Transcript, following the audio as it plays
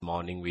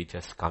morning we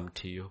just come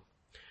to you.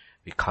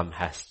 We come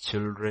as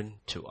children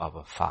to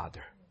our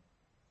Father.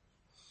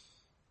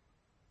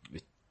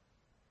 With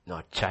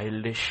not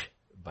childish,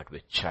 but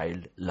with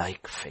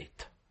childlike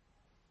faith.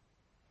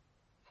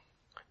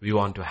 We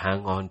want to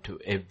hang on to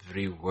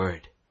every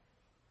word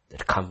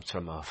that comes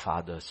from our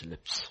Father's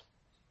lips.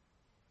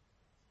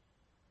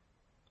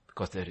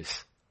 Because there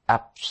is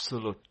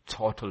absolute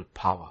total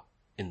power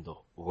in the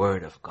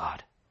Word of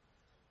God.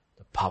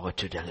 The power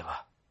to deliver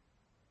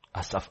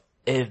us of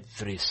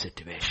every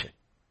situation.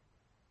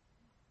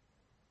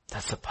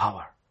 That's the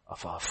power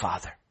of our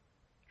Father,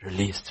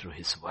 released through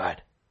His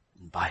Word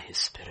and by His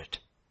Spirit.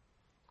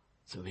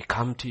 So we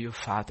come to you,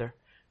 Father,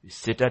 we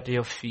sit at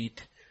your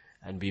feet,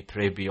 and we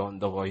pray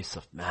beyond the voice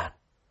of man.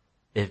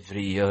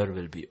 Every ear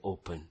will be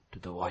open to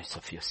the voice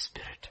of your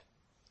Spirit.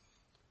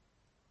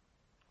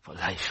 For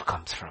life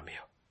comes from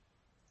you.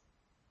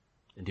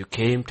 And you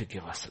came to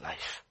give us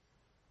life.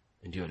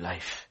 And your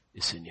life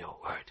is in your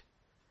word.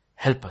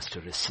 Help us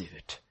to receive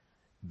it,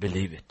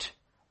 believe it,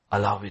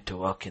 allow it to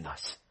work in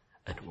us,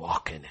 and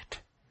walk in it.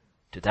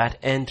 To that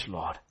end,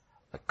 Lord,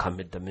 I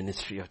commit the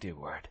ministry of the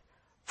word.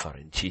 For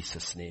in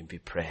Jesus' name we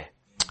pray.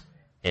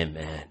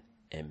 Amen,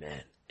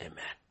 amen,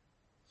 amen.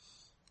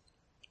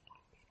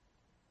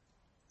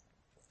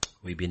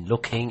 We've been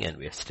looking and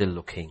we are still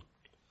looking.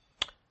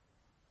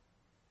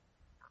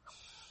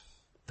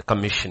 The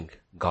commission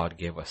God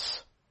gave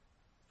us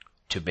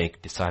to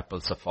make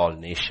disciples of all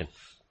nations.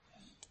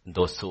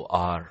 Those who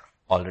are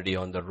already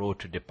on the road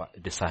to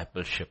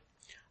discipleship,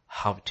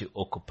 how to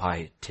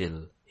occupy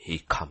till He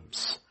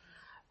comes.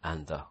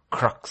 And the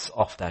crux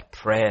of that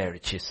prayer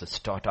Jesus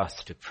taught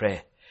us to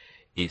pray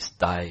is,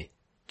 Thy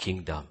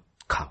kingdom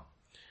come.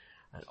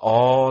 And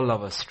all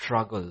our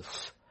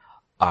struggles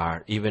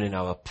are, even in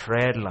our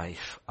prayer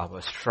life,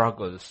 our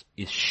struggles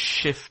is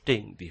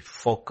shifting the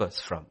focus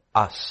from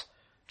us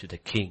to the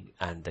King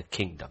and the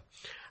kingdom.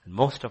 And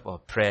most of our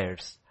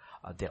prayers,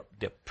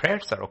 the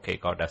prayers are okay.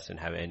 God doesn't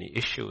have any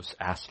issues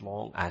as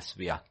long as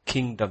we are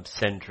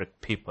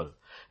kingdom-centric people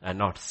and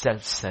not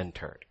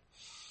self-centered.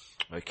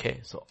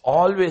 Okay, so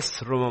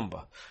always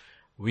remember,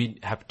 we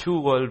have two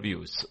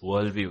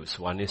worldviews.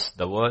 One is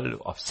the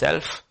world of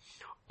self,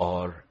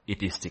 or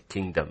it is the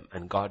kingdom.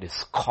 And God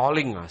is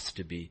calling us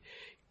to be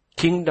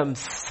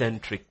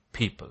kingdom-centric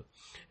people.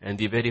 And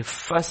the very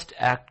first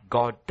act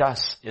God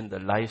does in the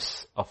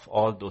lives of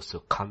all those who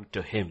come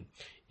to Him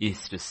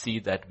is to see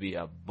that we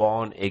are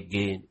born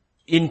again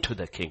into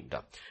the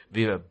kingdom.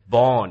 We were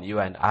born, you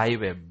and I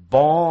were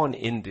born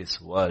in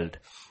this world,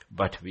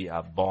 but we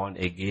are born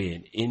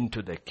again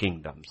into the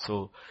kingdom.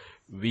 So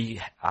we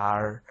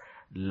are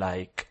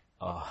like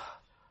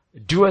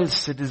dual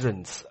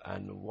citizens,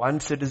 and one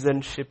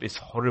citizenship is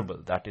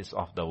horrible, that is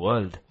of the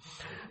world,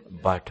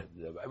 but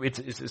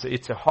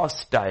it's a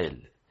hostile.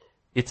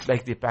 It's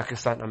like the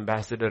Pakistan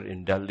ambassador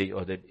in Delhi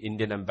or the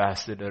Indian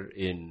ambassador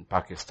in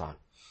Pakistan,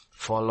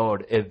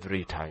 followed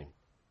every time.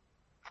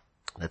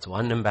 That's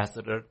one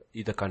ambassador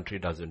either country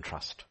doesn't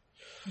trust.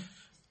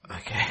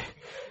 Okay.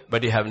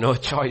 But you have no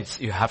choice.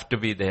 You have to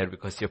be there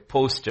because you're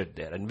posted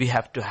there. And we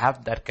have to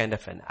have that kind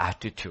of an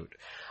attitude.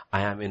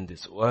 I am in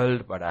this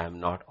world, but I am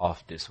not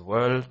of this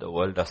world. The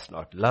world does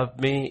not love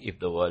me. If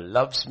the world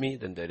loves me,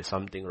 then there is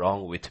something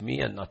wrong with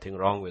me and nothing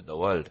wrong with the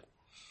world.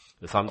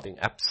 There's something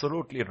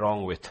absolutely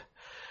wrong with.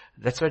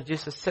 That's what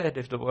Jesus said.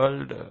 If the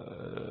world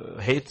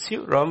hates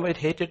you, remember it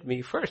hated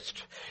me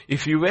first.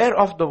 If you were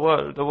of the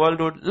world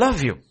would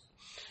love you.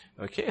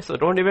 Okay, so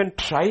don't even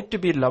try to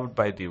be loved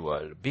by the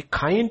world. Be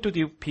kind to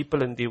the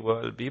people in the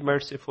world. Be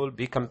merciful,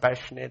 be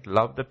compassionate,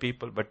 love the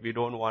people, but we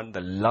don't want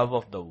the love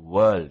of the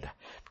world.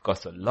 Because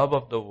the love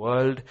of the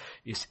world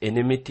is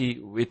enmity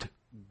with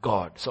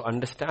God. So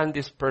understand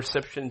this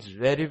perception is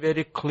very,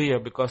 very clear,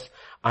 because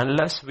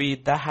unless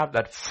we have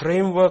that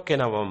framework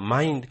in our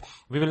mind,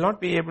 we will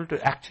not be able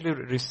to actually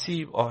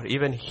receive or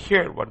even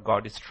hear what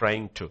God is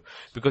trying to.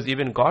 Because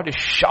even God is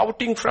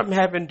shouting from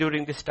heaven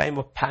during this time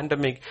of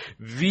pandemic,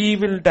 we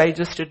will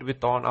digest it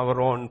within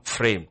our own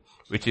frame,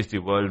 which is the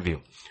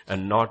worldview,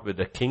 and not with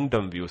the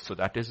kingdom view. So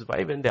that is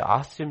why when they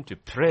asked Him to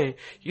pray,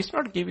 He's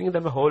not giving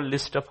them a whole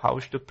list of how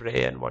to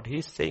pray and what.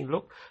 He's saying,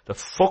 look, the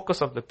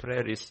focus of the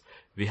prayer is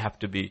we have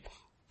to be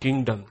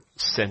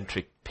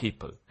kingdom-centric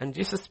people. And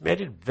Jesus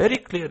made it very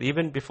clear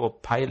even before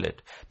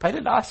Pilate.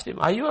 Pilate asked Him,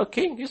 are you a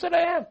king? He said,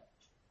 I am.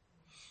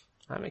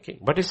 I'm a king.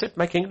 But He said,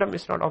 my kingdom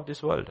is not of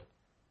this world.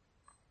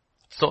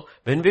 So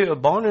when we were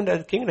born into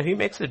the kingdom, He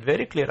makes it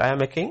very clear, I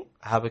am a king,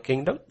 I have a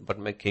kingdom, but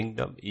my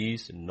kingdom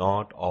is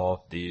not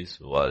of this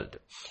world.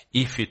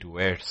 If it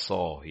were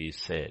so, He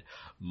said,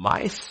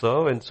 my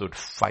servants would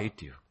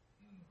fight you.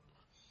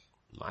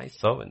 My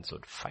servants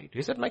would fight.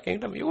 He said, my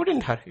kingdom, you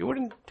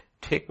wouldn't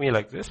take me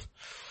like this.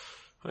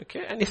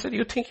 Okay, and He said,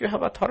 you think you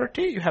have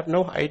authority? You have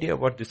no idea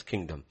about this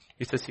kingdom.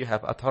 He says, you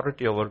have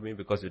authority over me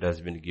because it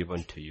has been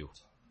given to you.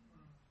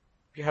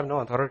 You have no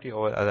authority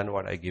over other than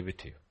what I give it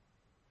to you.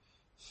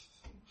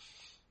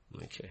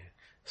 Okay,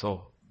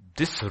 so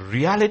this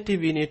reality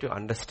we need to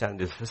understand,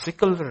 this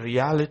physical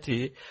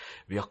reality,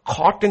 we are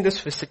caught in this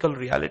physical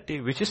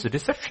reality, which is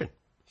deception.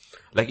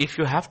 Like if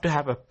you have to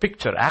have a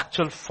picture,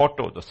 actual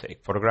photo, the sake,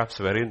 photographs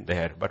were in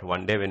there, but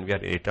one day when we are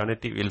in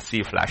eternity, we'll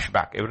see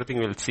flashback. Everything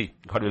we'll see.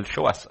 God will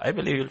show us. I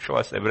believe He'll show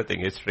us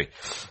everything, history.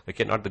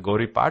 Okay, not the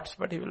gory parts,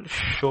 but He will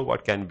show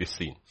what can be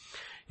seen.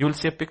 You will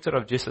see a picture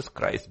of Jesus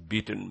Christ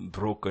beaten,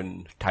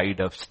 broken, tied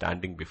up,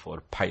 standing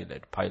before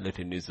Pilate. Pilate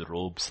in his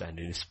robes and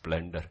in his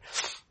splendor.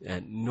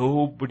 And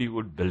nobody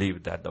would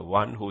believe that the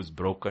one who is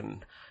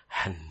broken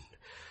and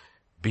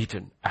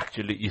beaten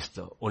actually is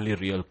the only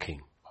real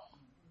king.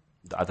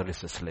 The other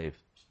is a slave.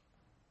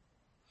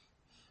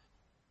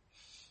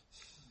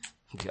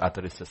 The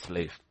other is a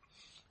slave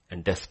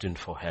and destined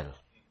for hell.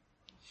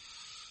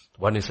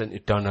 One is an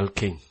eternal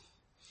king.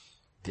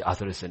 The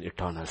other is an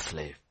eternal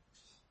slave.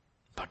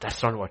 But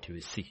that's not what you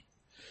will see.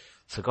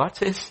 So God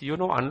says,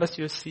 unless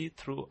you see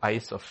through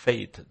eyes of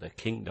faith the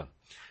kingdom,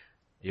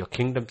 your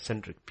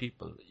kingdom-centric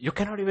people, you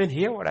cannot even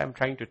hear what I'm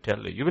trying to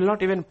tell you. You will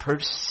not even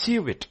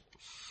perceive it.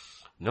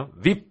 No,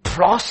 we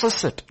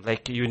process it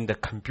like you in the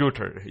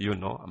computer,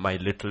 my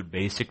little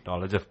basic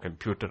knowledge of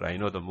computer. I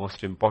know the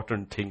most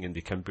important thing in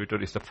the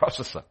computer is the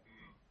processor.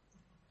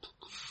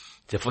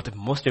 Therefore, the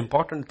most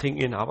important thing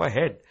in our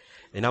head,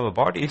 in our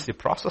body is the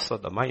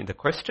processor, the mind. The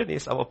question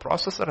is, our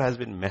processor has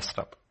been messed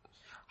up.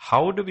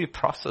 How do we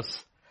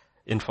process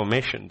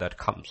information that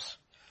comes?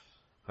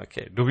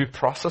 Okay, do we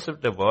process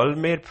it the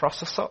world-made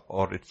processor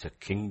or it's a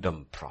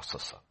kingdom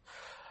processor?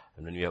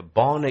 And when we are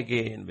born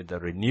again with the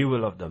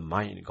renewal of the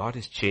mind, God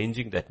is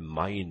changing that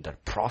mind,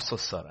 that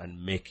processor,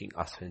 and making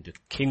us into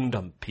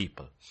kingdom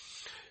people.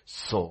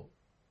 So,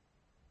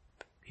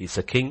 He's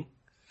a king.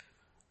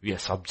 We are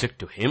subject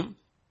to Him.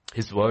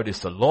 His word is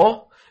the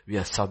law. We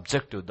are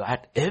subject to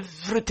that.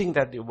 Everything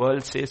that the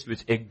world says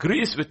which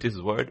agrees with His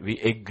word, we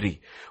agree.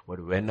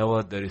 But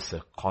whenever there is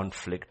a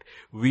conflict,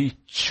 we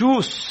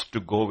choose to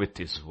go with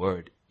His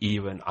word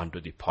even unto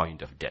the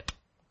point of death.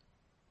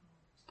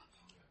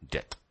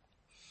 Death.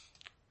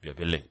 We are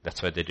willing.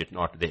 That's why they did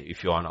not.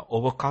 If you want to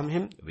overcome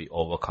him, we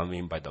overcome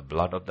him by the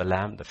blood of the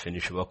Lamb, the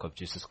finished work of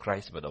Jesus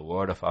Christ, by the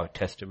word of our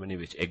testimony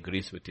which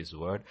agrees with His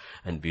word,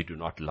 and we do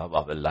not love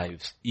our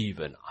lives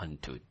even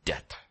unto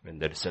death. When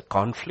there is a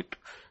conflict,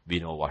 we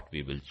know what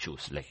we will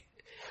choose. Like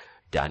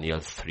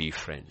Daniel's 3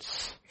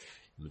 friends,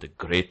 the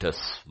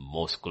greatest,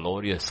 most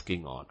glorious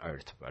king on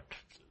earth, but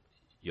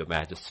Your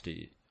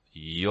Majesty,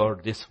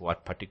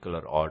 what particular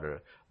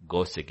order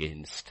goes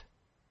against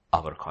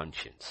our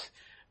conscience.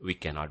 We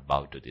cannot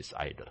bow to this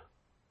idol.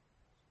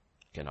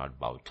 Cannot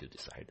bow to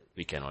this idol.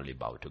 We can only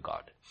bow to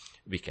God.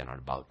 We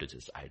cannot bow to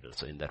this idol.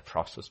 So in that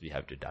process, we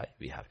have to die.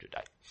 We have to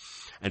die.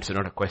 And it's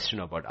not a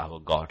question about our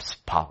God's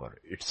power.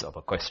 It's a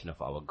question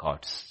of our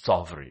God's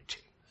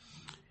sovereignty.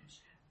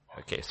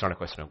 Okay, it's not a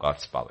question of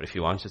God's power. If He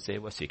wants to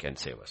save us, He can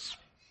save us.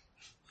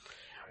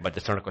 But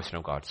it's not a question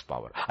of God's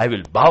power. I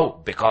will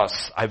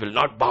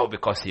not bow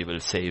because He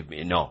will save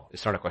me. No,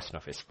 it's not a question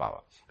of His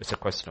power. It's a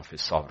question of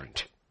His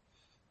sovereignty.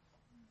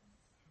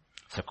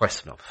 It's a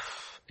question of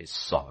His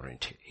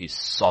sovereignty. He's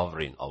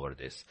sovereign over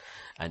this.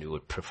 And we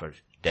would prefer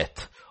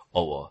death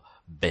over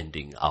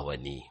bending our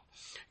knee.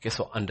 Okay,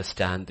 so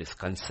understand these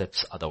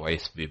concepts,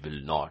 otherwise we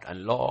will not.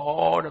 And a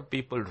lot of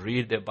people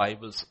read their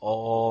Bibles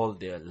all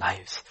their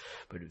lives,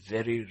 but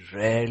very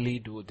rarely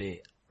do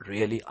they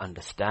really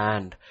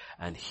understand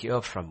and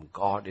hear from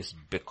God is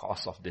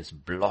because of this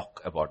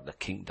block about the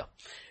kingdom.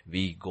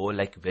 We go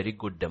like very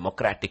good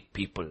democratic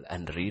people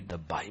and read the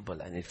Bible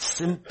and it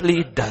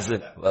simply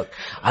doesn't work.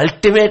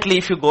 Ultimately,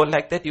 if you go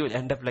like that, you will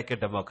end up like a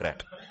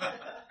Democrat.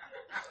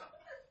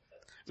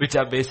 Which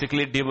are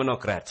basically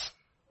demonocrats.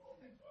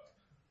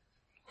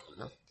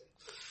 No?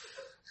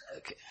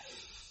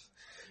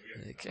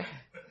 Okay.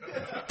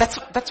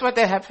 That's what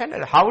they have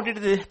ended. How did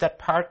that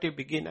party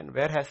begin and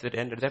where has it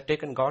ended? They've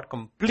taken God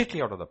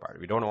completely out of the party.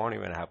 We don't want to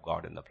even have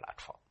God in the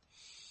platform.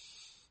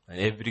 And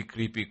every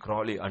creepy,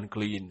 crawly,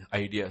 unclean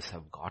ideas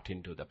have got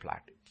into the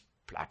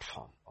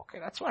platform. Okay,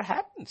 that's what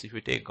happens. If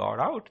you take God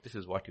out, this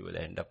is what you will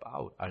end up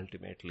out.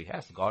 Ultimately,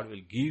 yes, God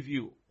will give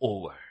you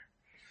over.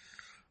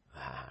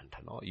 And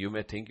you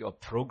may think you're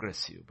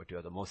progressive, but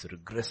you're the most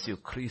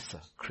regressive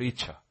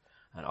creature.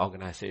 An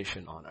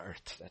organization on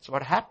earth. That's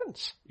what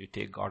happens. You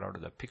take God out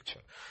of the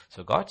picture.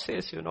 So God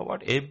says, you know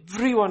what?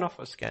 Every one of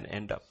us can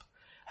end up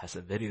as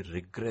a very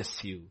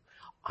regressive,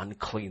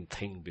 unclean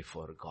thing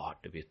before God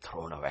to be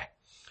thrown away.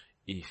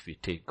 If we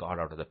take God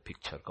out of the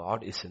picture,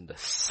 God is in the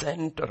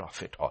center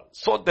of it all.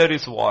 So there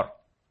is war.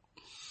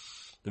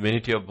 The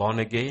minute you are born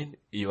again,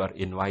 you are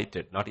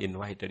invited. Not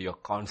invited, you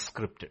are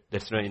conscripted.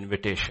 There's no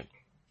invitation.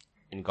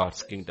 In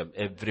God's kingdom,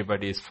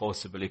 everybody is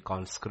forcibly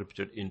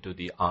conscripted into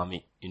the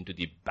army, into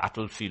the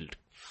battlefield.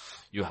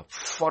 You have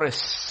for a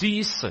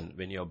season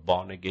when you are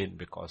born again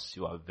because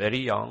you are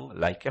very young,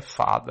 like a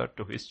father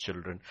to his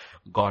children,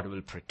 God will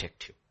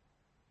protect you.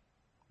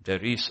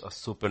 There is a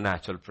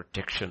supernatural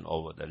protection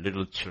over the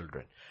little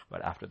children.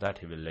 But after that,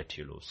 He will let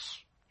you loose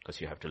because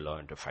you have to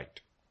learn to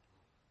fight.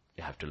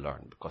 You have to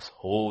learn because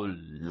whole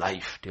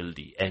life till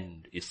the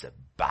end is a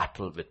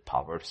battle with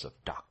powers of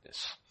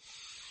darkness.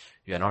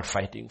 We are not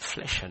fighting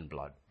flesh and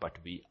blood, but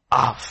we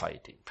are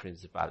fighting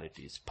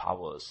principalities,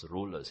 powers,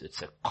 rulers.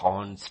 It's a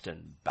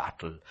constant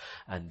battle.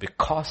 And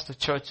because the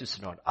church is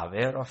not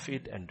aware of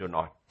it and do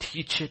not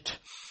teach it,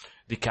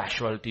 the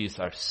casualties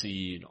are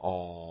seen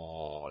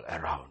all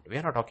around. We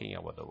are not talking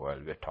about the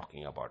world, we are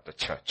talking about the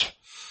church.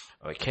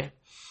 Okay?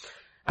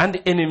 And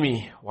the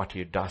enemy, what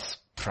he does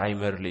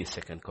primarily,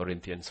 2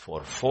 Corinthians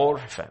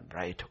 4:4, if I'm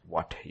right,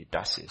 what he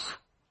does is,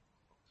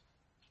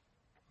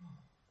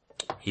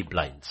 he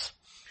blinds.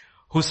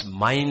 Whose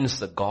minds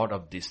the God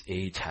of this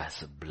age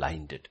has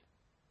blinded,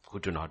 who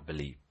do not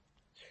believe.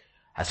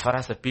 As far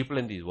as the people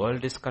in the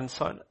world is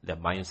concerned, their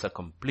minds are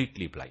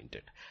completely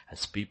blinded.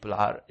 As people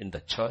are in the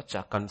church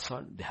are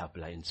concerned, they have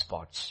blind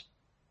spots.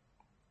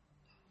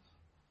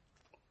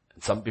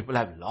 And some people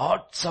have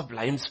lots of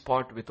blind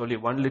spot with only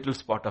one little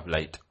spot of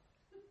light.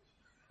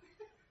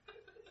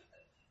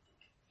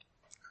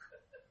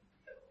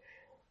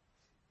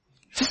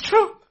 It's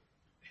true.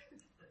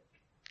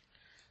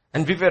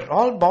 And we were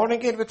all born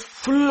again with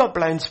full of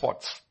blind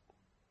spots.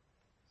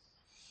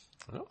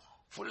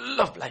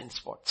 Full of blind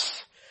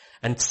spots.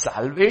 And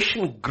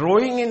salvation,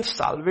 growing in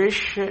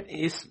salvation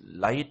is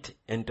light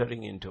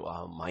entering into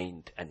our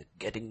mind and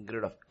getting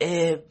rid of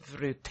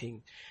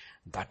everything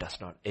that does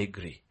not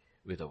agree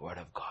with the word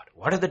of God.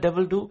 What does the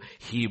devil do?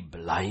 He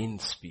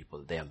blinds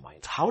people, their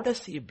minds. How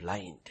does he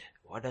blind?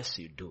 What does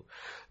he do?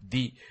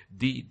 The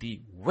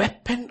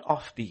weapon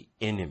of the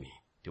enemy,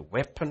 the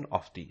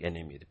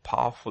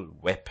powerful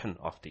weapon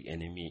of the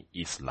enemy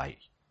is lie.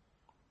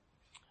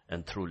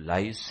 And through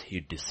lies he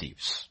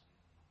deceives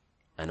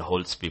and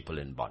holds people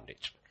in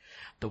bondage.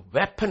 The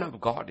weapon of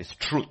God is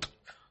truth.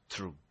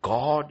 Through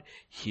God,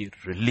 he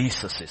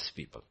releases his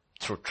people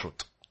through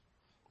truth.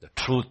 The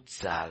truth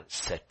shall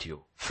set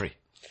you free.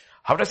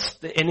 How does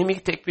the enemy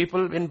take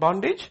people in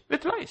bondage?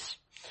 With lies.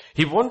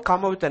 He won't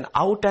come with an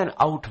out and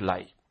out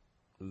lie.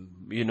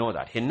 You know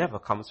that. He never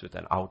comes with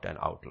an out and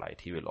out lie.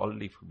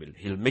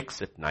 He'll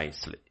mix it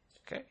nicely.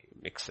 Okay?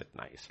 Mix it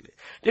nicely.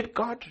 Did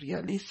God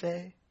really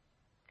say?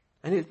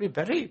 And he'll be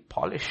very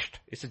polished.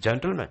 He's a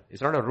gentleman.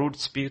 He's not a rude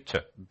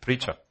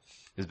preacher.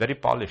 He's very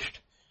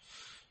polished.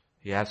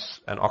 He has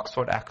an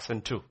Oxford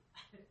accent too.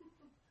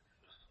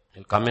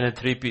 He'll come in a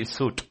 3-piece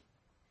suit.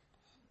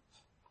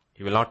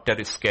 He will not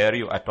scare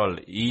you at all.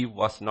 Eve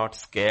was not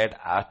scared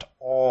at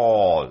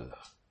all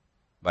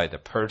by the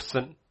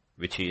person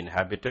which he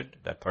inhabited,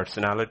 that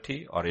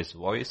personality or his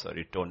voice or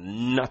his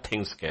tone.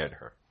 Nothing scared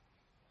her.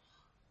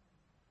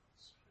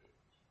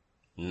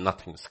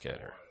 Nothing scared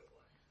her.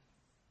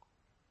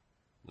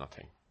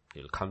 Nothing.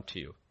 He'll come to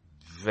you.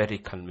 Very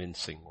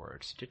convincing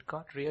words. Did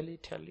God really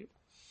tell you?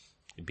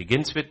 It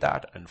begins with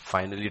that and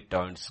finally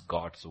turns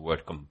God's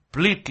word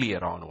completely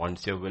around.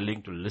 Once you're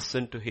willing to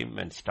listen to him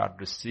and start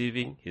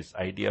receiving his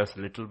ideas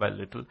little by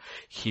little,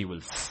 he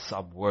will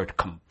subvert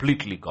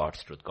completely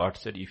God's truth. God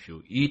said, if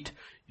you eat,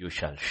 you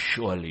shall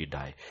surely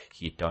die.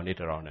 He turned it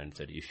around and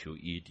said, if you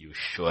eat, you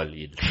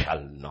surely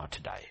shall not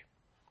die.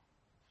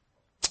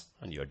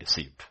 And you're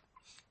deceived.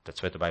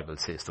 That's why the Bible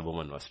says the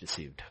woman was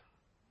deceived.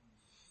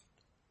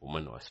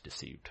 Woman was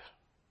deceived.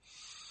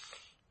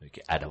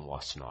 Okay, Adam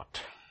was not.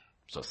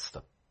 So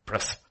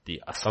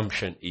the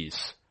assumption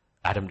is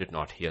Adam did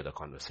not hear the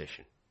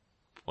conversation.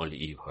 Only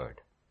Eve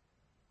heard.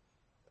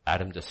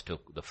 Adam just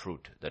took the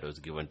fruit that was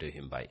given to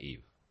him by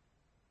Eve.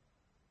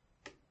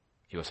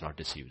 He was not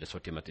deceived. That's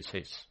what Timothy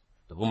says.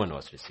 The woman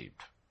was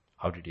deceived.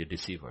 How did he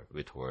deceive her?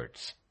 With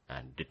words.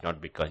 And did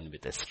not begin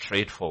with a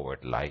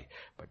straightforward lie,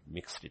 but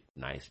mixed it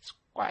nice,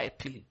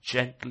 quietly,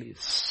 gently,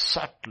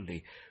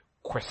 subtly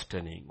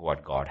questioning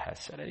what God has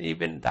said. And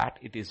even that,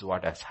 it is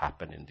what has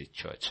happened in the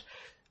church.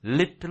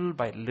 Little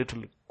by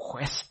little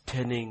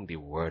questioning the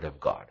word of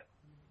God.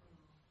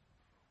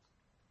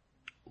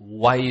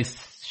 Why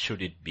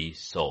should it be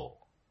so?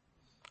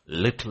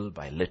 Little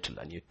by little.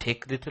 And you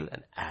take little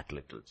and add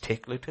little.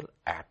 Take little,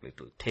 add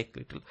little. Take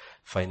little.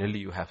 Finally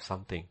you have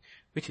something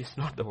which is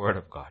not the word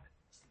of God.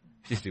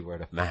 It is the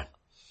word of man.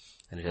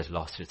 And it has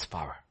lost its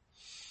power.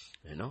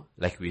 You know,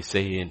 like we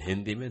say in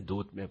Hindi mein,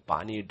 doodh mein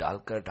pani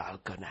dalkar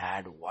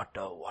add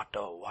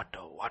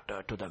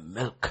water to the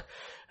milk.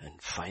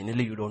 And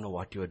finally you don't know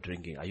what you are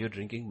drinking. Are you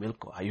drinking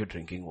milk or are you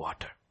drinking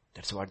water?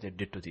 That's what they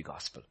did to the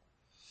gospel.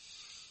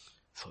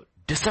 So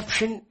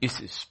deception is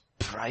his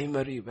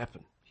primary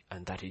weapon.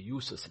 And that he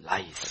uses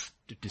lies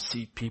to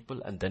deceive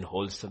people and then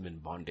holds them in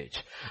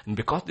bondage. And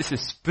because this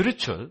is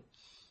spiritual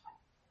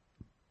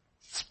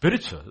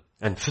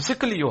and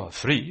physically you are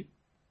free,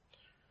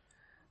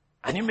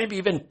 and you may be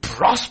even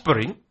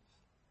prospering.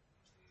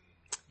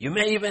 You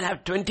may even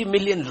have 20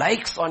 million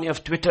likes on your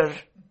Twitter.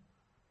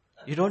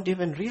 You don't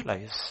even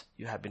realize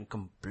you have been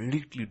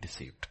completely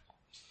deceived.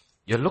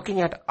 You're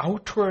looking at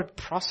outward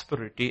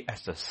prosperity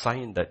as a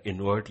sign that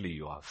inwardly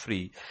you are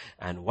free.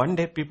 And one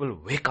day people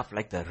wake up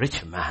like the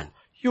rich man.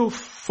 You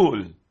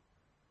fool.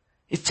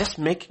 It's just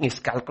making his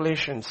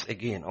calculations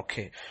again.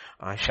 Okay,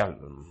 I shall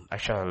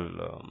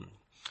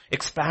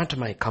expand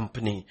my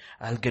company.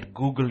 I'll get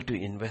Google to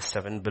invest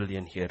 7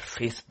 billion here,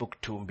 Facebook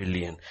 2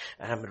 billion.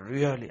 And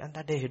and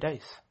that day he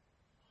dies.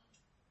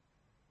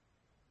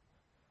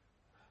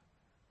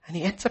 And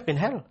he ends up in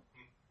hell.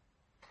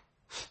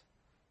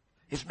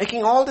 He's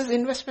making all these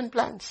investment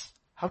plans.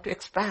 How to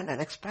expand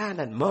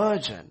and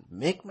merge and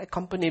make my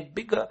company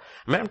bigger.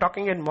 I mean, I'm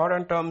talking in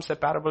modern terms, a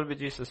parable which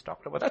Jesus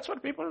talked about. That's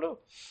what people do.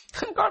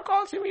 And God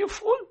calls him, you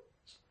fool.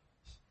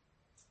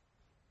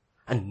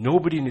 And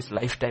nobody in his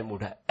lifetime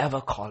would have ever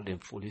called him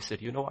fool. He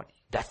said, you know what?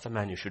 That's the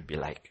man you should be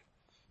like.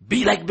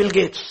 Be like Bill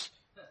Gates.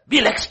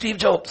 Be like Steve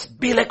Jobs.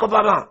 Be like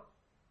Obama.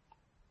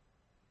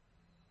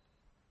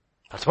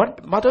 That's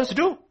what mothers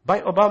do.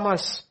 Buy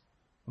Obama's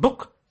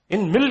book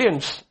in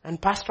millions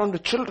and passed on to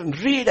children.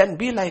 Read and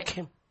be like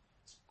him.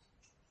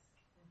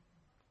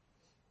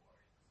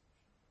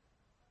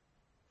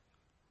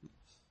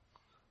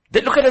 They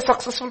look at a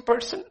successful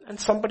person and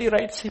somebody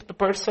writes, the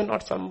person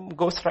or some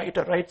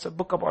ghostwriter writes a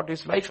book about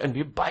his life and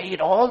we buy it,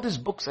 all these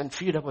books and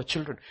feed our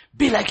children.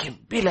 Be like him,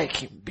 be like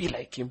him, be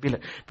like him, be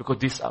like, because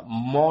these are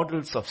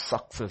models of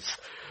success,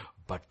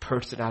 but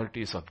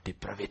personalities of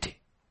depravity.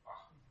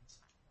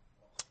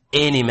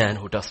 Any man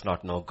who does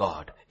not know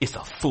God is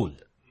a fool.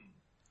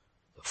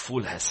 The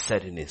fool has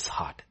said in his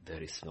heart,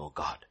 there is no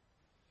God.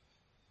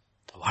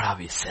 What are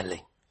we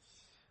selling?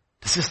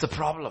 This is the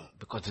problem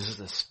because this is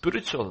a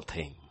spiritual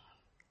thing.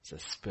 It's a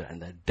spirit,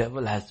 and the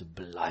devil has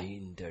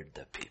blinded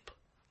the people.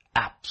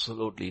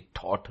 Absolutely,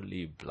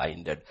 totally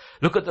blinded.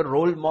 Look at the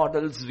role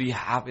models we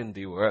have in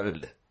the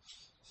world.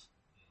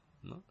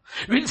 No?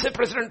 We'll say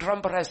President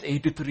Trump has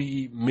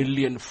 83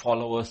 million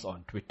followers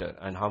on Twitter.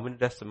 And how many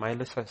does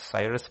Miley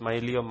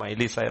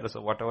Cyrus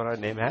or whatever her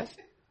name has?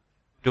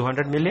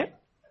 200 million?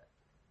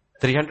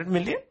 300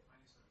 million?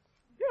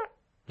 Yeah.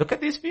 Look at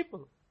these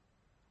people.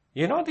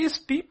 You know these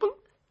people?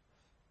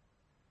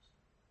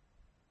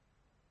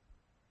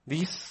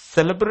 These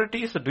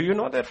celebrities, do you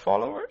know their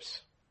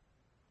followers?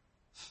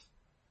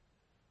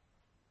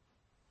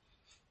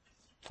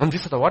 And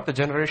this is what the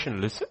generation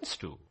listens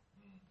to.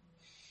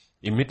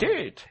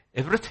 Imitate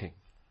everything.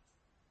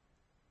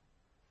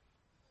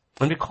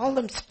 And we call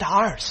them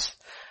stars.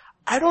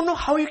 I don't know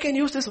how you can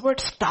use this word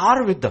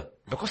star with them.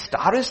 Because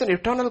star is an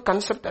eternal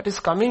concept that is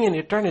coming in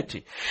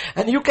eternity.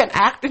 And you can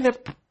act in a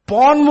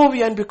porn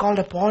movie and be called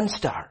a porn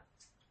star.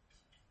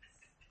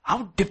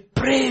 How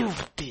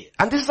depraved.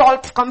 And this all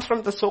comes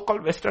from the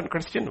so-called Western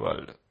Christian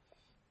world.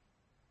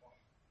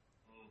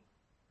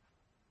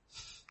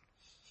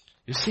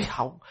 You see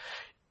how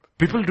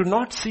people do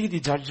not see the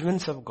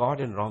judgments of God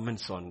in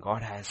Romans 1.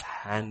 God has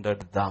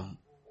handed them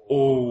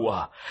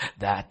over.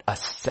 That a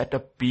set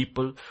of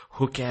people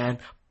who can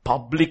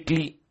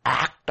publicly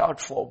act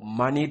out for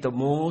money the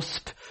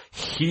most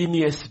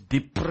heinous,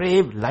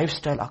 depraved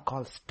lifestyle are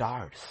called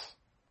stars.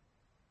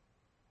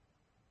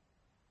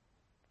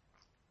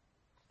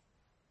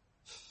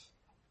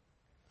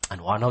 And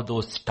one of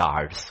those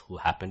stars, who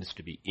happens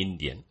to be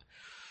Indian,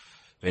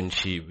 when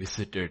she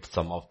visited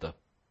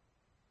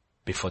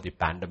before the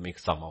pandemic,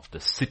 some of the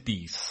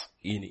cities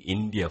in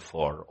India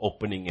for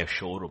opening a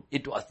showroom,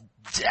 it was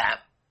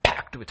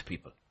jam-packed with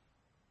people.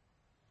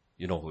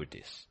 You know who it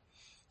is.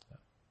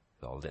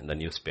 All in the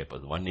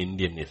newspapers. One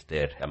Indian is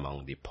there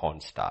among the porn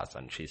stars,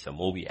 and she's a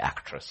movie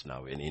actress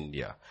now in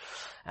India.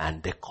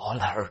 And they call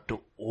her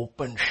to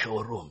open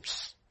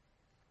showrooms.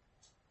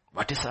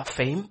 What is her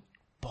fame?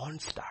 Porn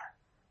star.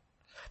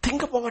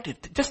 Think about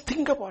it. Just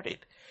think about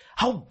it.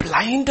 How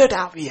blinded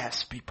are we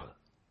as people?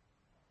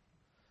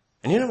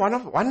 And you know,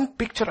 one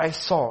picture I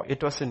saw,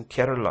 it was in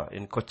Kerala,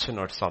 in Cochin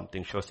or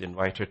something. She was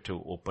invited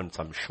to open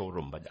some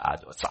showroom, but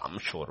some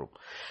showroom.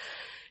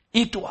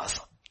 It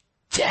was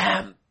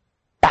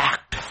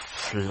jam-packed,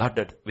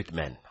 flooded with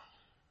men.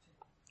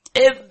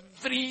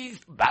 Every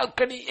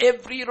balcony,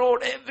 every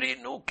road, every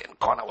nook and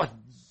corner was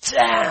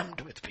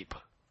jammed with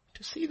people.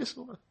 To see this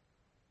woman.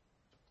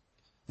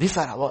 These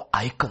are our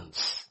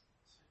icons.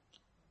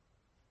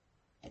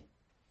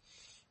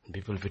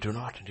 People, we do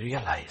not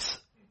realize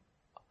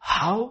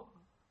how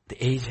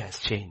the age has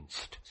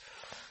changed.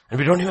 And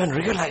we don't even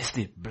realize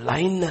the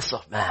blindness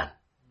of man.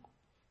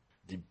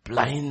 The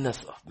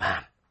blindness of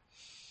man.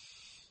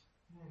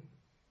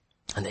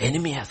 And the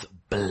enemy has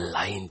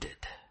blinded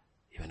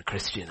even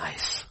Christian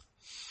eyes,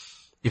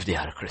 if they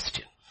are a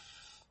Christian.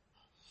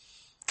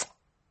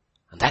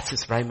 And that's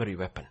his primary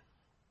weapon.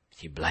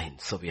 He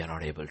blinds, so we are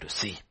not able to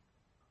see.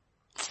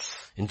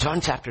 In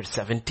John chapter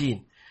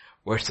 17,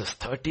 verses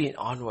 13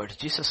 onwards,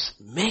 Jesus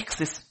makes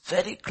this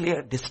very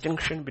clear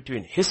distinction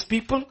between his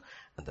people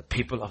and the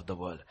people of the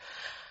world.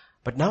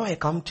 But now I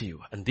come to you,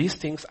 and these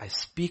things I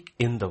speak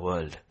in the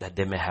world, that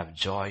they may have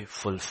joy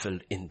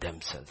fulfilled in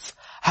themselves.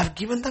 I have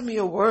given them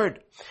your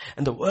word,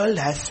 and the world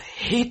has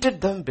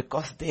hated them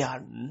because they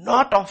are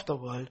not of the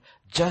world,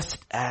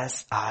 just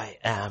as I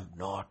am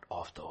not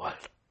of the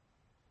world.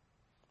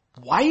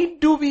 Why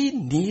do we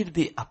need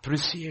the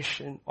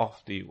appreciation of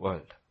the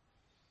world?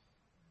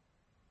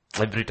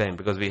 Every time,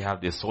 because we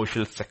have the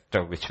social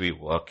sector which we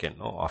work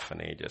in,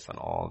 orphanages and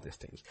all these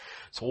things.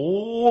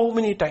 So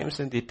many times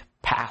in the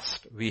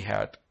past, we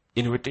had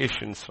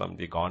invitations from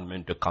the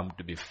government to come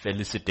to be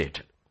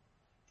felicitated.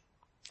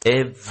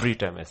 Every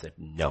time I said,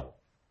 no.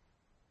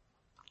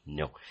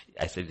 No.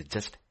 I said, it's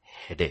just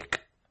headache.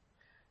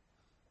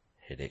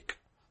 headache.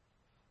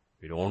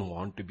 We don't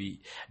want to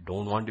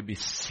be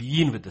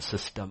seen with the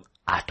system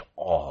at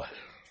all.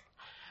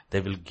 They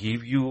will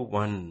give you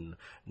one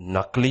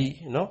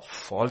knuckly,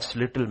 false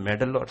little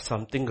medal or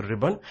something,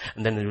 ribbon,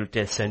 and then they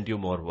will send you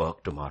more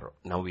work tomorrow.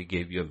 Now we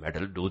gave you a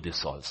medal, do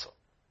this also.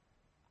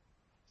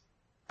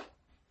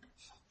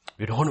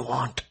 We don't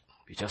want.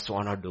 We just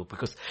want to do,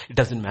 because it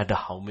doesn't matter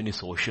how many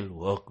social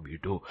work we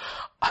do.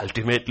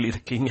 Ultimately, the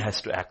king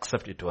has to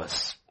accept it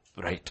was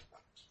right.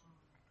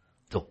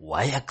 So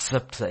why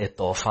accept a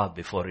tofa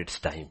before its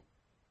time?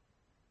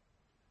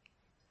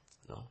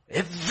 No.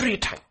 Every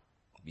time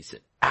we say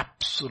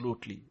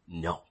absolutely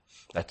no.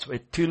 That's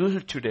why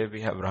till today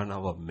we have run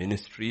our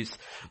ministries,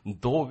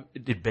 though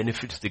it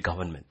benefits the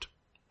government,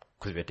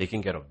 because we are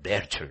taking care of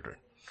their children.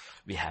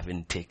 We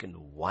haven't taken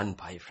one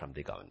pie from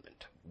the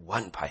government.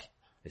 One pie.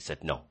 They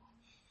said no.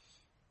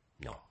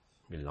 No,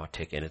 we'll not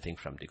take anything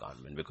from the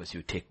government, because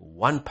you take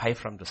one pie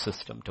from the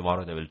system,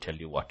 tomorrow they will tell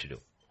you what to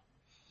do.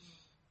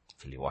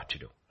 Tell you what to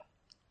do.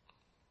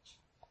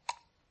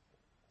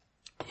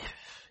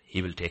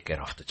 He will take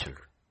care of the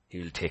children. He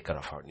will take care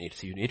of our needs.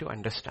 So you need to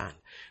understand,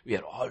 we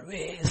are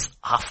always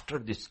after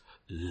this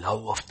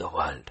love of the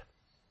world.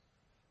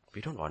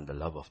 We don't want the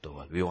love of the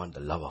world. We want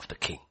the love of the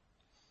King.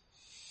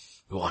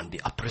 We want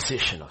the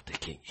appreciation of the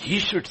King. He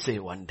should say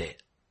one day,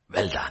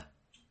 well done.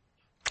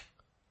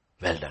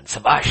 Well done.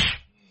 Sabash.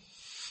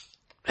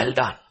 Well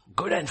done.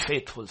 Good and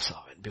faithful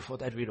servant. Before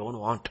that we don't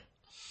want.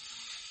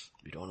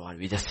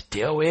 We just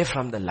stay away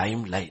from the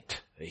limelight.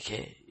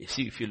 Okay. You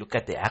see, if you look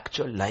at the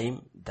actual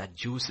lime, that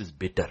juice is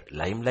bitter.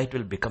 Limelight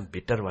will become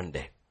bitter one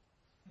day.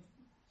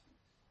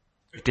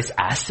 It is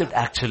acid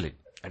actually.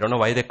 I don't know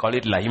why they call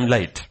it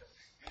limelight.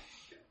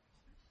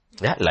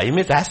 Yeah, lime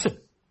is acid.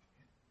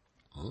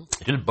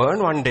 It will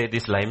burn one day,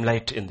 this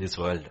limelight in this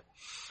world.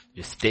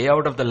 You stay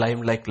out of the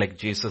limelight like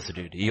Jesus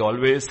did. He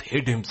always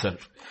hid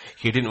himself.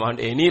 He didn't want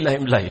any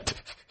limelight.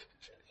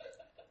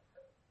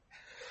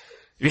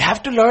 We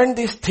have to learn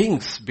these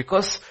things,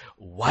 because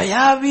why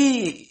are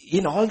we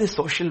in all this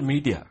social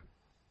media?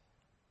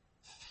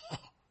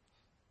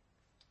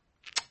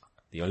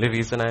 The only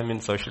reason I am in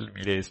social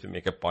media is to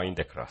make a point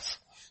across.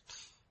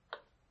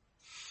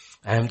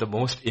 I am the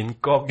most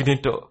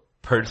incognito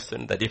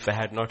person that if I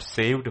had not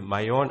saved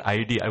my own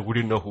ID, I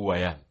wouldn't know who I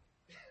am.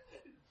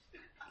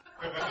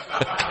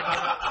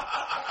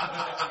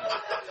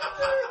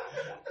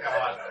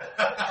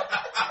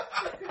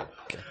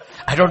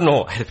 I don't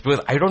know.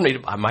 I don't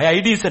know. My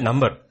ID is a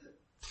number.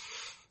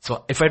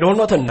 So if I don't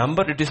know the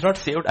number, it is not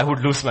saved, I would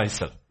lose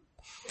myself.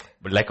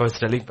 But like I was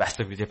telling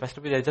Pastor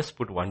Vijay, I just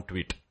put one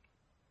tweet.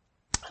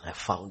 And I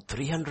found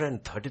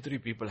 333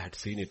 people had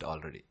seen it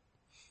already.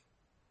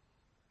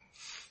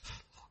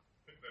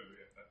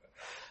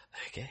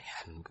 Okay.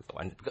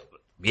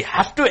 We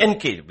have to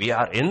engage. We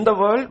are in the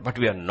world, but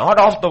we are not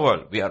of the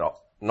world. We are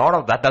not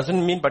of, that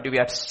doesn't mean, but we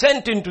are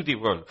sent into the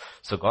world.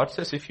 So God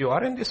says, if you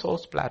are in these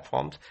host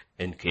platforms,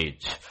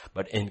 engage.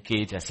 But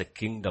engage as a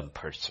kingdom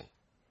person.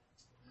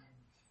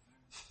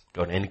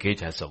 Don't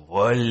engage as a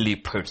worldly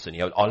person.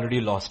 You have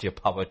already lost your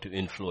power to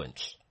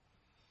influence.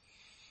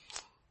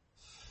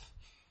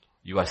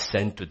 You are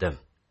sent to them,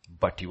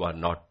 but you are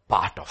not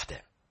part of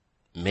them.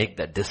 Make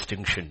that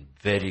distinction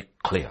very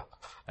clear.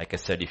 Like I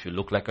said, if you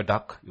look like a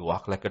duck, you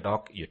walk like a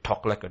duck, you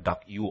talk like a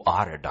duck, you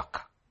are a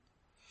duck.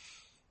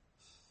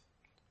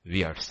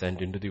 We are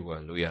sent into the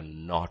world. We are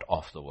not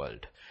of the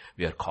world.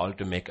 We are called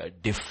to make a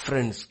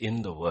difference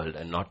in the world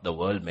and not the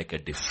world make a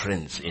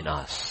difference in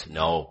us.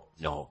 No.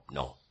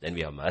 Then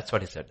that's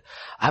what he said.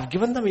 I have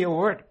given them your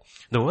word.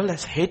 The world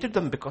has hated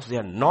them because they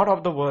are not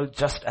of the world,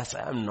 just as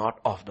I am not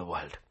of the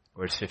world.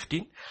 Verse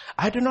 15.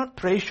 I do not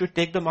pray you should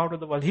take them out of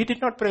the world. He did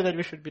not pray that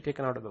we should be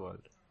taken out of the world.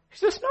 He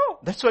says no.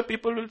 That's why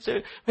people will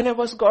say, when I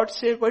was God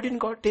saved, why didn't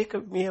God take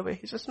me away?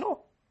 He says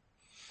no.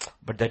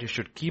 But that you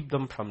should keep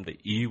them from the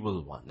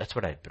evil one. That's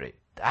what I pray.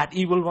 That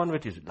evil one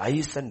with his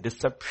lies and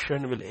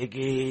deception will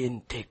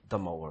again take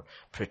them over.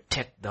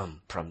 Protect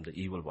them from the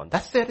evil one.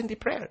 That's there in the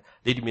prayer.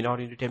 Lead me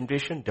not into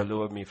temptation.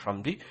 Deliver me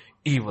from the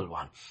evil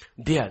one.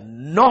 They are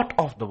not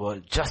of the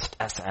world, just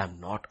as I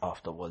am not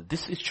of the world.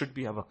 This should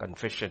be our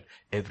confession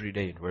every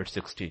day in verse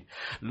 16.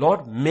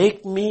 Lord,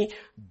 make me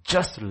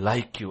just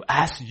like you.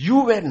 As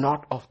you were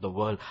not of the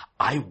world,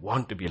 I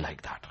want to be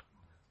like that.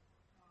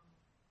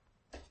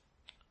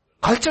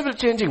 Culture will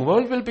changing,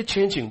 world will be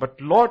changing,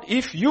 but Lord,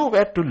 if you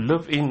were to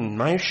live in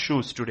my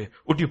shoes today,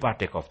 would you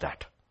partake of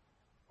that?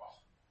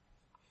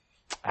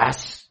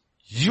 As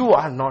you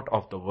are not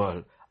of the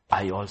world,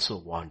 I also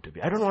want to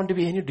be. I don't want to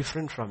be any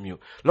different from you.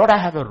 Lord, I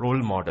have a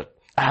role model.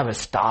 I have a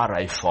star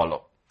I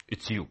follow.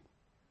 It's you.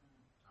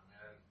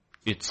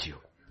 It's you.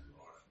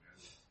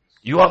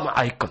 You are my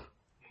icon.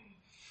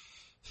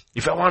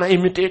 If I want to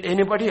imitate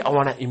anybody, I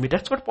want to imitate.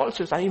 That's what Paul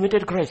says. I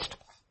imitate Christ.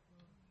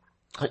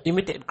 I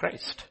imitate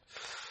Christ.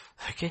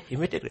 Okay,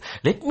 imitate.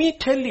 Let me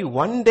tell you,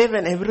 one day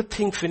when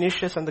everything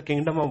finishes and the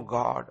kingdom of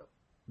God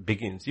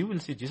begins, you will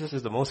see Jesus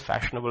is the most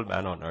fashionable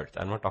man on earth.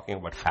 I'm not talking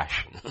about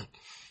fashion.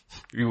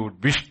 You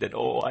would wish that,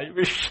 I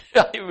wish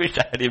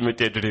I had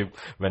imitated him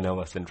when I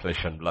was in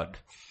flesh and blood.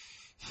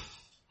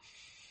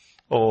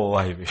 Oh,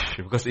 I wish.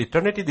 Because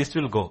eternity this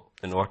will go.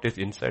 And what is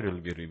inside will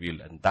be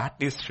revealed. And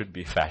that should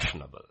be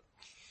fashionable.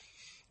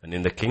 And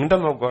in the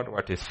kingdom of God,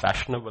 what is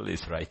fashionable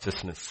is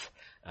righteousness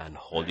and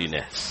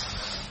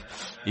holiness.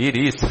 It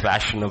is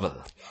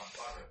fashionable.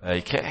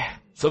 Okay.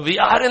 So we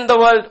are in the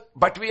world,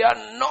 but we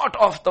are not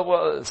of the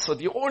world. So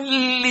the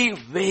only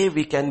way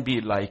we can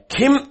be like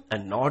Him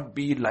and not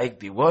be like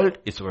the world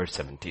is verse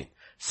 17.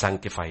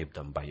 Sanctify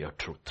them by your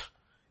truth.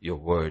 Your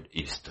word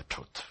is the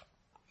truth.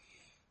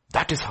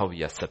 That is how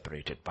we are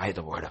separated, by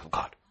the word of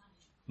God.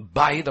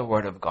 By the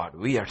word of God,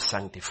 we are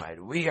sanctified.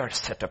 We are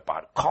set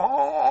apart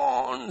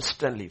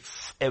constantly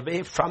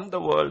away from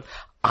the world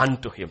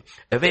unto Him.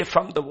 Away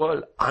from the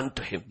world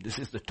unto Him. This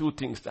is the two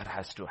things that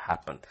has to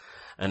happen.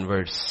 And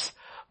verse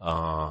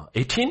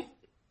 18.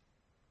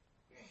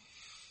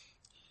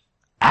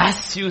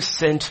 As you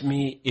sent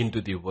me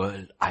into the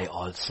world, I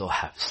also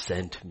have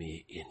sent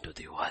me into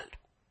the world.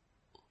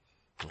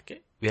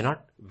 Okay? We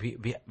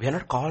are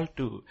not called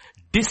to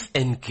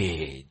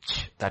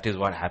disengage. That is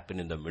what happened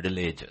in the Middle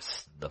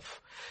Ages. The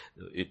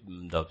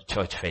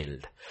church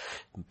failed.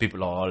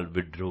 People all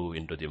withdrew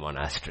into the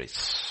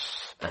monasteries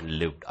and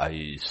lived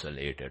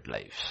isolated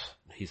lives.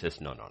 He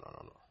says, no.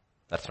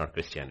 That's not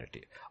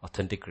Christianity.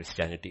 Authentic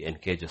Christianity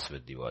engages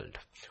with the world,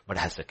 but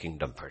as a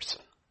kingdom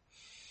person.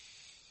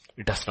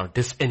 It does not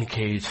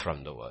disengage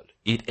from the world.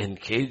 It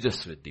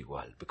engages with the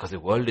world because the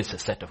world is a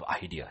set of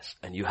ideas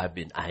and I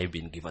have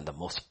been given the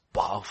most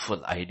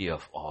powerful idea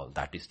of all.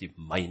 That is the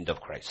mind of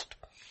Christ.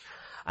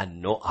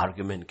 And no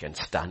argument can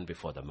stand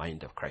before the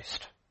mind of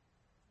Christ.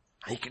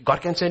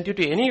 God can send you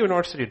to any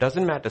university, it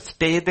doesn't matter.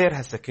 Stay there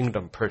as a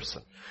kingdom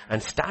person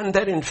and stand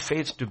there in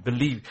faith to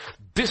believe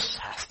this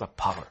has the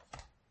power.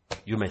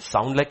 You may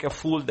sound like a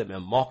fool, they may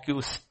mock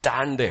you,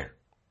 stand there.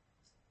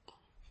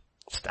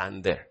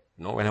 Stand there.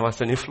 When I was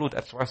an Iflu,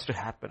 that's what's to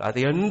happen. At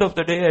the end of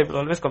the day, I will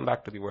always come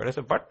back to the word. I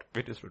say, but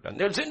it is written.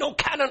 They'll say, no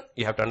canon.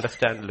 You have to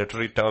understand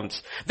literary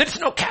terms. There is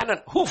no canon.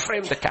 Who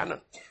framed the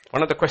canon?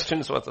 One of the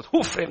questions was,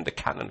 who framed the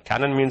canon?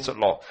 Canon means a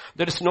law.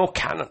 There is no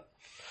canon.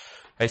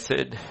 I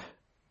said,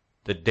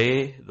 the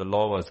day the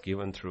law was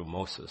given through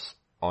Moses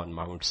on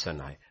Mount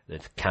Sinai, the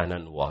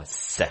canon was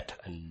set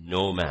and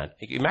no man.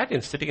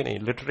 Imagine sitting in a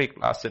literary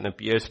class in a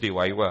PhD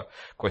Viva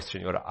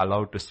question, you're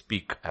allowed to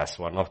speak as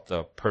one of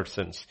the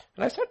persons.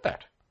 And I said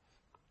that.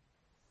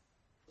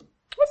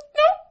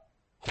 No.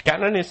 The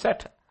canon is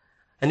set.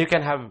 And you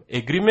can have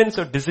agreements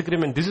or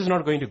disagreement. This is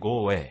not going to go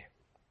away.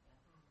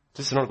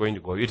 This is not going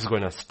to go. It's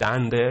going to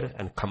stand there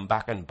and come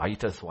back and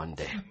bite us one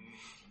day.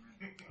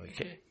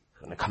 Okay? It's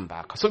going to come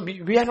back. So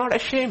we are not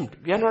ashamed.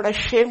 We are not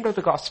ashamed of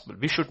the gospel.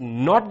 We should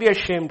not be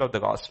ashamed of the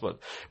gospel.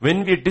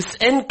 When we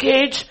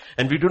disengage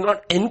and we do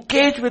not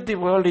engage with the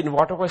world in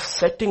whatever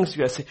settings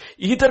we are seeing,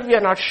 either we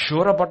are not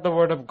sure about the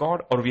word of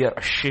God or we are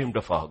ashamed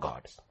of our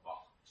God.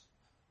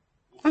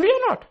 And we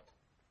are not.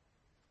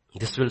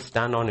 This will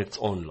stand on its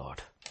own,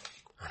 Lord.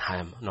 And I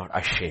am not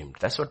ashamed.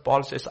 That's what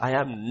Paul says. I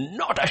am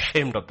not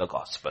ashamed of the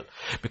gospel.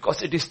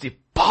 Because it is the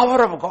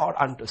power of God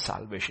unto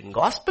salvation.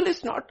 Gospel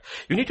is not,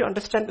 you need to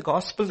understand the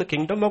gospel, the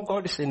kingdom of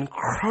God is an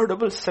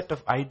incredible set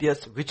of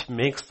ideas which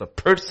makes the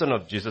person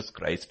of Jesus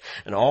Christ.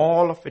 And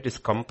all of it is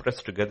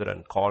compressed together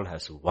and called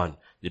as one,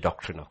 the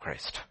doctrine of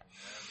Christ.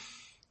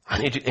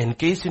 And it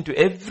engages into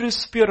every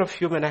sphere of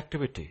human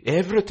activity.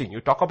 Everything.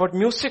 You talk about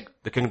music,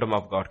 the kingdom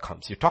of God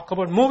comes. You talk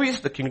about movies,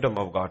 the kingdom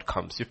of God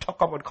comes. You talk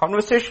about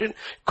conversation,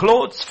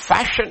 clothes,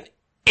 fashion,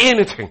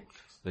 anything,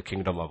 the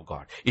kingdom of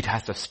God. It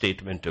has a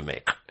statement to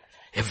make.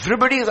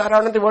 Everybody is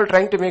around in the world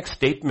trying to make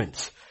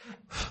statements.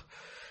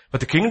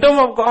 But the kingdom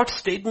of God's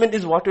statement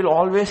is what will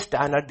always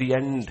stand at the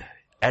end.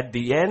 At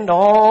the end,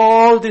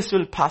 all this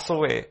will pass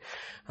away.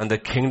 And the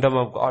kingdom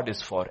of God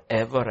is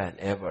forever and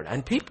ever.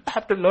 And people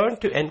have to learn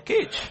to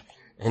engage.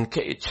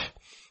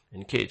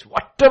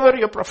 Whatever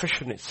your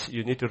profession is,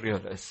 you need to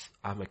realize,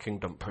 I'm a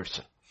kingdom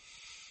person.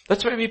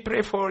 That's why we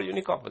pray for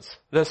Unicorpus.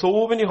 There are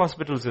so many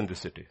hospitals in the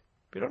city.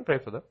 We don't pray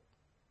for them.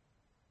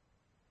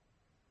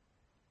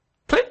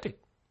 Plenty.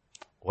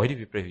 Why do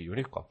we pray for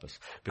Unicorpus?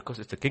 Because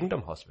it's a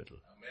kingdom hospital.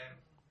 Amen.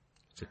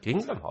 It's a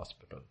kingdom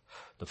hospital.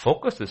 The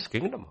focus is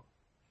kingdom.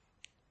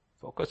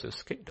 Focus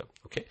is kingdom.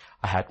 Okay.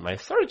 I had my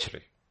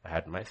surgery.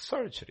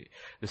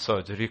 The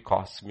surgery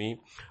cost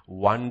me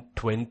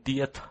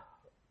 1/20th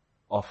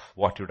of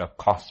what it would have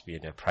cost me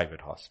in a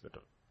private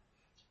hospital.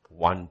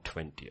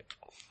 1/20th.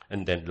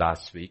 And then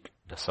last week,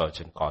 the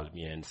surgeon called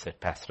me and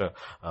said, Pastor,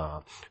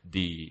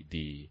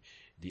 the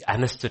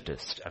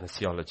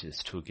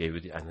anesthesiologist who gave you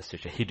the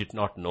anesthesia, he did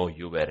not know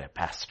you were a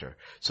pastor,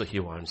 so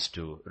he wants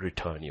to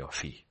return your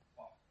fee.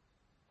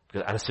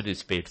 Because anesthesia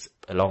is paid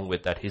along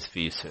with that, his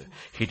fees.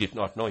 He did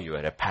not know you were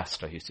a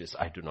pastor. He says,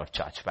 I do not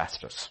charge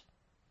pastors.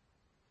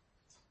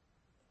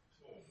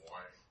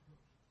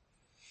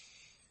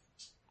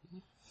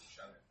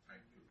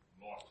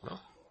 No?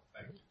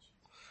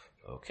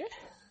 Okay.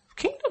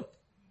 Kingdom.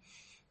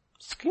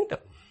 It's kingdom.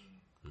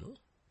 No?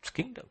 It's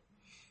kingdom.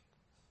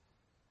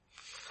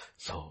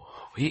 So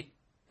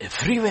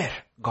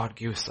everywhere God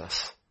gives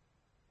us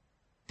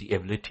the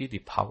ability, the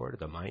power,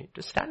 the mind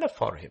to stand up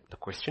for him. The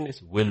question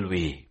is, will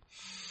we?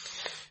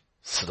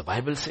 So the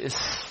Bible says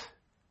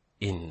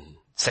in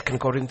 2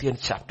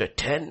 Corinthians chapter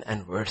 10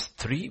 and verse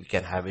 3, we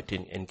can have it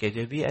in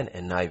NKJV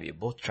and NIV.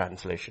 Both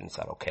translations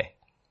are okay.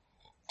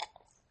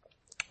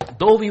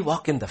 Though we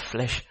walk in the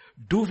flesh,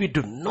 do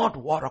not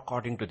war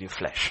according to the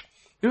flesh.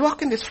 We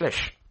walk in this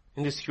flesh,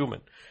 in this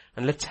human.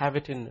 And let's have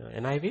it in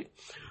NIV.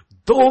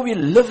 Though we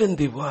live in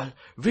the world,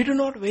 we do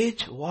not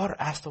wage war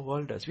as the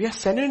world does. We are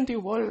sent in the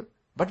world,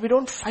 but we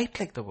don't fight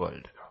like the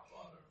world.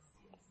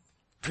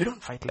 We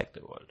don't fight like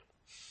the world.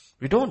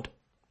 We don't.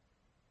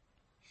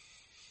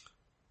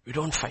 We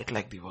don't fight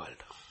like the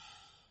world.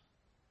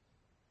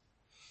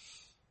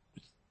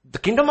 The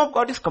kingdom of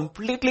God is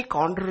completely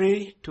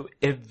contrary to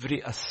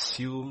every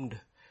assumed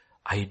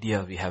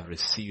idea we have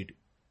received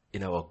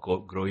in our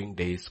growing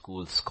days,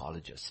 schools,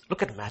 colleges.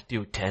 Look at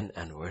Matthew 10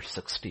 and verse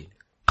 16.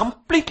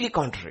 Completely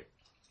contrary.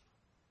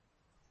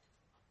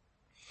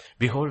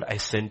 Behold, I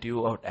sent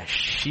you out as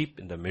sheep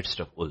in the midst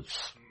of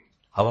wolves.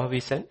 How are we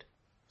sent?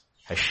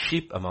 As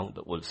sheep among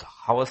the wolves.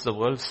 How does the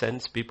world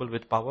sends people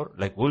with power?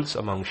 Like wolves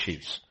among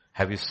sheep.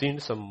 Have you seen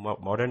some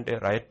modern day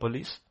riot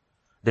police?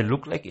 They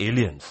look like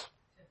aliens.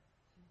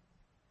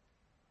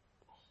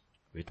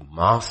 With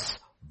mask,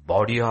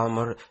 body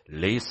armor,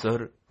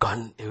 laser,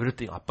 gun,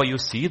 everything. Appa, you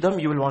see them,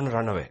 you will want to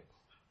run away.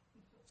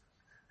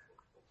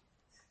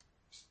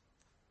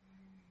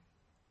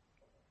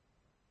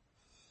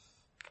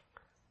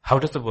 How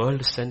does the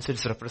world sense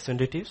its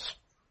representatives?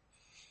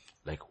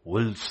 Like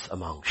wolves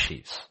among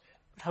sheep.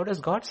 But how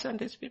does God send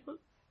his people?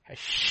 As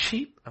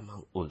sheep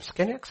among wolves.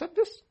 Can you accept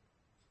this?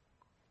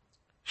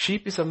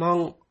 Sheep is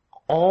among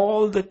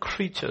all the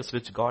creatures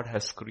which God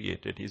has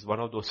created. He's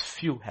one of those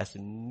few who has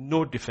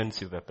no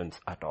defensive weapons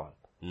at all.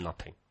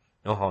 Nothing.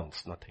 No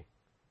horns, nothing.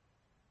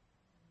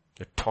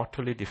 They're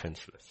totally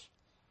defenseless.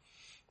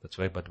 That's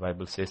why but the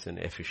Bible says in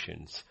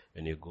Ephesians,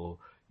 when you go,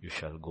 you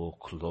shall go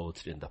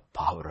clothed in the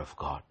power of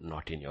God,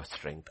 not in your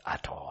strength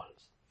at all.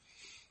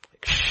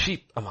 Like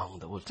sheep among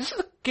the wolves. This is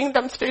a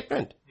kingdom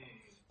statement.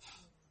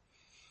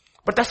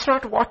 But that's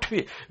not what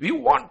we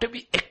want to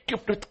be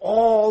equipped with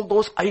all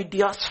those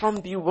ideas from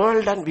the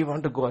world and we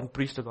want to go and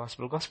preach the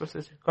gospel. God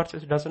says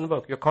it doesn't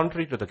work. You're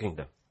contrary to the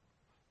kingdom.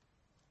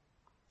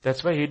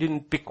 That's why he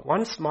didn't pick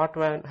one smart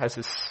man as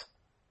his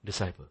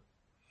disciple.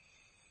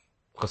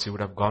 Because he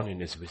would have gone in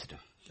his wisdom.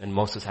 And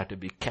Moses had to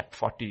be kept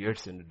 40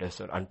 years in the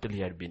desert until he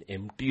had been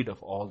emptied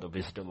of all the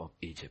wisdom of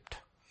Egypt.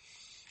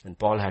 And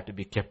Paul had to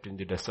be kept in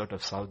the desert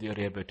of Saudi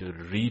Arabia to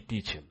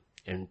reteach him.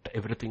 And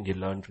everything he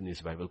learned from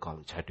his Bible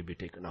college had to be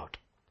taken out.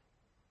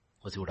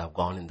 Because he would have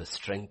gone in the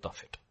strength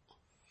of it.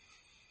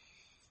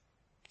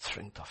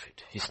 Strength of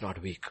it. He's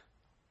not weak.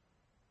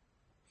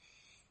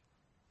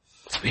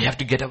 So we have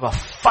to get our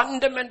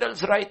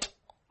fundamentals right.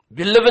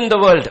 We live in the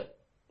world,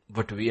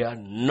 but we are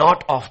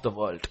not of the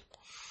world.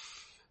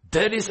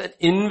 There is an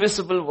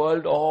invisible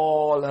world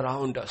all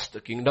around us.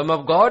 The kingdom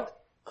of God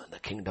and the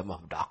kingdom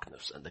of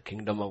darkness. And the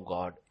kingdom of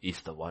God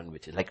is the one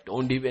which is like,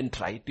 don't even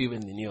try to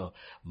even in your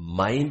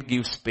mind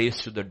give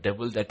space to the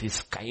devil that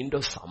is kind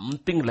of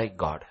something like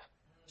God.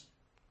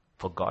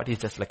 For God, he's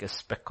just like a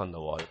speck on the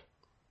wall.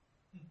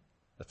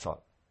 That's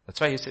all.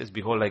 That's why he says,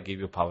 behold, I give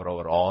you power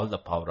over all the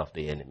power of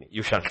the enemy.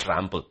 You shall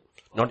trample.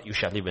 Not you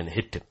shall even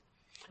hit him.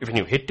 If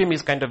you hit him,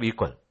 he's kind of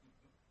equal.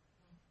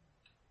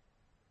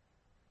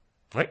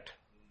 Right?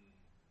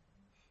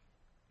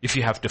 If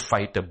you have to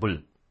fight a bull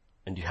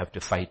and you have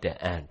to fight an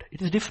ant,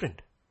 it is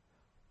different.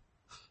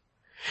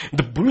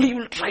 The bully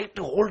will try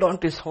to hold on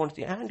to his horns.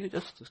 The ant, you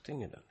just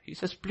thing, he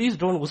says, please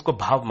don't usko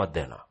bhav mat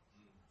dena.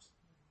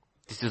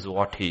 This is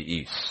what he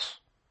is.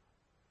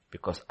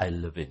 Because I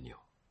live in you.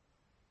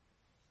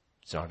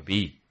 It's not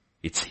we.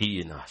 It's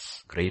he in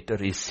us.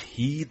 Greater is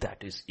he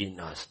that is in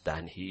us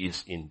than he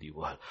is in the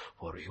world.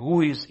 For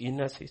who is in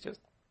us, he says,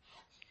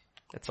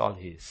 that's all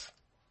he is.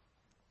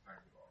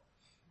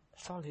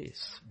 That's all he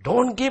is.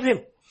 Don't give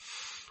him.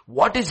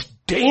 What is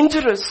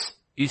dangerous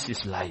is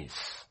his lies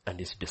and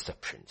his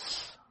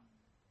deceptions.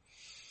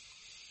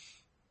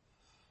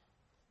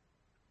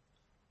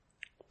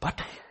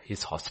 But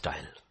he's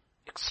hostile.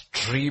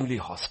 Extremely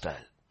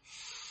hostile.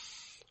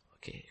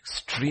 Okay,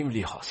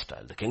 extremely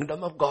hostile. The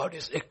kingdom of God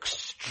is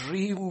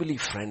extremely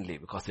friendly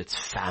because it's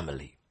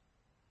family.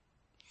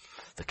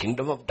 The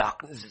kingdom of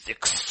darkness is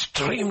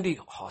extremely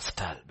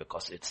hostile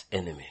because it's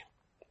enemy.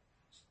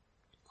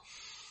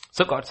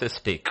 So God says,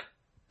 take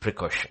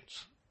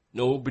precautions.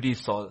 Nobody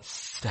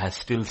has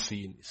still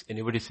seen,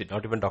 anybody seen,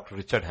 not even Dr.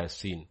 Richard has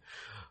seen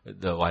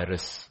the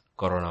virus,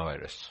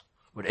 coronavirus.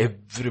 But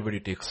everybody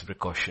takes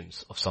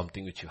precautions of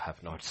something which you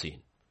have not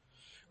seen.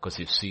 Because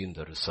you've seen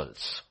the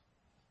results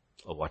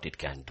of what it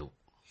can do.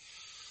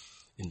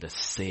 In the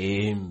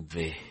same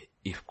way,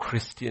 if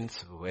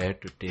Christians were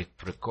to take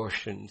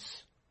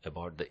precautions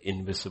about the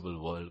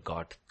invisible world,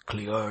 God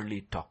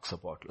clearly talks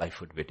about,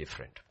 life would be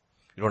different.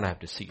 You don't have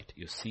to see it.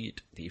 You see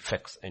it, the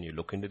effects, and you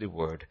look into the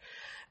word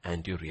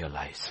and you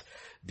realize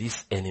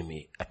this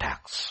enemy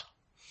attacks.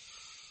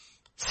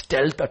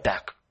 Stealth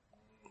attack.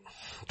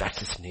 That's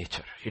his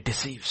nature. He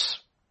deceives.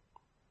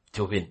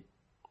 to win.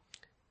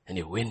 And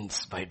he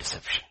wins by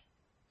deception.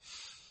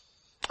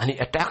 And he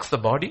attacks the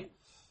body.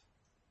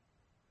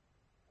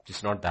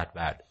 It's not that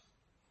bad.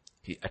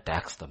 He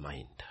attacks the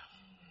mind.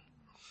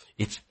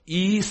 It's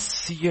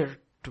easier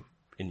to,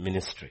 in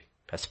ministry,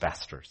 as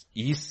pastors,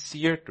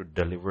 easier to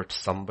deliver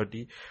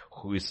somebody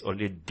who is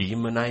only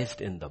demonized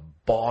in the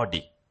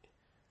body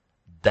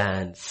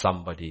than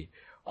somebody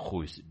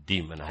who is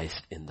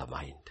demonized in the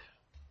mind.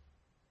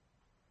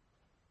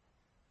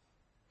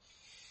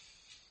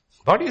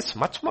 Body is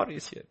much more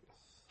easier.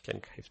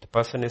 If the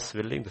person is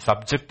willing, the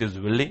subject is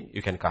willing,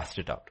 you can cast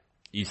it out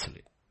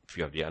easily. If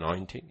you have the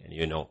anointing and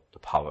you know the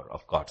power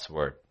of God's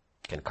word,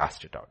 you can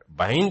cast it out.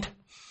 Bind,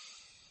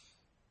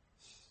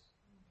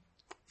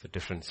 it's a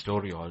different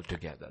story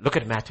altogether. Look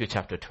at Matthew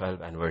chapter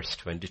 12 and verse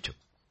 22.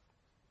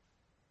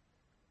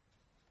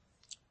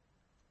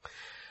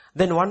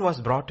 Then one was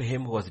brought to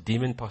him who was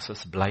demon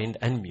possessed, blind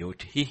and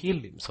mute. He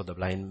healed him. So the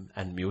blind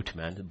and mute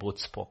man both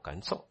spoke.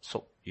 And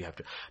so you have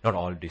to, not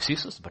all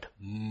diseases, but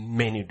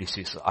many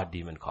diseases are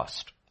demon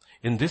caused.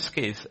 In this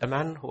case, a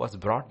man who was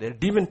brought there,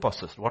 demon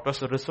possessed. What was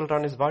the result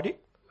on his body?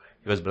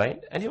 He was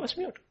blind and he was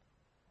mute.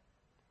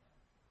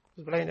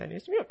 He was blind and he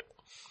was mute.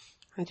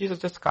 And Jesus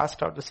just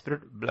cast out the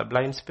spirit,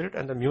 blind spirit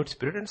and the mute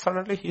spirit, and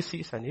suddenly he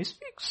sees and he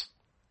speaks.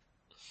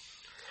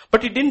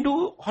 But he didn't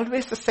do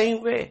always the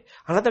same way.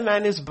 Another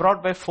man is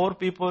brought by 4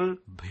 people,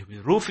 his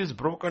roof is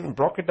broken,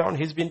 broke it down,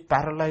 he's been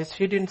paralyzed.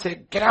 He didn't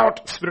say, get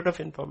out, spirit of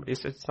infirmity. He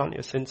said, son,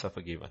 your sins are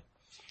forgiven.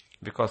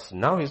 Because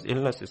now his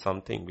illness is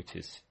something which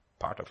is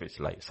part of his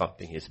life,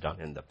 something he's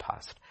done in the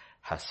past,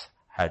 has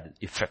had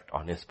effect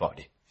on his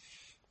body.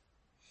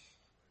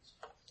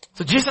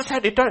 So Jesus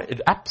had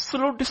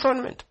absolute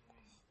discernment.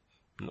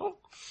 No.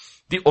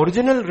 The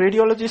original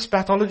radiologist,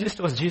 pathologist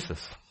was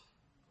Jesus.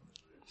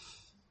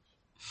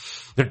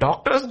 The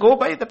doctors go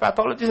by the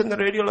pathologist and the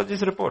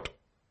radiologist report.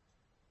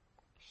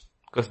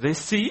 Because they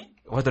see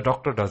what the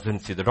doctor doesn't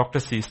see. The doctor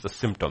sees the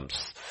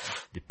symptoms.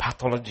 The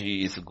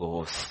pathologist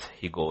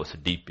he goes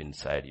deep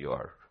inside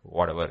your,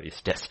 whatever is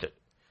tested.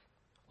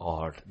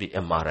 Or the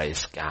MRI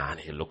scan,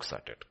 he looks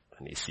at it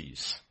and he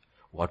sees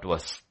what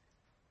was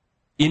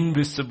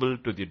invisible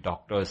to the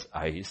doctor's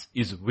eyes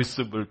is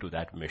visible to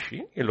that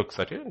machine. He looks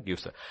at it and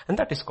gives it. And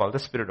that is called the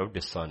spirit of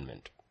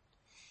discernment.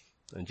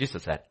 And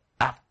Jesus had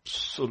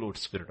absolute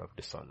spirit of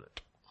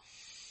discernment.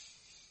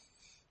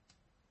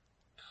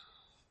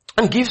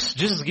 And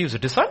Jesus gives a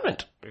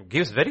discernment. He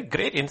gives very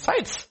great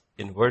insights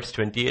in verse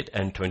 28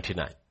 and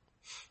 29.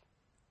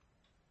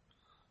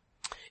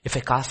 If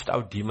I cast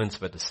out demons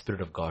by the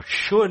Spirit of God,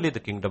 surely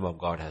the kingdom of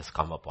God has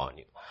come upon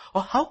you.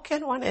 Or how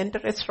can one enter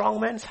a strong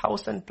man's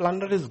house and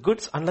plunder his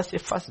goods unless he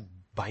first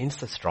binds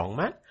the strong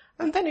man?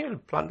 And then he will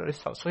plunder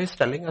his house. So he's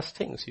telling us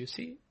things, you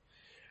see.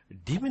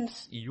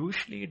 Demons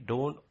usually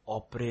don't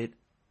operate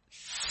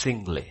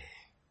singly,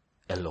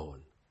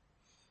 alone.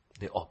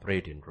 They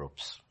operate in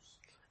groups.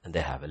 And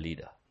they have a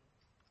leader.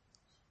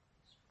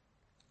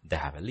 They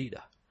have a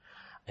leader.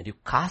 And you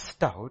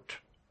cast out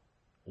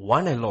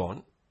one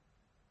alone,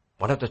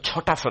 one of the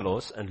chota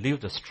fellows, and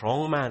leave the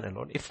strong man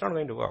alone. It's not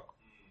going to work.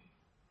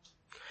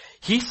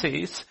 He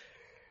says,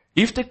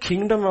 if the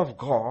kingdom of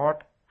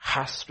God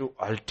has to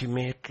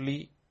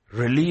ultimately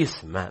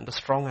release man, the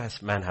strong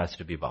man has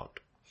to be bound.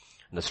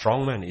 And the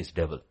strong man is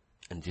devil.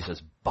 And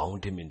Jesus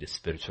bound him in the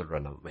spiritual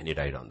realm when he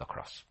died on the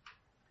cross.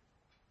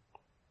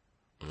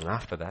 And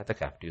after that, the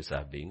captives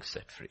are being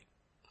set free.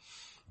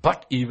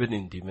 But even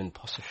in demon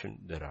possession,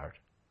 there are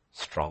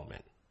strong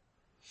men.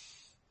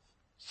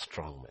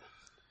 Strong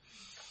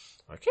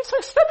men. Okay, so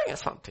it's telling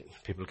us something.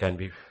 People can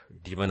be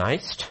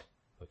demonized.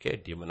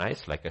 Okay,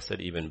 demonized. Like I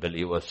said, even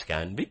believers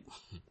can be.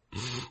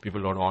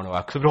 People don't want to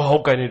accept. How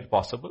can it be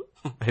possible?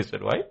 I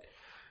said, why?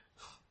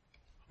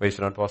 Why is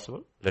it not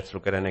possible? Let's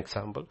look at an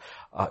example.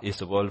 Is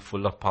the world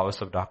full of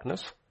powers of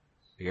darkness?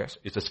 Yes.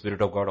 Is the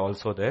Spirit of God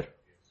also there?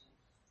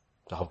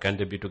 So how can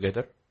they be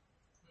together?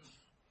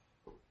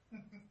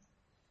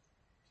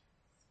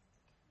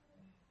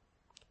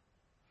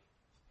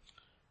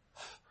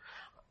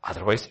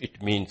 Otherwise,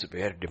 it means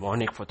where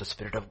demonic for the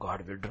Spirit of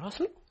God withdraws.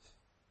 No?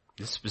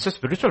 This is a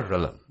spiritual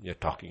realm you're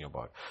talking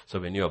about. So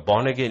when you are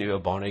born again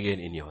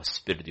in your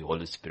spirit. The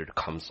Holy Spirit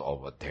comes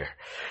over there.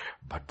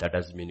 But that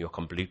doesn't mean you're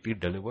completely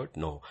delivered.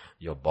 No,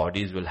 your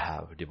bodies will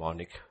have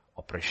demonic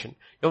oppression.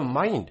 Your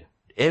mind,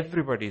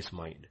 everybody's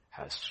mind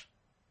has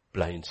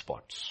blind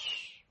spots.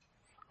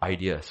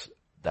 Ideas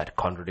that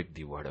contradict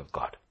the word of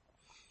God.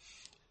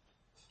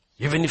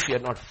 Even if you are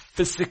not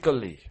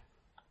physically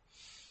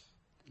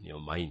in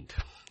your mind.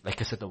 Like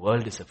I said, the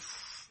world is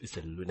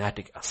a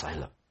lunatic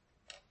asylum.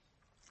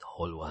 The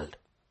whole world.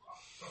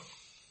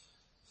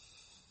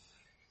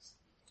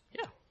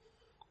 Yeah.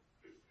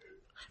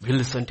 We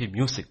listen to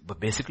music, but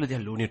basically they are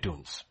Looney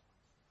Tunes.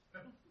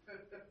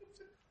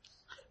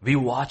 We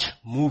watch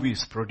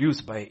movies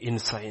produced by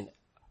insane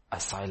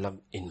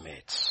asylum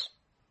inmates.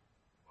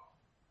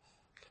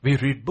 We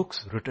read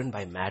books written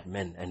by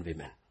madmen and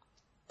women.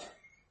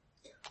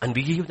 And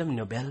we give them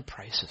Nobel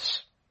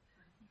Prizes.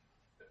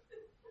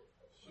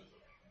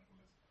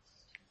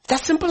 It's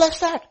as simple as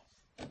that.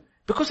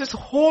 Because this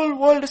whole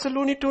world is a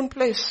Looney Tune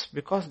place.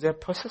 Because they are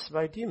possessed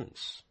by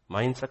demons.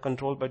 Minds are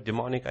controlled by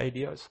demonic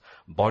ideas.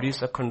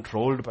 Bodies are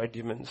controlled by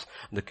demons.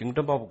 The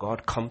kingdom of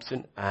God comes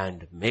in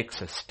and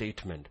makes a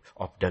statement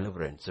of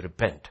deliverance.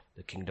 Repent.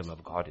 The kingdom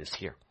of God is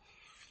here.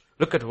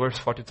 Look at verse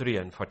 43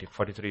 and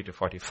 43 to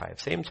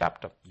 45. Same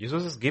chapter.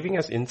 Jesus is giving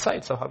us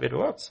insights of how it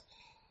works.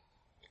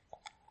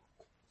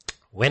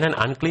 When an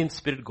unclean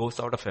spirit goes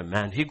out of a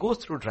man, he goes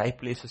through dry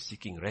places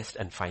seeking rest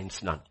and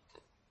finds none.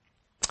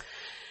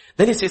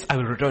 Then he says, I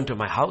will return to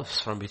my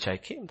house from which I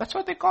came. That's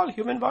what they call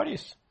human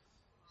bodies.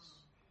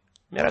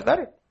 Mera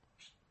ghar.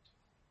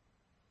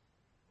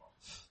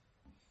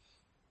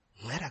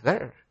 Mera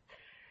ghar.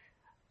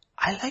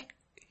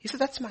 He said,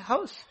 that's my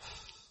house.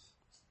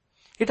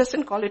 He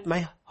doesn't call it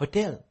my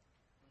hotel,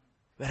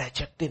 where I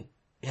checked in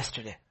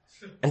yesterday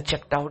and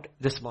checked out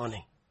this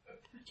morning.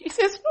 He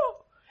says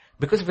no.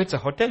 Because if it's a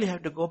hotel, you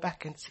have to go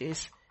back and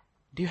says,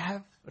 do you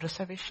have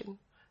reservation?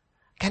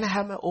 Can I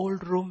have my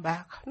old room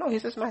back? No, he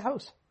says my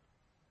house.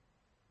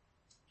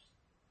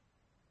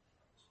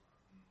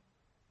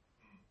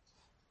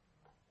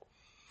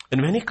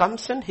 And when he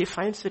comes in, he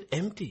finds it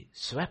empty,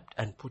 swept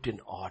and put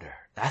in order.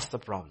 That's the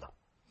problem.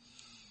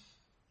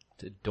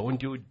 So don't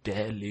you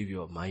dare leave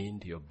your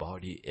mind, your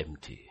body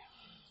empty.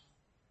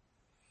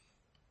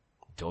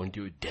 Don't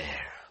you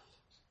dare.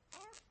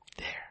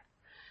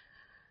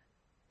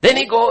 Then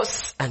he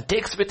goes and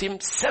takes with him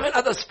 7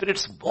 other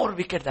spirits more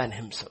wicked than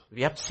himself.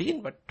 We have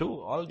seen but 2,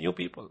 all new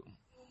people.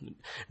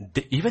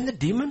 Even the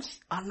demons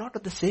are not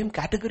of the same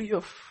category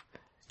of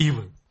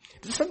evil.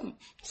 There's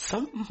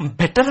some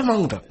better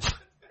among them.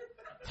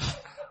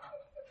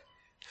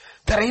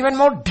 There are even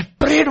more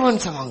depraved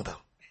ones among them.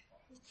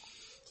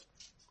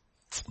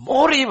 It's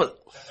more evil.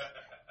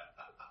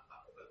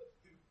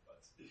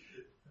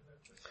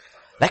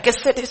 Like I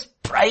said, his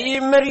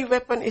primary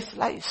weapon is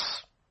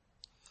lies.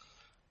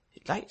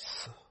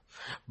 Lies.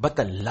 But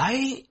the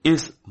lie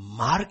is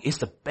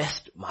the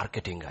best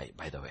marketing guy,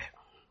 by the way.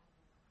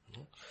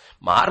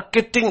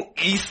 Marketing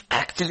is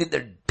actually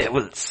the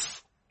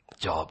devil's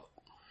job.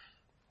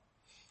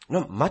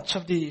 Much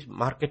of the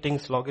marketing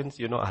slogans,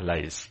 are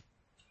lies.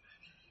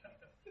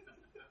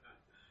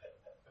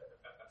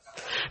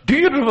 Do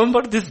you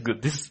remember this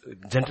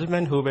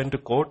gentleman who went to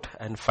court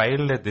and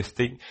filed this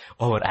thing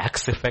over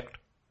Axe Effect?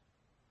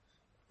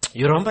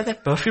 You remember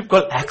that perfume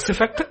called Axe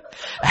Effect?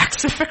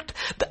 Axe Effect.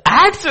 The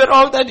ads were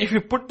all that if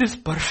you put this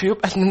perfume,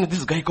 and then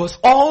this guy goes,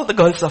 all the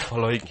girls are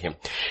following him.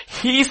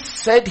 He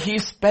said he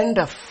spent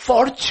a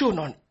fortune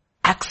on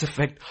Axe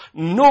Effect.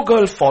 No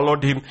girl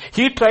followed him.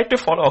 He tried to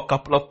follow a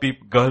couple of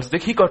girls.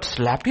 He got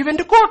slapped. He went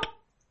to court,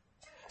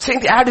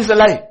 saying the ad is a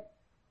lie.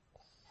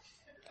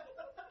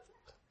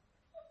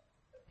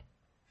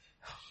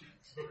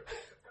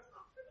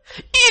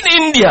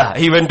 In India,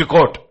 he went to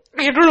court.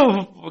 I don't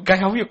know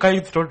how you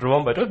guys don't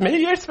remember. It was many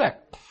years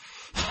back.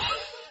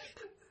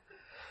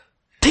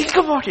 Think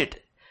about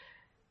it.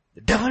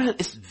 The devil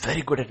is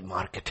very good at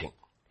marketing.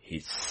 He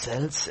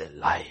sells a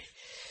lie.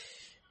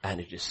 And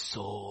it is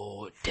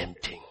so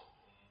tempting.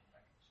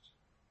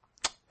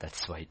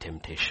 That's why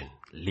temptation.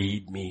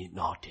 Lead me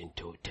not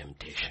into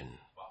temptation.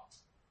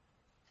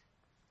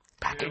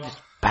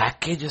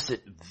 Packages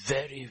it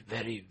very,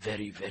 very,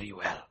 very, very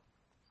well.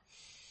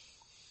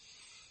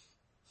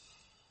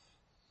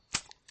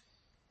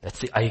 That's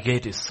the eye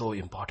gate is so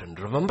important.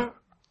 Remember?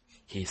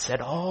 He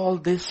said all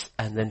this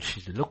and then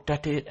she looked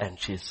at it and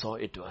she saw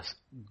it was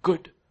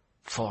good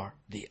for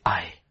the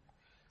eye.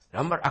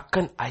 Remember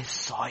Akkan? I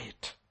saw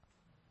it.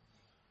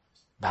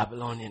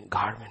 Babylonian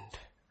garment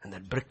and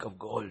that brick of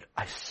gold.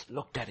 I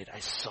looked at it.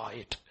 I saw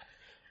it.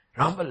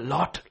 Remember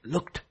Lot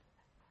looked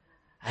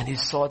and he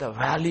saw the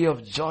valley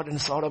of Jordan,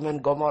 Sodom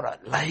and Gomorrah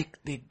like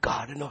the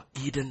Garden of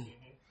Eden.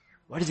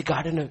 What is the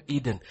Garden of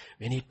Eden?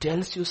 When he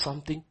tells you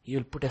something, he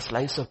will put a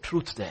slice of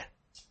truth there.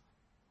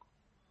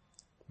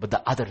 But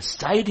the other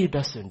side he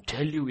doesn't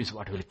tell you is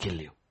what will kill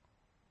you.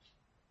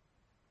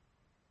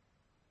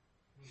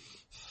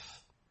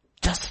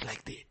 Just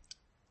like the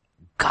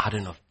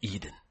Garden of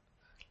Eden.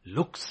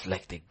 Looks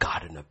like the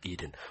Garden of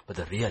Eden. But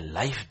the real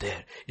life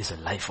there is a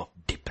life of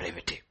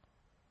depravity.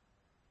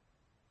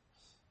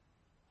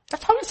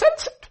 That's how he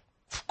sells it.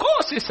 Of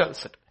course he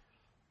sells it.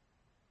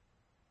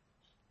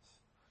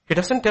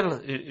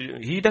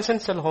 He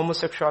doesn't sell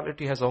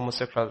homosexuality as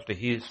homosexuality.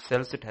 He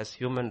sells it as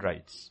human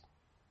rights.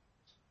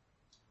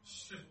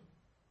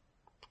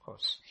 Of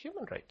course,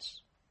 human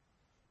rights.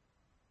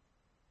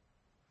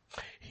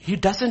 He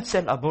doesn't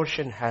sell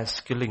abortion as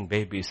killing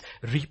babies,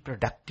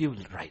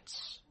 reproductive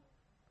rights.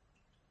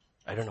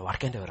 I don't know what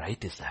kind of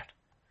right is that.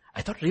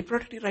 I thought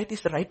reproductive right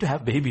is the right to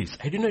have babies.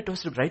 I didn't know it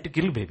was the right to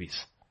kill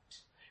babies.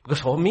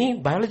 Because for me,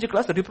 biology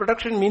class,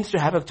 reproduction means to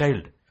have a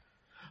child.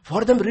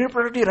 For them,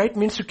 reproductive right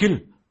means to kill.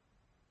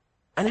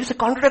 And it's a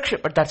contradiction,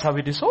 but that's how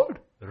it is sold.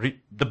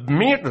 The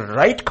minute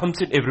right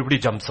comes in, everybody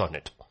jumps on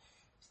it.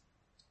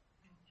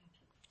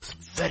 It's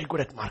very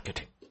good at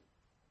marketing.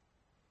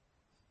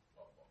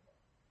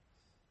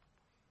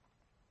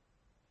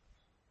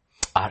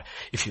 Or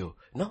if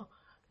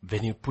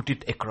when you put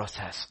it across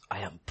as,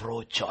 I am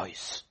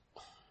pro-choice.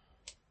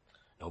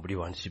 Nobody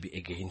wants to be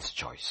against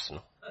choice.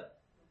 No?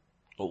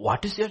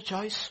 What is your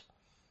choice?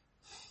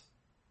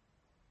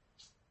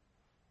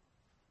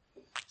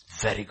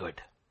 Very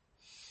good.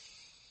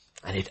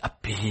 And it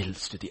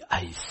appeals to the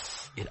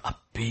eyes. It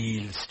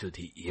appeals to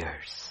the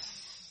ears.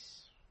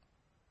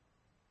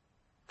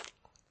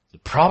 The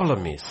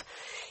problem is,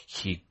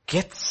 he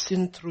gets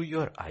in through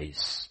your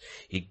eyes.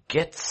 He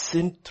gets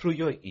in through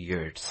your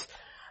ears.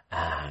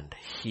 And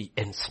he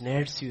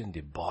ensnares you in the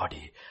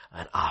body.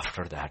 And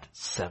after that,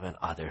 7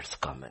 others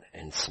come and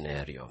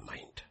ensnare your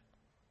mind.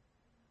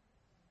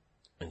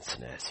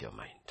 Ensnares your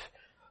mind.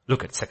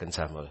 Look at 2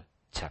 Samuel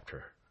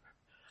chapter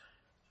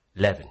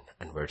 11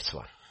 and verse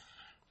 1.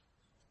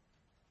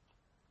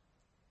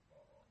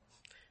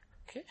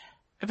 Okay.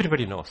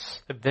 Everybody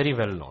knows. They're very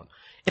well known.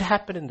 It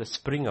happened in the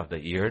spring of the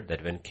year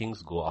that when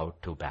kings go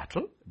out to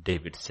battle,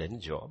 David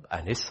sent Joab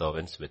and his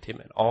servants with him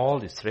and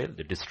all Israel.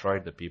 They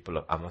destroyed the people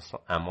of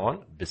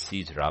Ammon,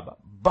 besieged Rabbah.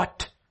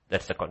 But,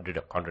 that's the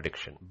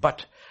contradiction.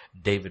 But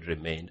David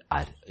remained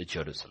at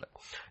Jerusalem.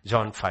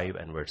 John 5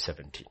 and verse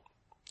 17.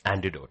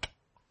 Antidote.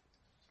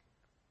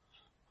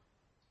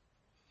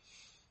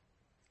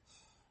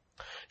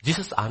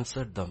 Jesus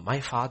answered them,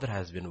 my Father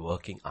has been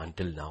working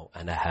until now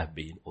and I have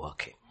been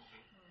working.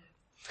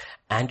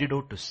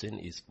 Antidote to sin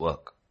is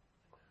work.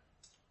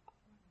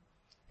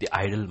 The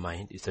idle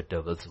mind is the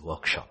devil's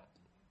workshop.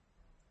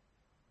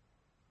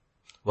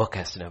 Work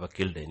has never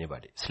killed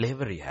anybody.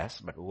 Slavery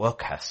has, but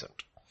work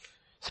hasn't.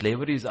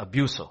 Slavery is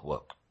abuse of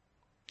work.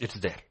 It's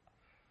there.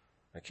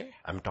 Okay?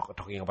 I'm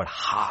talking about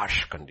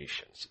harsh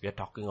conditions. We are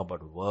talking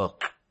about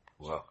work.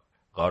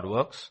 God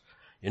works.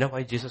 You know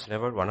why Jesus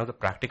never, one of the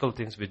practical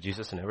things which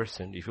Jesus never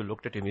sinned, if you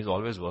looked at him, he's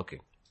always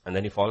working. And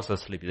then he falls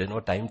asleep. There's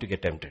no time to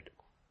get tempted.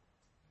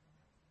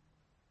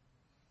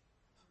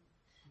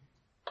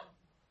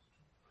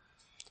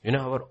 You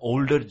know, our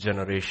older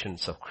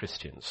generations of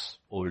Christians,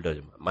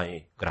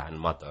 my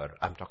grandmother,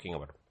 I'm talking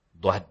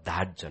about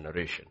that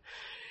generation.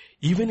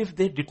 Even if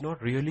they did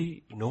not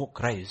really know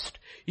Christ,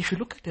 if you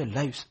look at their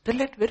lives, they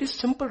led very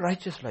simple,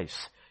 righteous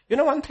lives. You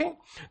know one thing?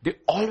 They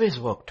always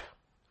worked.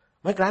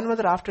 My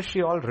grandmother, after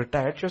she all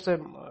retired, she was a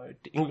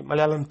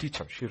Malayalam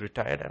teacher. She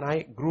retired and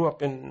I grew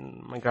up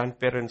in my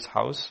grandparents'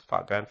 house,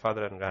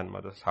 grandfather and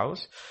grandmother's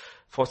house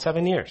for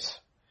 7 years.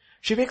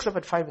 She wakes up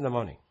at 5 in the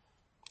morning.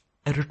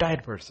 A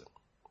retired person.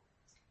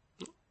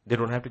 They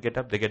don't have to get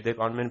up. They get their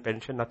government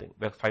pension, nothing.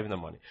 They're 5 in the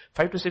morning.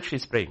 5 to 6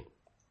 she's praying.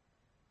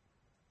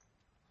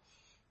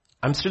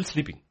 I'm still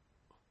sleeping.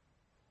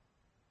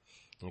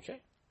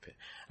 Okay?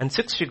 And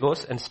 6 she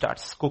goes and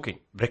starts cooking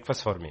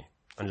breakfast for me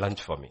and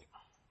lunch for me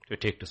to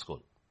take to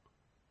school.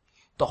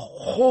 The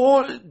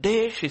whole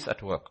day she's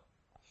at work.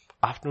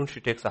 Afternoon she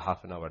takes a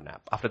half an hour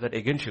nap. After that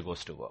again she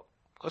goes to work.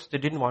 Because they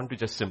didn't want to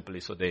just simply,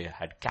 so they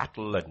had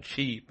cattle and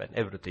sheep and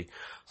everything.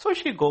 So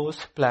she goes,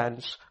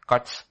 plants,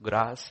 cuts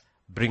grass,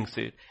 brings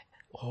it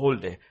whole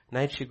day.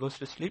 Night she goes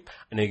to sleep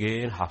and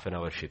again half an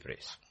hour she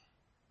prays.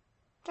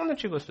 And then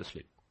she goes to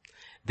sleep.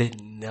 They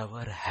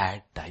never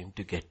had time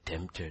to get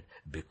tempted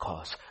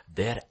because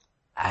their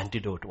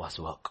antidote was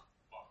work.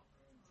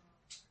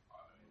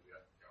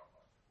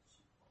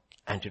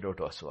 Antidote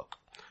was work.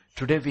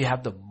 Today we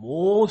have the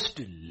most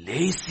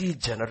lazy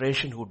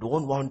generation who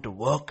don't want to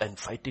work and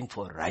fighting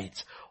for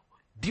rights.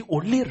 The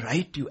only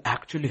right you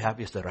actually have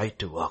is the right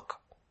to work.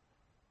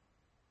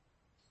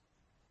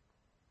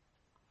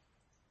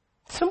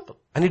 Simple.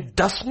 And it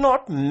does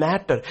not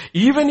matter.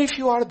 Even if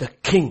you are the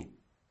king,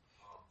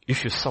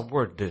 if you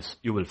subvert this,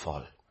 you will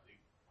fall.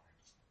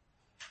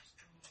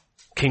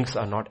 Kings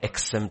are not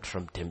exempt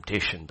from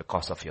temptation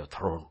because of your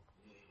throne.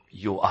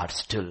 You are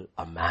still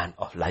a man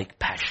of like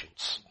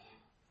passions.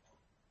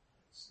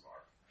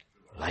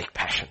 Like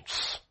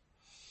passions.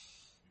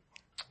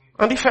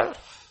 And he fell.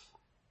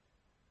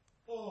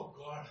 Oh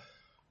God.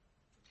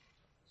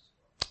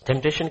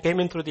 Temptation came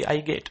in through the eye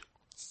gate.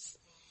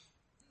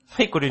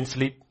 He couldn't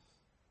sleep.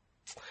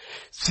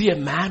 See, a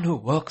man who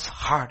works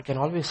hard can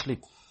always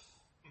sleep.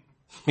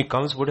 He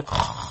comes,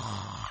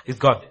 he's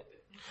gone.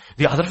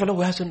 The other fellow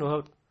who hasn't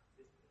worked,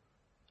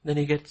 then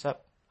he gets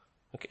up.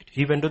 Okay,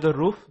 he went to the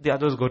roof, the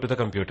others go to the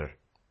computer.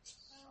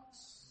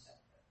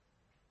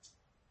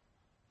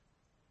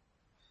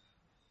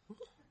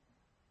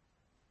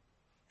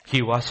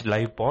 He watched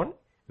live porn,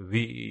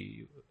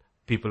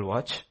 people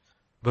watch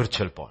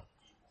virtual porn.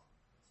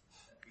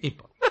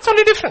 E-porn. That's the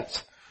only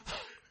difference.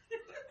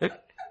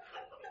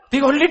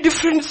 The only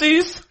difference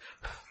is,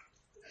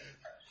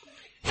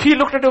 he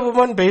looked at a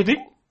woman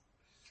bathing,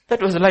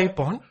 that was live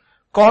porn,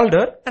 called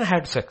her and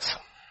had sex.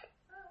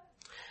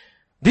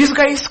 These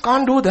guys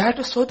can't do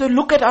that, so they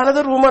look at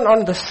another woman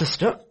on the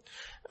system,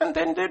 and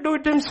then they do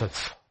it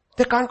themselves.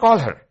 They can't call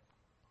her.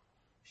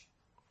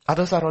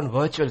 Others are on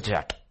virtual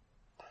chat.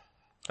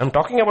 I'm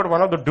talking about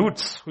one of the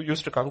dudes who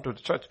used to come to the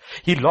church.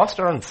 He lost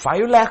around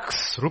 5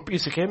 lakhs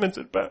rupees. He came and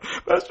said,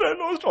 Pastor, I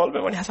lost all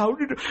my money. I said, how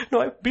did you? No,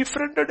 I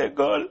befriended a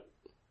girl.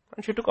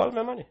 And she took all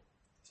my money.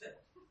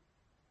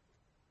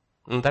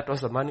 And that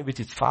was the money which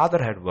his father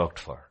had worked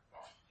for.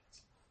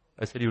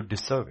 I said, you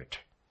deserve it.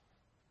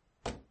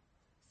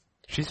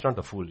 She's not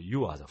the fool.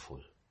 You are the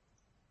fool.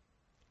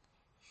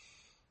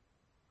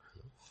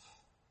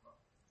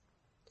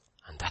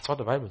 And that's what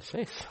the Bible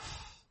says.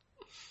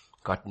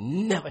 God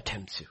never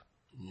tempts you.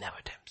 Never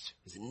tempts you.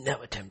 He's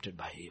never tempted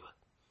by evil.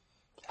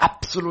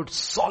 Absolute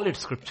solid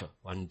scripture.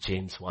 1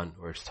 James 1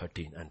 verse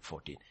 13 and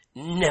 14.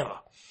 Never.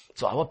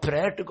 So our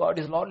prayer to God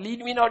is, Lord, lead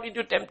me not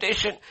into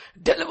temptation.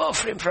 Deliver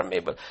him from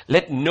evil.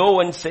 Let no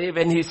one say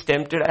when he is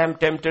tempted, I am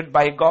tempted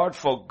by God,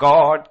 for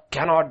God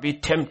cannot be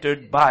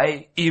tempted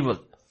by evil.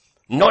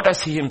 Nor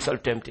does he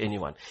himself tempt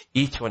anyone.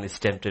 Each one is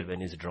tempted when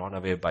he is drawn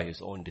away by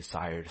his own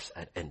desires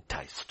and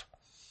enticed.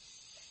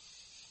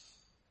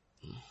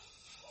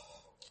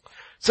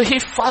 So he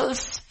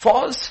falls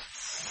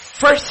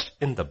first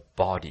in the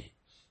body.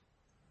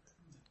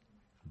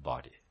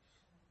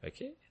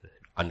 Okay?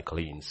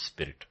 Unclean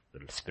spirit,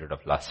 the spirit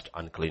of lust,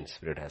 unclean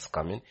spirit has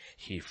come in.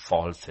 He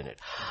falls in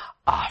it.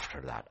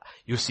 After that,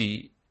 you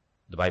see,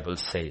 the Bible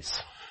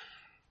says,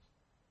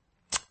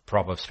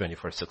 Proverbs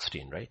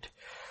 24:16, right?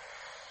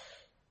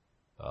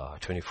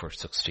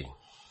 24:16.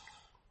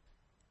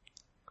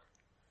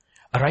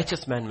 A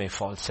righteous man may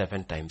fall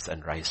 7 times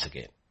and rise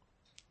again.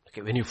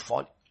 Okay, when you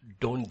fall,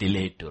 don't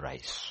delay to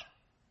rise.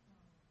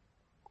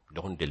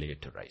 Don't delay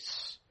to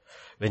rise.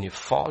 When you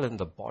fall in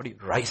the body,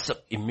 rise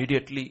up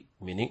immediately,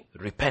 meaning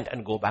repent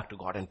and go back to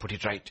God and put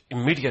it right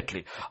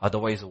immediately.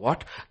 Otherwise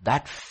what?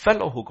 That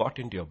fellow who got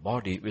into your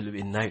body will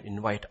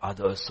invite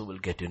others who will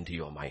get into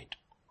your mind.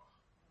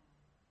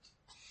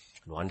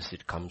 Once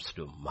it comes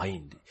to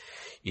mind,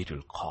 it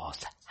will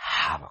cause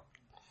havoc.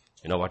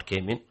 You know what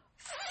came in?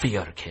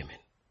 Fear came in.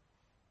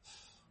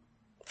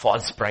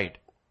 False pride.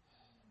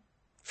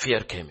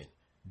 Fear came in.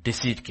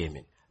 Deceit came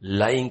in.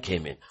 Lying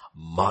came in.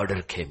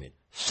 Murder came in.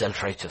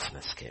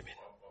 Self-righteousness came in.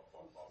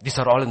 These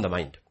are all in the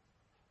mind.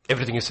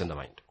 Everything is in the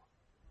mind.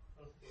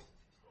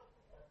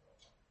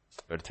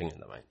 Everything in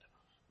the mind.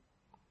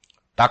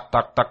 Tuck.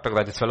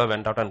 That this fellow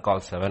went out and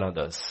called 7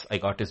 others. I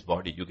got his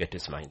body, you get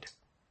his mind.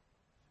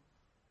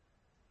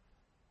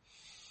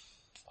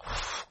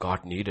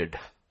 God needed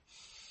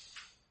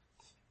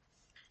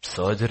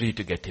surgery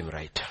to get him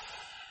right.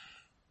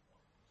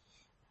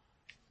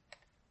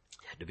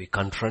 He had to be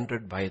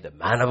confronted by the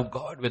man of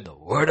God with the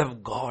word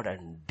of God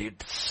and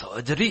did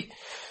surgery.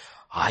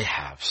 I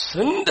have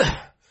sinned,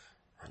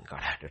 and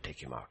God had to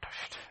take him out of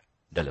it,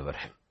 deliver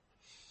him.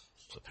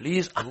 So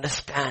please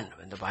understand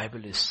when the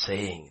Bible is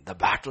saying the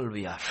battle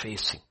we are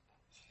facing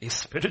is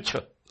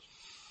spiritual.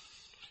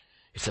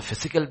 It's a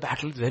physical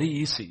battle, it's very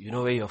easy. You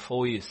know where your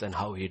foe is and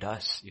how he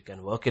does. You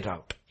can work it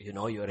out. You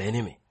know your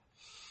enemy.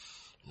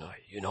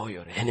 You know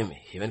your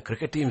enemy. Even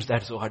cricket teams,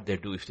 that's what they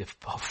do. If they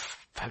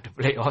have to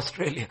play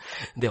Australia,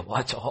 they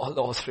watch all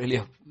the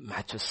Australia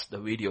matches, the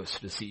videos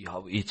to see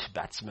how each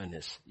batsman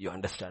is. You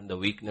understand the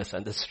weakness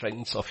and the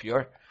strengths of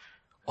your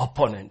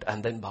opponent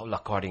and then bowl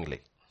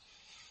accordingly.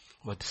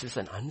 But this is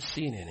an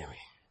unseen enemy.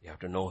 You have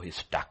to know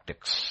his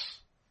tactics.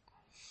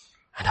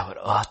 And our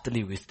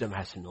earthly wisdom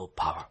has no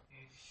power.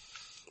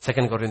 2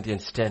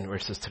 Corinthians 10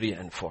 verses 3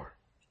 and 4.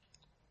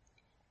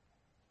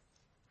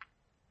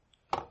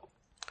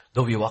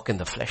 Though we walk in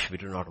the flesh, we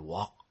do not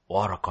war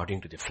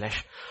according to the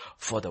flesh.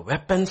 For the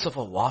weapons of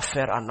our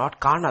warfare are not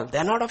carnal. They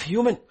are not of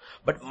human,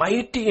 but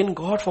mighty in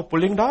God for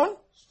pulling down.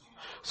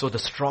 So the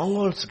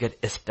strongholds get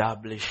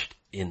established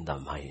in the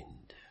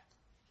mind.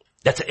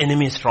 That's an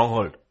enemy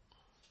stronghold.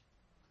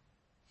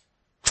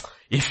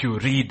 If you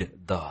read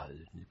the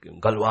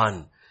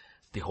Galwan,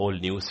 the whole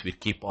news will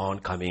keep on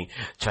coming.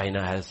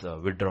 China has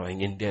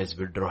withdrawing, India is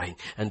withdrawing,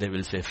 and they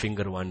will say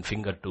finger 1,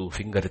 finger 2,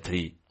 finger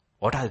 3.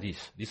 What are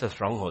these? These are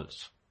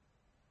strongholds.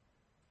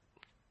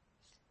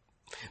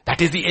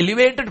 That is the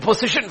elevated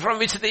position from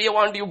which they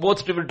want you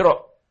both to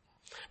withdraw.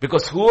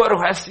 Because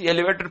whoever has the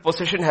elevated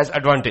position has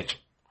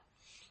advantage.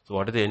 So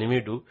what does the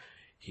enemy do?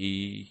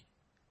 He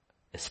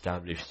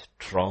established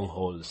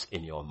strongholds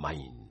in your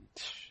mind.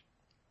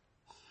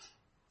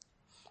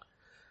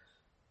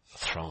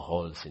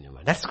 Strongholds in your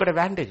mind. That's got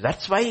advantage.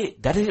 That's why,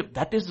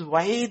 that is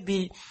why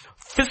the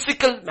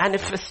physical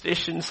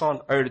manifestations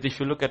on earth, if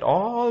you look at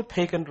all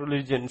pagan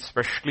religions,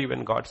 especially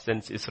when God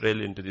sends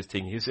Israel into this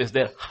thing, he says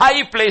they're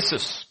high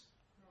places.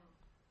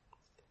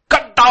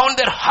 Cut down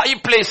their high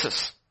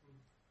places.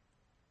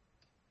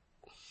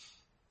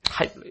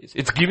 High place.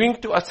 It's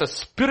giving to us a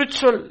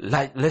spiritual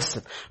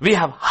lesson. We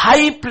have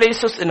high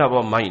places in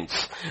our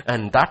minds,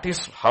 and that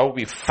is how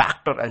we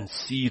factor and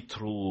see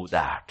through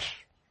that.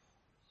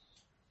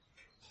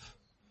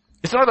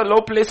 It's not the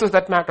low places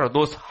that matter,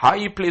 those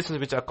high places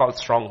which are called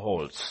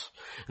strongholds.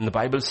 And the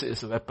Bible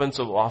says weapons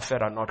of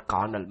warfare are not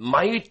carnal,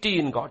 mighty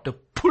in God to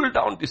pull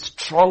down these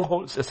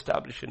strongholds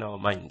established in our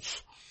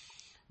minds.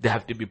 They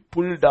have to be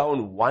pulled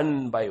down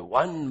one by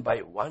one by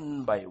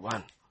one by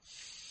one.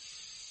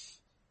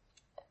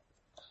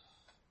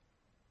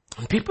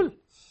 And people,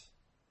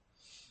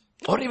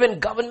 or even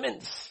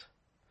governments,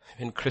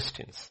 even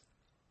Christians,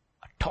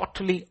 are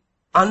totally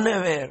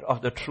unaware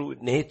of the true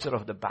nature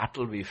of the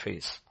battle we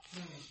face.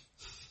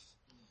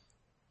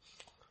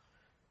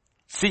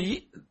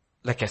 See,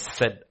 like I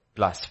said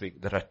last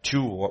week, there are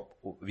 2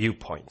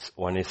 viewpoints.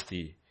 One is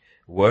the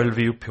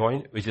worldview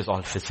point, which is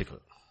all physical.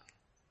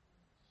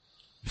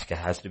 Which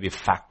has to be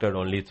factored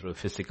only through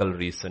physical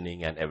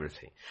reasoning and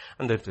everything.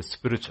 And there's the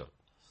spiritual.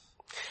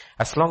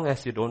 As long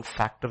as you don't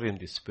factor in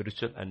the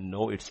spiritual and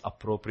know its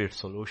appropriate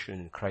solution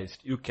in Christ,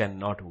 you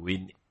cannot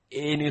win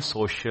any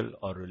social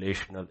or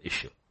relational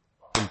issue.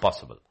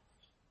 Impossible.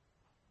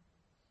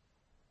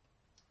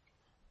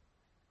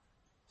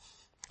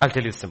 I'll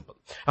tell you simple.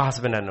 A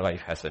husband and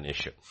wife has an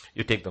issue.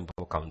 You take them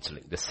for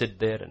counseling. They sit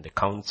there and they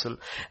counsel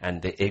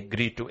and they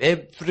agree to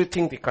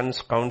everything the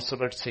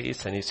counselor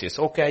says, and he says,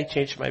 okay, I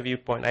changed my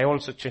viewpoint. I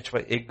also changed my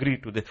agree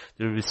to the,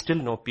 there will be still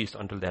no peace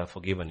until they have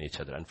forgiven each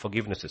other, and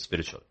forgiveness is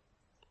spiritual.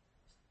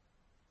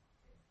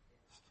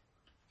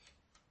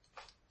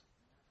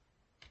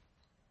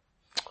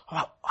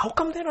 How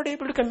come they're not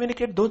able to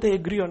communicate though they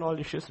agree on all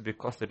issues?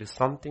 Because there is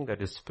something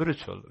that is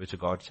spiritual, which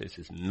God says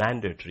is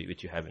mandatory,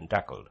 which you haven't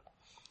tackled,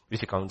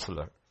 which a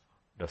counselor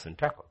doesn't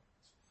tackle.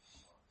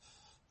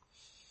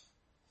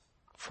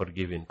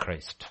 Forgive in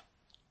Christ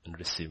and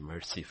receive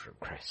mercy from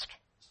Christ.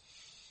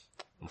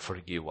 And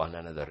forgive one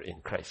another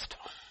in Christ.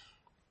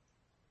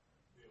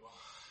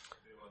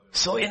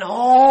 So in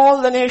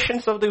all the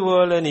nations of the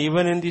world and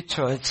even in the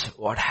church,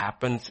 what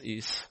happens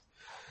is,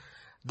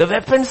 the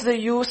weapons they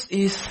use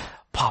is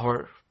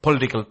power,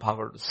 political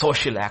power,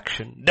 social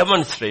action,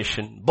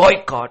 demonstration,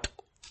 boycott.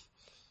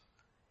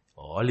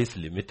 All is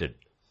limited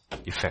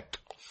effect.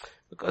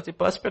 Because the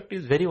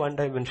perspective is very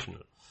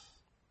one-dimensional.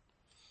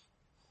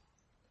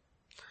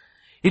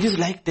 It is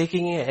like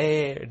taking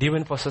a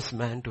demon-possessed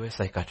man to a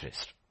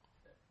psychiatrist.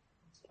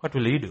 What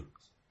will he do?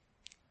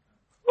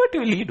 What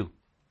will he do?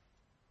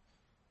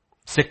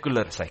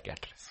 Secular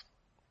psychiatrist.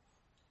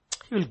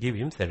 He will give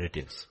him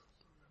sedatives.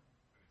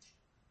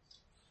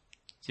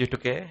 So you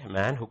took a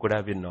man who could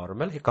have been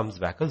normal, he comes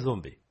back a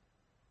zombie.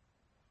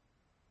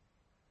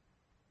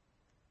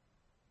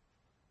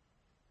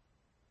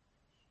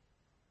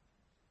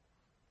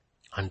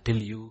 Until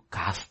you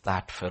cast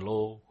that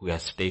fellow who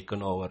has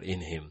taken over in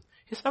him,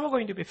 he's never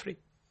going to be free.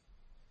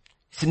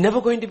 He's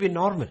never going to be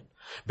normal.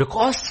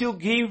 Because you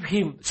give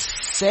him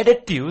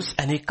sedatives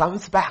and he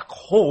comes back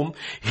home,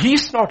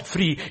 he's not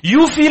free.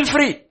 You feel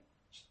free.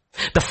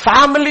 The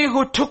family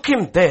who took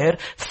him there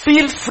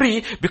feel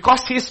free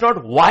because he's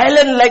not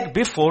violent like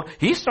before.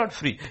 He's not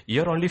free.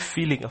 You're only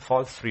feeling a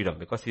false freedom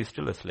because he's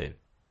still a slave.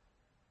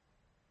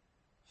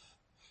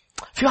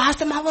 If you ask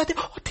them how are they,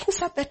 oh,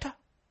 things are better.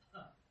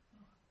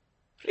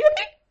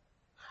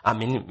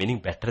 Really? Meaning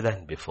better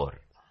than before.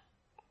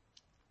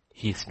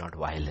 He's not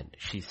violent.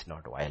 She's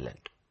not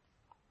violent.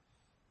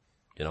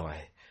 You know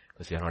why?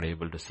 Because you're not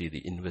able to see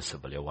the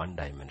invisible. You're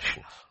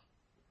one-dimensional.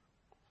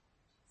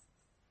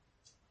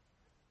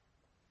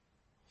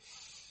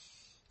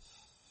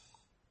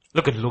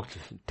 Look at Luke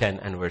 10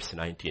 and verse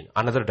 19.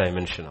 Another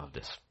dimension of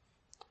this,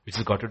 which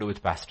has got to do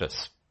with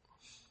pastors.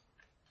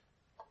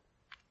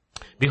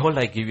 Behold,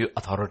 I give you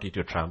authority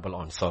to trample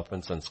on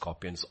serpents and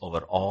scorpions over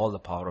all the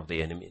power of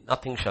the enemy.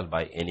 Nothing shall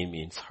by any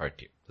means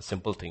hurt you. The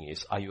simple thing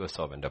is, are you a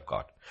servant of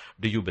God?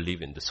 Do you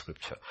believe in the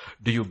scripture?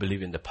 Do you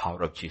believe in the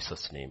power of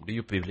Jesus' name? Do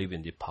you believe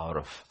in the power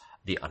of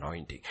the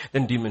anointing?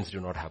 Then demons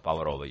do not have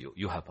power over you.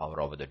 You have power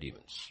over the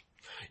demons.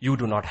 You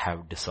do not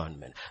have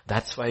discernment.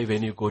 That's why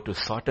when you go to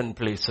certain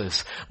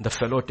places, the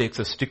fellow takes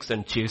a sticks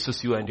and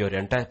chases you and your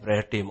entire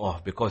prayer team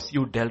off because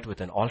you dealt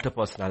with an altar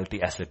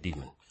personality as a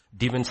demon.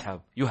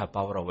 You have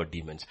power over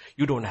demons.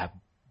 You don't have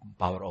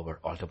power over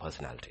altar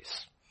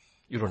personalities.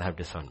 You don't have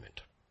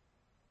discernment.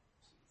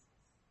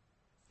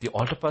 The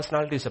altar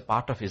personality is a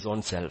part of his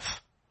own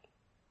self.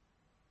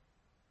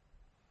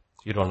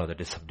 You don't know the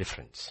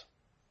difference.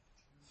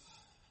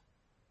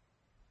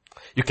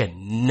 You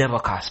can never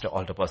cast an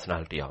altar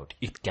personality out.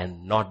 It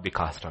cannot be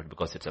cast out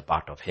because it's a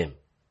part of him.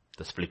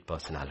 The split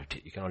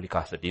personality. You can only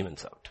cast the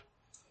demons out.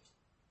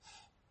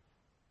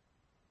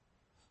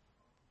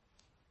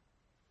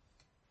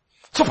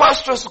 So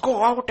pastors,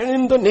 go out and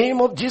in the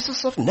name of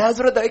Jesus of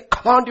Nazareth, I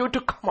command you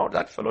to come out.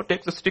 That fellow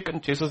takes a stick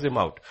and chases him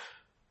out.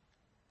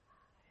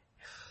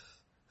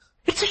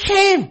 It's a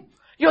shame.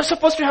 You're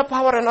supposed to have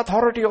power and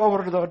authority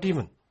over the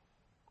demon.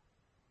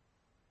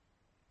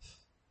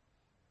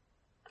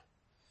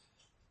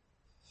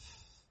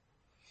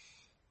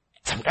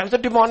 Sometimes the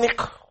demonic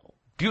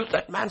use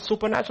that man's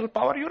supernatural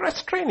power, you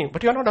restrain him,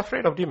 but you're not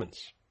afraid of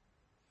demons.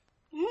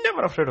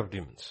 Never afraid of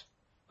demons.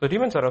 The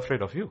demons are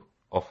afraid of you,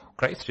 of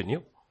Christ in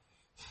you.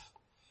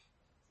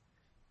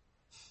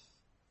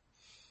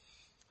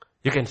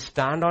 You can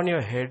stand on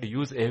your head,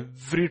 use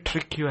every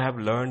trick you have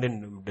learned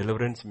in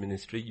deliverance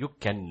ministry. You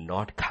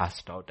cannot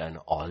cast out an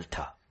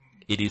altar.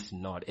 It is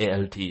not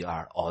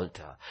ALTR,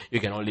 altar. You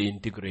can only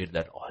integrate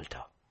that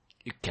altar.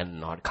 You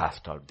cannot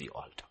cast out the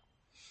altar.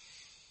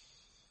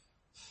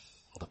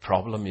 The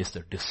problem is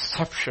the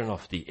deception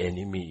of the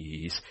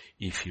enemy is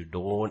if you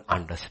don't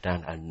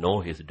understand and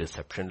know his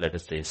deception. Let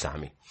us say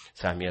Sammy.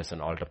 Sammy has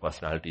an altar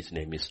personality. His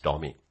name is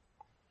Tommy.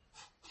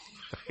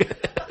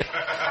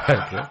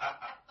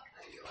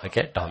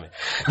 Okay, Tommy.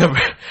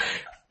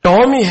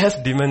 Tommy has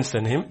demons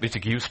in him which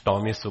gives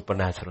Tommy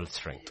supernatural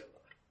strength.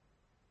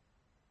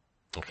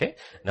 Okay.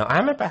 Now I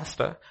am a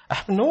pastor. I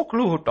have no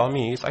clue who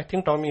Tommy is. I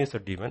think Tommy is a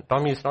demon.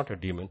 Tommy is not a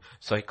demon.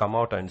 So I come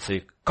out and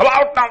say, come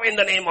out now in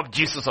the name of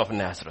Jesus of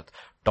Nazareth.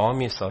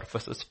 Tommy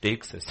surfaces,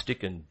 takes a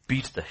stick and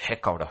beats the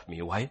heck out of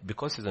me. Why?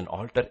 Because he's an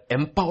altar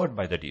empowered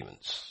by the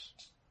demons.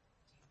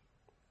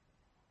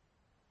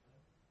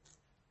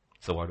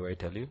 So what do I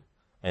tell you?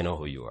 I know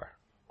who you are.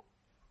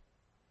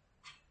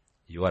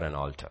 You are an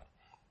altar.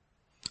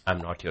 I'm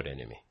not your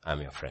enemy.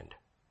 I'm your friend.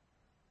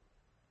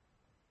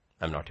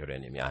 I'm not your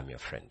enemy. I'm your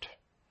friend.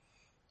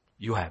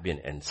 You have been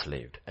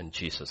enslaved and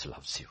Jesus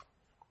loves you.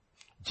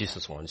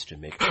 Jesus wants to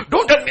make,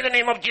 don't tell me the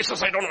name of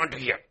Jesus, I don't want to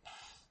hear.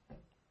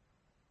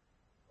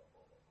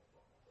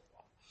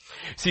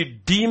 See,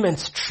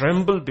 demons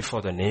tremble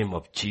before the name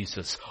of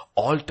Jesus.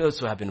 Altars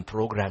who have been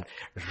programmed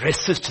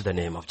resist the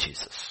name of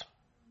Jesus.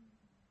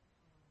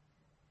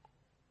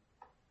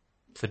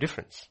 It's the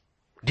difference.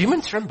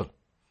 Demons tremble.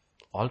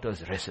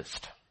 Altars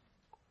resist.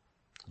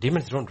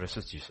 Demons don't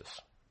resist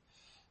Jesus.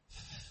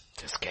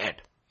 They're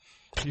scared.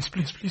 Please,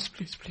 please, please,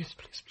 please, please,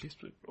 please, please,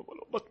 please.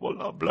 Mat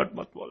bolna, blood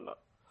mat bolna.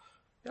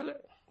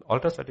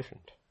 Altars are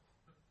different.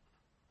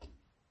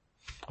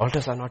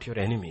 Altars are not your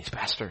enemies.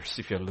 Pastors,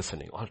 if you're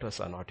listening, altars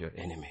are not your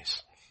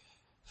enemies.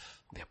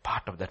 They're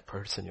part of that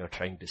person you're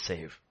trying to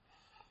save.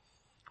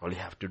 All you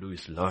have to do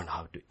is learn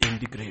how to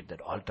integrate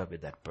that altar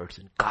with that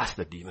person, cast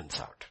the demons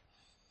out.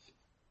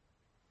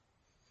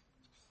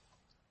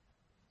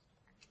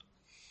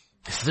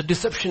 This is the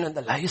deception and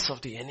the lies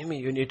of the enemy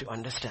you need to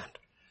understand.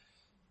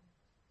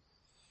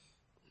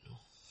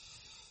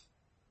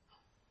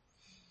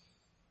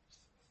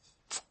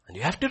 And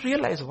you have to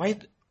realize why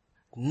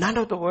none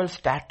of the world's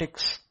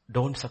tactics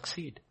don't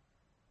succeed.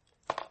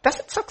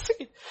 Doesn't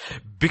succeed.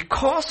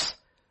 Because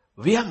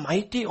we are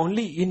mighty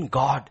only in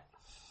God,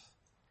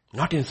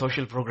 not in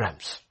social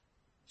programs.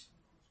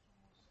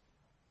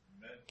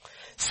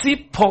 See,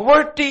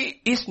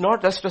 poverty is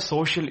not just a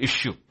social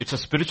issue, it's a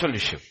spiritual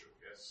issue.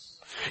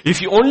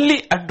 If you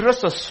only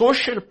address a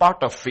social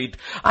part of it,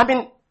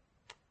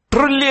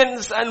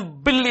 trillions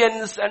and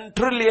billions and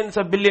trillions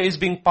of billions is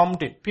being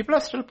pumped in. People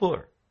are still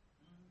poor.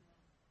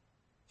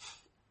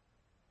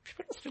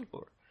 People are still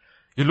poor.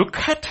 You look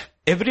at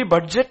every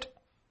budget,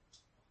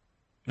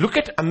 look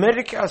at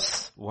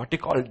America's, what you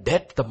call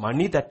debt, the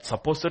money that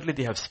supposedly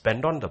they have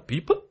spent on the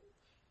people.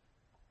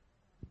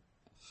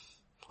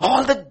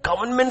 All the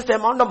governments, the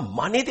amount of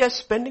money they are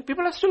spending,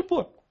 people are still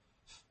poor.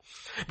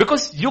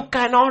 Because you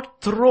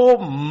cannot throw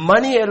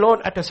money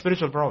alone at a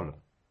spiritual problem.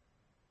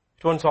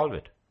 It won't solve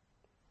it.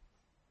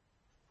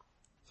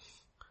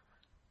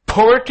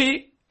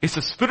 Poverty is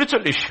a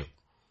spiritual issue.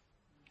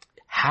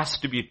 It has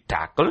to be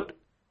tackled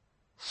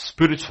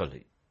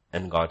spiritually.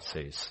 And God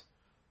says,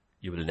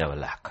 you will never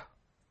lack.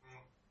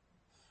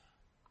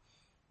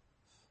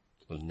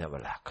 You will never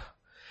lack.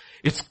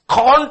 It's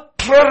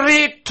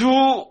contrary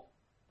to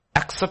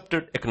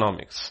accepted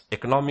economics.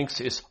 Economics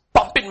is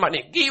pump in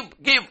money, give,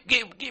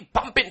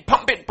 pump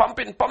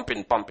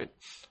in.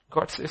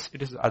 God says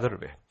it is the other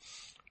way.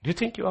 Do you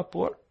think you are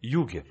poor?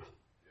 You give.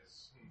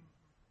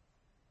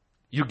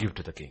 You give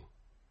to the king.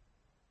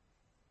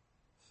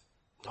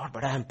 Lord,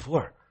 but I am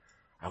poor.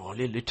 I have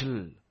only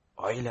little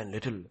oil and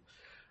little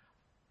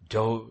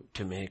dough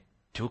to make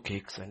 2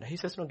 cakes. And he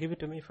says, no, give it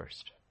to me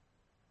first.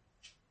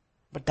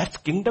 But that's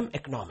kingdom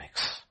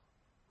economics.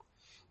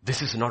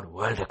 This is not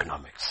world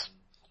economics.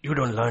 You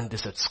don't learn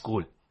this at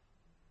school.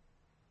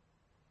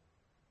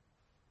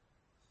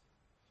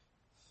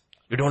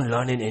 You don't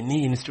learn in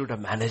any institute of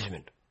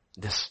management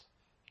this.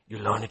 You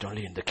learn it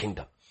only in the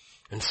kingdom.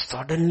 And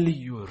suddenly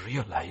you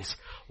realize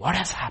what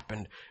has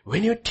happened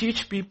when you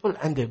teach people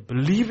and they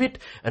believe it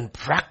and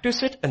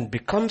practice it and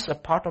becomes a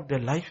part of their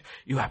life.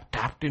 You have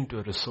tapped into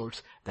a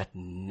resource that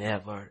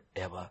never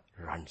ever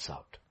runs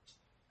out.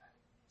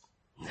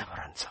 Never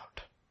runs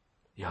out.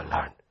 You have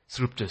learned.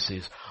 Scripture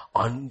says,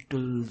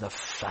 until the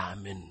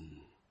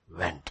famine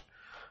went,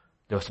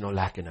 there was no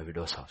lack in a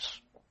widow's house.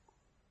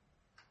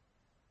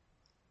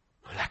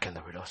 No lack in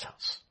the widow's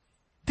house.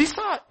 These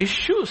are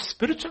issues,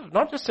 spiritual,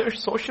 not just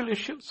social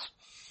issues.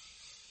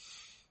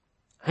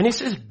 And he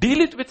says, deal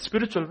it with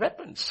spiritual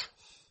weapons.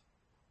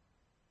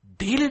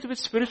 Deal it with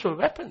spiritual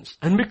weapons.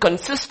 And be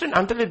consistent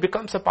until it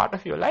becomes a part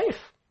of your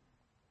life.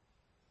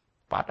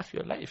 Part of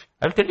your life.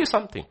 I'll tell you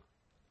something.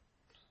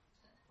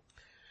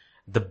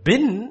 The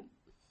bin,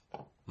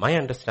 my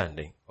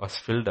understanding, was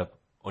filled up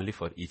only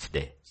for each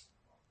day.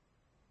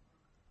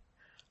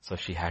 So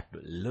she had to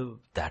live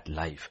that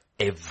life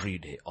every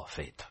day of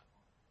faith.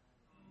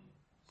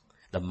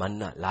 The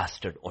manna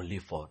lasted only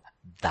for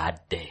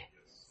that day.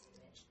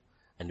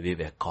 And we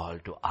were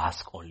called to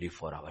ask only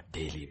for our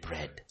daily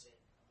bread.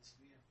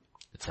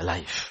 It's a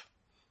life.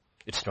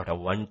 It's not a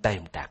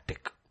one-time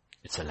tactic.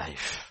 It's a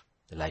life.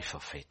 The life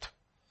of faith.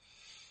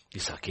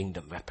 These are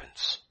kingdom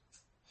weapons.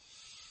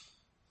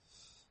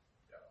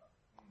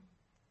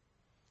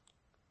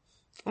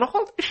 And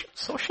all the issues,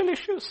 social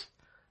issues.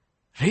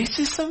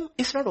 Racism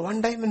is not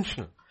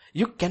one-dimensional.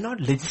 You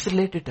cannot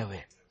legislate it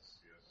away.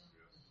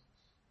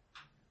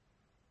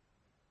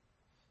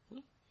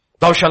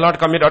 Thou shalt not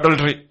commit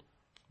adultery.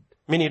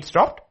 Mean it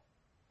stopped?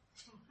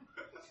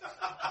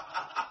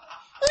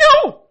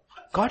 No!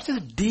 God says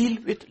deal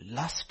with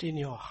lust in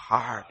your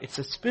heart. It's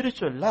a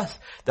spiritual lust.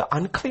 The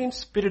unclean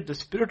spirit, the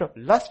spirit of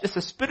lust is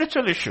a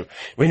spiritual issue.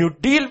 When you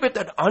deal with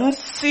that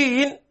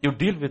unseen, you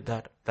deal with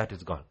that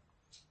is gone.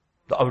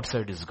 The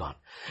outside is gone.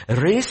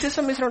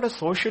 Racism is not a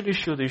social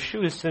issue. The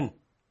issue is sin.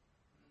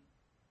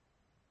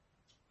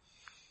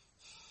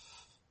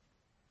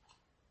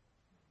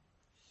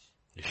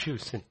 The issue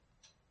is sin.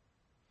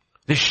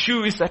 The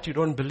issue is that you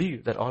don't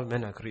believe that all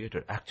men are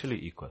created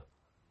actually equal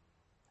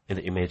in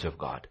the image of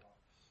God.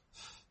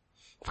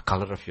 The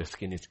color of your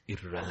skin is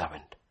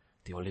irrelevant.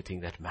 The only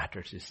thing that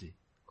matters is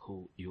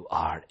who you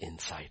are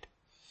inside.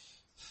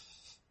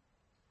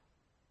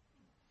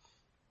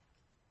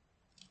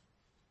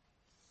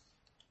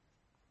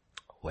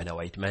 When a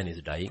white man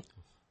is dying,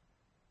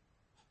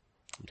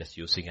 I'm just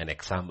using an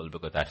example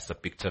because that's the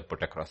picture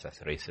put across as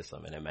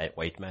racism. When a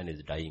white man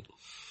is dying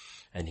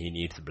and he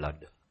needs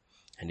blood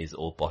and is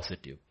O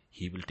positive,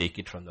 he will take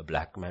it from the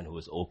black man who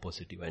is O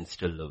positive and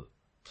still live.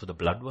 So the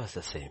blood was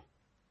the same.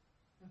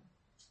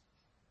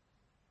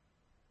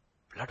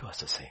 Blood was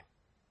the same.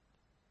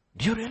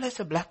 Do you realize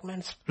a black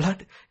man's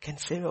blood can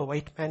save a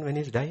white man when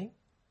he's dying?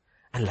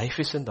 And life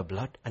is in the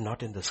blood and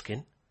not in the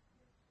skin?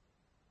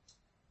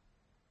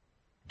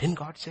 Didn't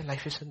God say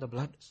life is in the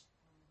blood?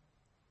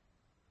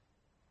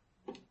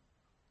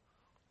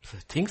 So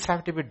things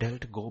have to be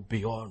dealt, go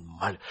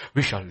beyond.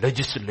 We shall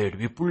legislate.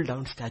 We pull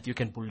down statue, you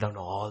can pull down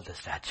all the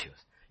statues.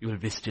 You will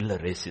be still a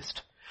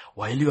racist.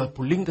 While you are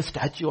pulling the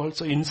statue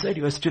also inside,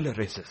 you are still a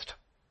racist.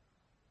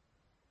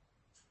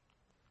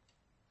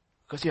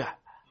 Because you are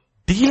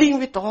dealing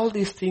with all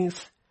these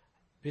things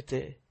with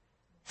a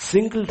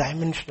single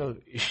dimensional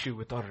issue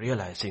without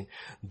realizing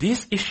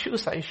these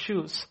issues are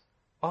issues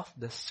of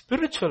the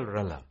spiritual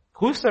realm.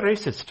 Who's the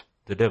racist?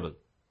 The devil.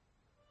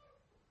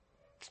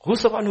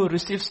 Who's the one who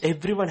receives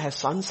everyone as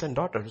sons and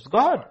daughters?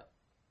 God.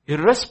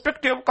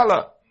 Irrespective of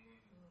color,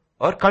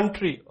 or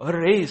country, or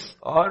race,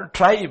 or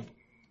tribe.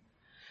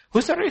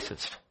 Who's the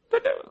racist? The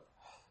devil.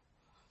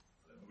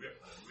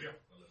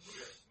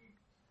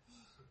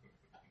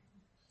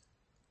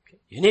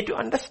 You need to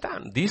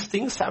understand, these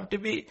things have to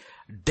be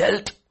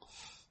dealt.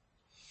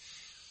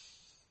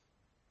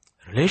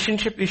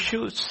 Relationship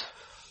issues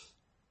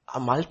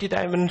are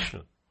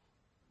multidimensional.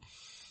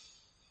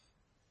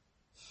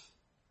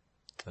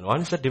 And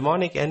once the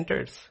demonic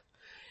enters,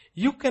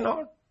 you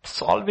cannot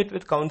solve it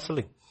with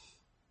counseling.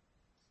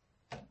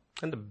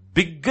 And the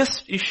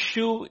biggest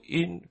issue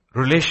in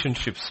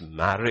relationships,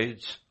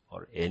 marriage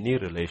or any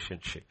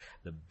relationship,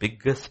 the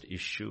biggest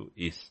issue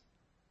is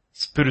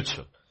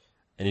spiritual,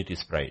 and it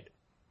is pride.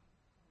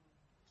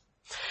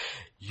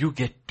 You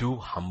get two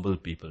humble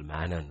people,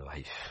 man and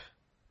wife.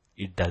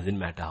 It doesn't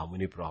matter how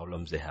many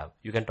problems they have.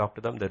 You can talk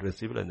to them, they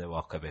receive it and they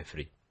walk away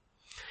free.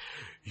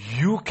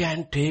 You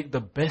can take the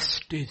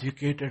best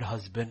educated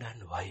husband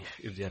and wife.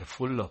 If they are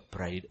full of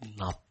pride,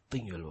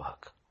 nothing will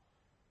work.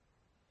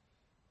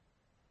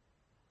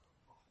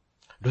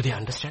 Do they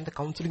understand the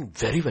counseling?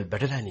 Very well,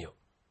 better than you.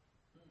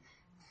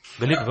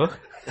 Will it work?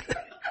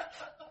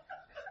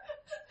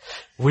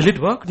 Will it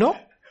work? No.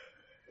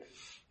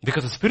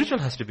 Because the spiritual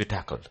has to be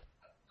tackled.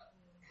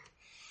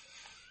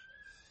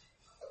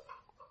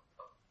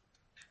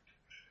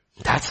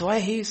 That's why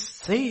he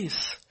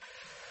says,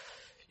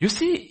 you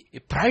see,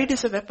 pride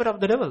is a weapon of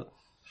the devil.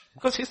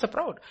 Because he's the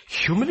proud.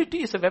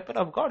 Humility is a weapon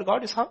of God.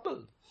 God is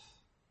humble.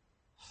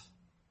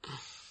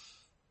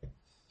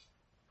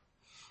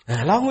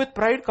 And along with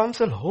pride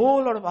comes a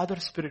whole lot of other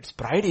spirits.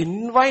 Pride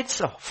invites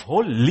a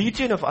whole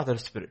legion of other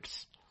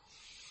spirits.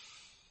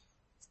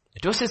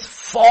 It was his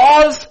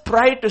false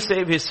pride to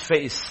save his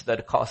face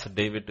that caused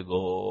David to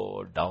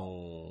go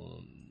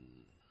down.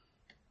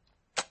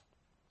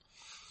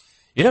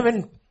 You know,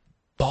 when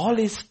Paul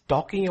is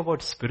talking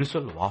about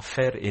spiritual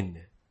warfare in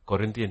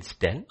Corinthians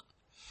 10,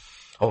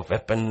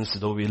 weapons,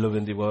 though we live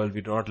in the world,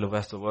 we do not live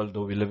as the world,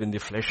 though we live in the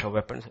flesh of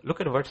weapons. Look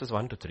at verses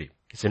 1 to 3.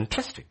 It's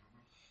interesting.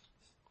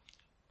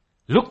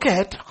 Look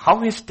at how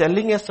he's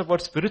telling us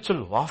about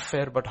spiritual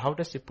warfare, but how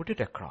does he put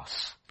it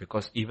across?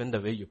 Because even the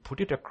way you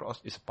put it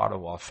across is part of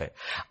warfare.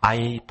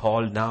 I,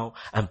 Paul, now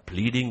am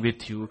pleading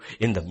with you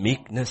in the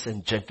meekness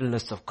and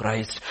gentleness of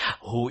Christ,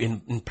 who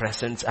in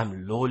presence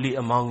am lowly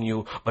among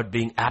you, but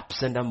being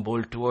absent am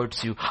bold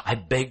towards you. I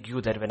beg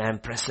you that when I am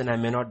present I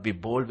may not be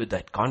bold with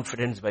that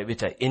confidence by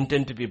which I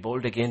intend to be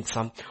bold against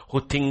some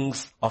who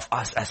thinks of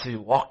us as we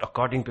walked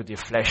according to the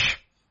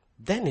flesh.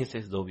 Then he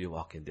says, though we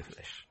walk in the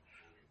flesh.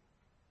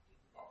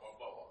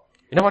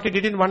 You know what he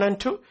did in 1 and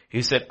 2?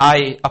 He said,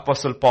 I,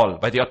 Apostle Paul,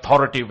 by the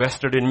authority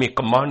vested in me,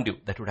 command you.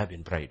 That would have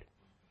been pride.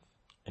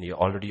 And you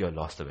already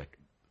lost the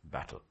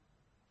battle.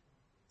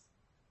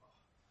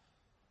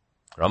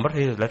 Remember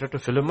his letter to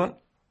Philemon?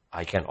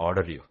 I can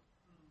order you,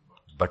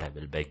 but I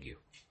will beg you.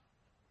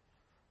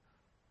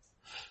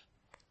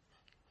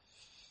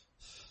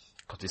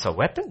 Because these are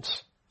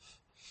weapons.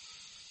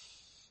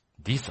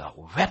 These are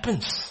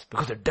weapons.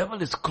 Because the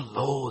devil is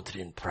clothed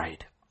in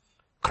pride.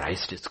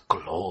 Christ is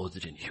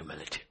clothed in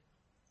humility.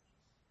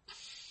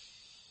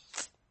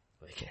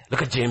 Okay.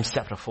 Look at James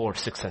chapter 4,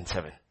 6 and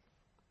 7.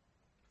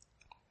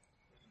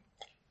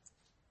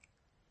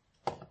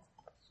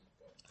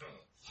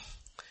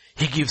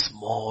 He gives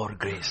more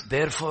grace.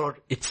 Therefore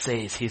it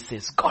says, he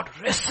says, God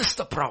resists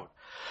the proud,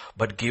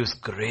 but gives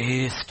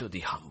grace to the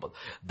humble.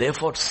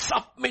 Therefore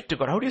submit to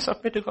God. How do you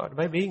submit to God?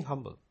 By being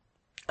humble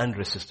and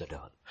resist the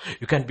devil.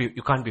 You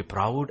can't be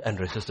proud and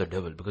resist the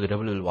devil, because the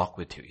devil will walk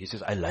with you. He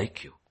says, I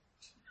like you.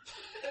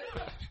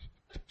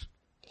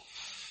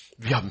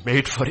 We are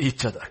made for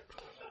each other.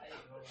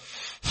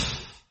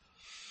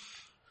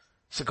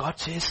 So God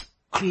says,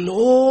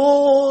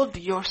 clothe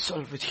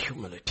yourself with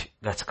humility.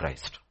 That's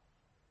Christ.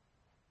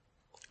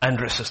 And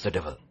resist the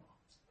devil.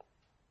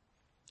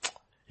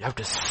 You have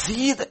to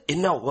see the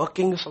inner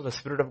workings of the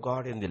Spirit of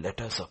God in the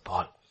letters of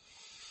Paul.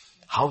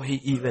 How he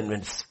even,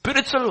 when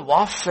spiritual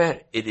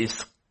warfare, it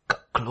is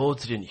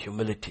clothed in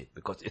humility,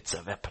 because it's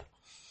a weapon.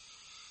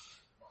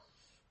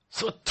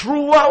 So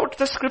throughout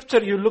the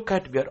scripture you look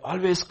at, we are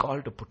always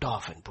called to put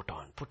off and put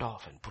on, put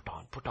off and put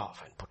on, put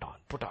off and put on,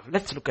 put off.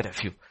 Let's look at a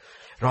few.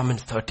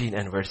 Romans 13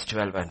 and verse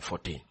 12 and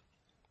 14.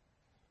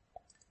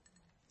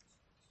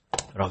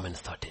 Romans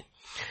 13.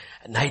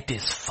 Night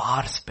is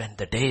far spent,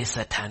 the day is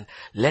at hand.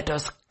 Let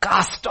us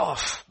cast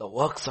off the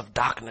works of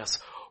darkness.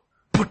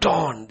 Put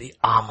on the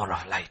armor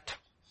of light.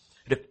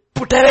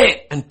 Put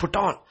away and put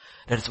on.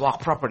 Let us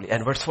walk properly.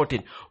 And verse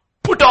 14.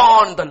 Put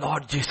on the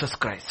Lord Jesus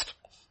Christ.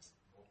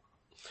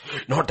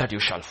 Not that you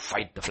shall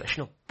fight the flesh.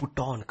 No, put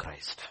on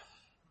Christ.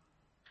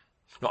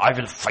 No, I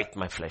will fight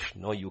my flesh.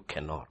 No, you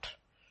cannot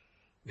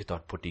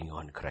without putting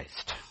on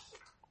Christ.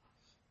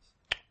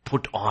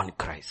 Put on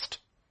Christ.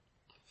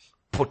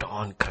 Put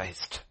on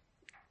Christ.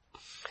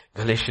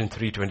 Galatians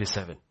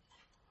 3:27.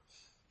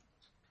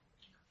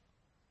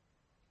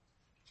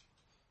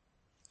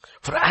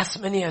 For as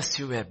many as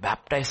you were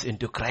baptized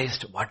into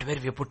Christ, what were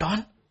we put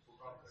on?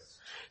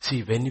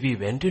 See, when we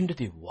went into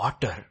the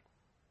water,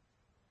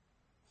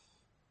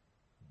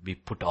 we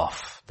put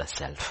off the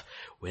self.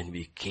 When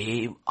we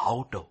came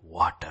out of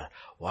water,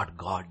 what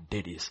God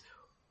did is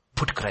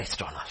put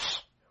Christ on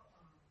us.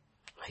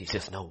 He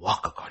says, now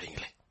walk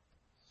accordingly.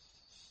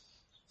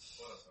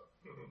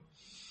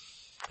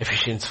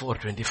 Ephesians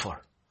 4:24.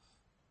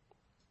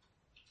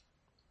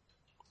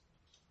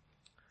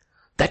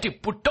 That you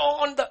put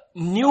on the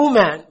new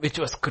man which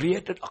was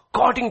created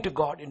according to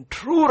God in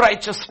true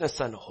righteousness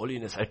and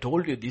holiness. I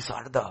told you these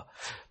are the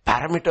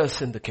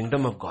parameters in the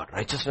kingdom of God.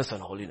 Righteousness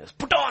and holiness.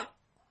 Put on.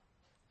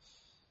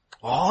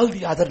 All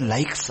the other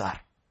likes are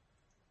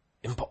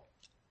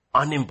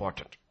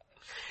unimportant.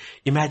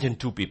 Imagine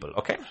two people,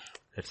 okay?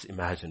 Let's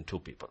imagine two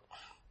people.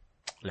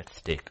 Let's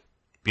take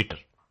Peter.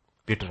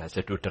 Peter has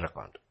a Twitter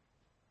account.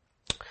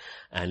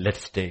 And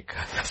let's take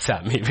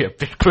Sammy. We have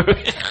picked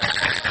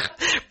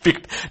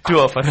two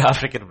of our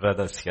African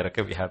brothers here.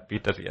 Okay, we have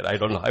Peter here. I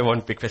don't know. I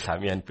won't pick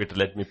Sammy and Peter.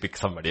 Let me pick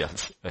somebody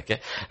else.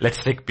 Okay,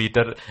 let's take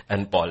Peter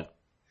and Paul.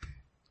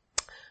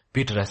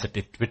 Peter has a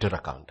Twitter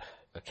account.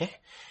 Okay,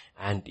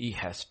 and he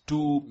has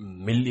 2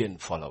 million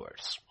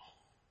followers.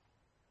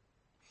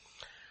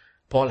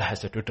 Paul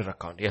has a Twitter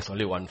account. He has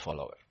only 1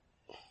 follower.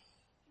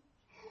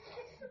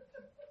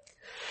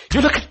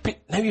 You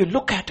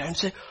look at it and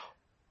say,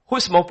 who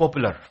is more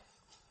popular?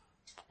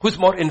 Who's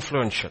more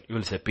influential? You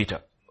will say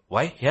Peter.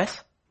 Why?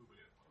 Yes?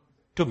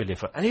 2 million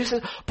followers. And you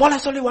say, Paul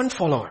has only 1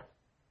 follower.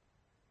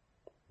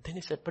 Then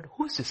he said, but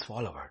who is this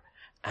follower?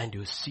 And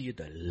you see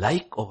the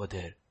like over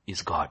there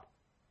is God.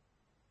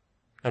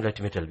 Now let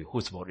me tell you,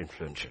 who's more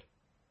influential?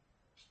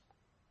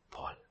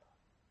 Paul.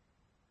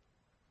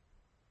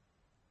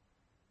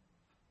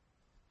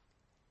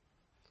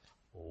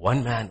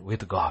 One man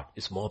with God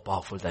is more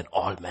powerful than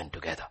all men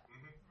together.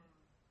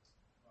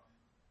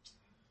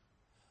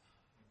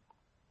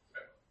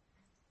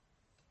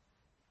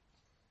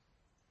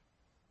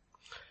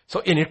 So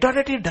in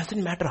eternity, it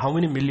doesn't matter how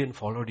many million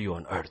followed you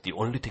on earth. The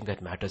only thing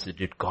that matters is,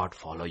 did God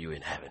follow you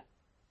in heaven?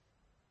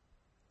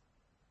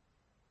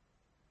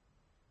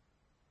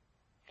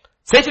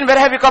 Satan, where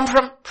have you come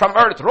from? From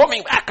earth,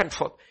 roaming back and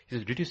forth. He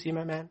says, did you see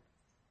my man?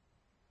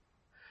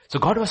 So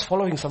God was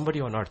following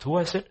somebody on earth. Who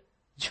was it?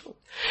 Jew.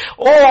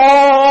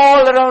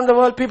 All around the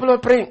world, people are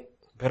praying.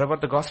 Wherever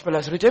the gospel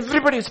has reached,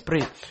 everybody is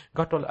praying.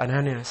 God told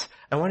Ananias,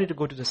 I want you to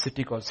go to the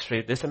city called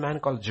Straight. There's a man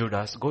called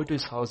Judas. Go to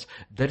his house.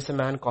 There is a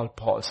man called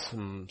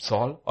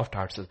Saul of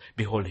Tarsus.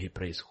 Behold, he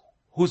prays.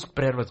 Whose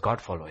prayer was God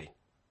following?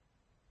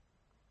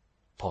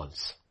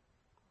 Paul's.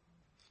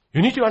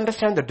 You need to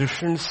understand the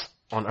difference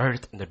on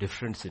earth and the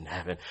difference in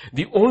heaven.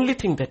 The only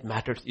thing that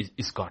matters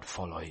is God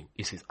following,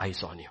 is his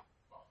eyes on you.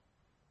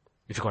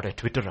 If you got a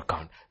Twitter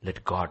account,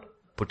 let God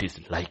put his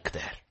like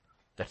there.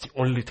 That's the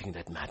only thing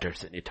that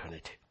matters in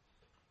eternity.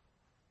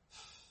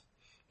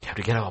 You have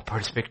to get our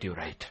perspective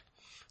right.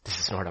 This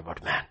is not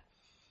about man.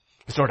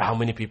 It's not how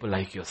many people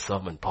like your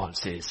sermon. Paul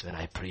says, when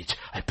I preach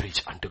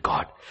unto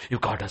God. If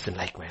God doesn't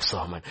like my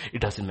sermon, it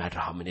doesn't matter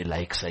how many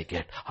likes I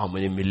get, how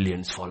many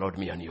millions followed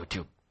me on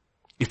YouTube.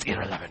 It's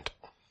irrelevant.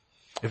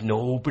 If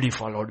nobody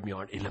followed me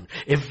on Ilum,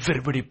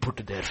 everybody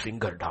put their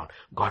finger down.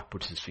 God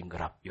puts his finger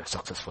up. You're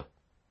successful.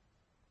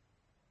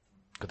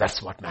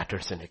 That's what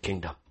matters in a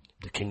kingdom.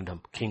 The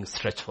kingdom, king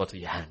stretch forth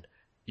your hand.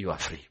 You are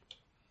free.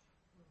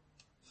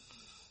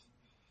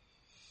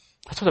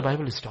 That's what the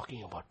Bible is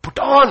talking about. Put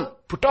on,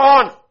 put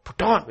on,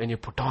 put on. When you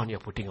put on, you're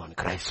putting on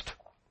Christ.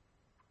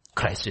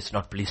 Christ is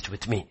not pleased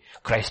with me.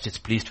 Christ is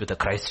pleased with the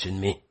Christ in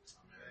me.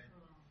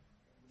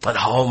 And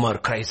how more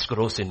Christ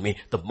grows in me,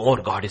 the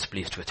more God is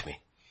pleased with me.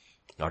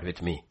 Not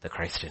with me, the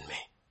Christ in me.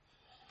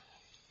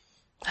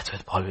 That's why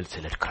Paul will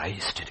say, let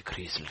Christ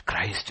increase, let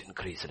Christ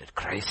increase, let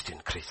Christ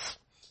increase.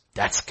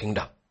 That's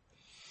kingdom.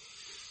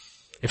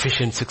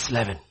 Ephesians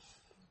 6:11.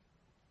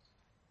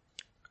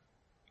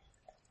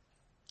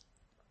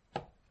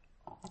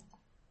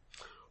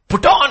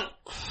 Put on.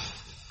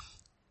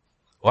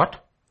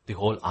 What? The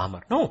whole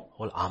armor. No,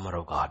 whole armor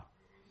of God.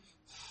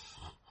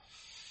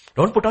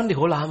 Don't put on the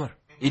whole armor.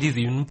 It is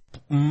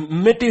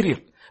immaterial.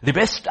 The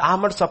best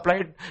armor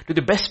supplied to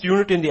the best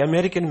unit in the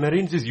American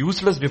Marines is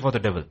useless before the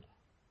devil.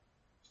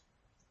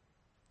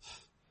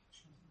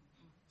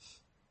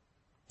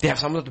 They have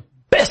some of the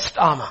best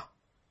armor.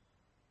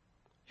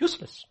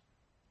 Useless.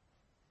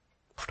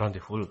 Put on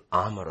the full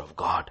armor of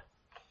God.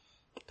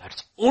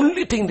 That's the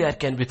only thing that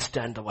can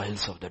withstand the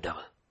wiles of the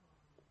devil.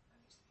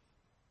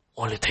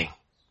 Only thing.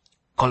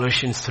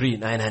 Colossians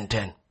 3:9 and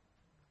 10.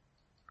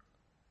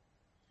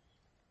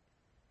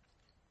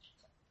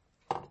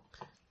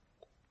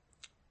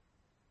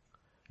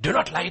 Do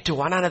not lie to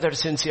one another,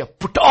 since you have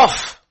put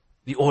off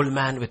the old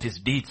man with his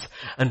deeds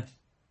and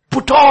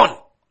put on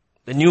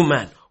the new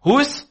man, who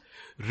is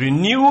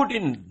renewed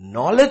in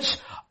knowledge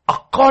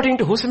according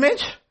to whose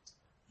image?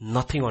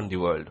 Nothing on the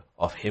world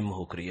of him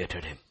who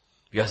created him.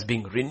 He is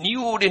being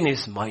renewed in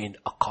his mind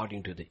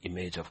according to the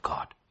image of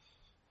God.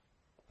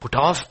 Put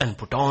off and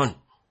put on.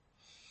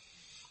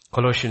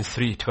 Colossians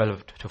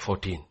 3:12 to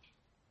 14.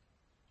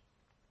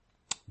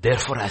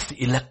 Therefore, as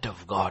the elect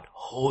of God,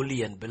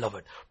 holy and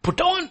beloved,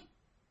 put on.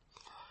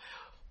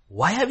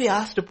 Why have we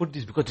asked to put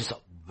this? Because these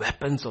are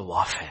weapons of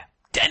warfare.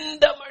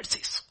 Tender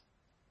mercies,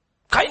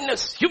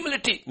 kindness,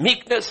 humility,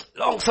 meekness,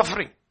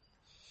 long-suffering,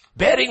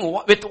 bearing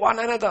with one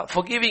another,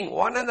 forgiving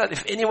one another.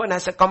 If anyone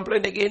has a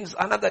complaint against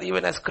another,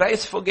 even as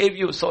Christ forgave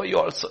you, so you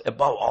also,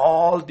 above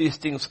all these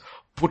things,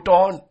 put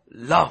on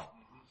love.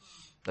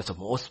 That's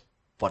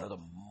one of the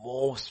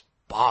most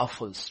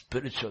powerful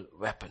spiritual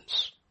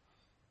weapons.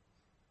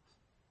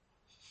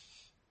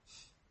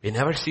 We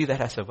never see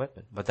that as a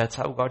weapon, but that's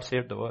how God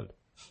saved the world.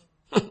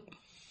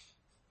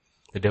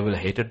 The devil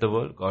hated the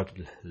world,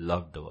 God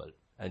loved the world.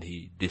 And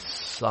he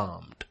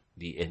disarmed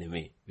the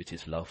enemy, which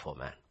is love for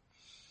man.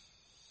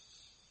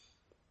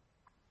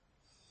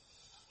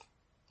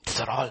 These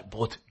are all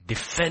both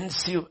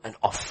defensive and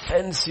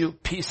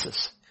offensive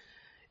pieces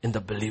in the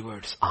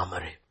believer's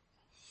armory.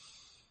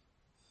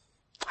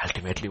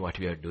 Ultimately what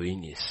we are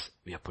doing is,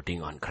 we are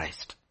putting on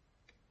Christ.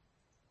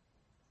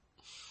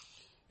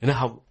 You know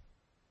how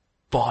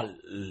Paul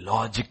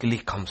logically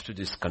comes to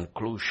this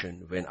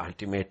conclusion when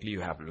ultimately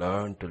you have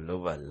learned to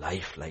live a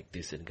life like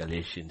this in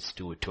Galatians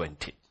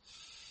 2:20.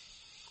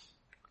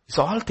 It's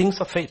all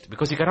things of faith,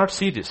 because you cannot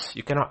see this.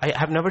 I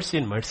have never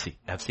seen mercy.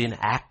 I have seen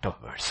act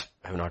of mercy.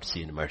 I have not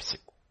seen mercy.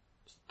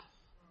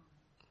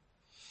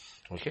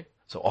 Okay?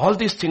 So all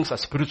these things are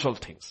spiritual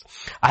things.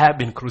 I have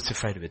been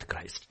crucified with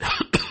Christ.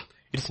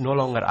 It is no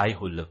longer I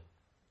who live,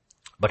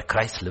 but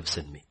Christ lives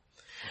in me.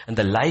 And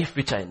the life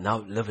which I now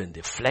live in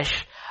the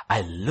flesh,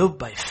 I live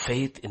by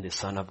faith in the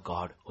Son of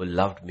God who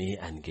loved me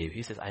and gave.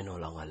 He says, I no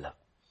longer live.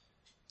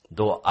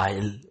 Though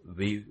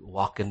we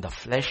walk in the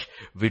flesh,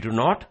 we do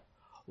not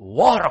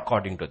war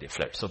according to the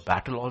flesh. So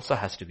battle also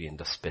has to be in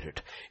the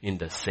spirit. In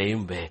the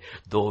same way,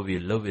 though we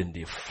live in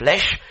the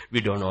flesh,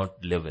 we do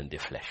not live in the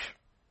flesh.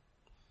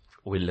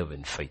 We live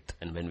in faith.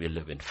 And when we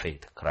live in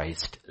faith,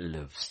 Christ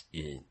lives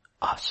in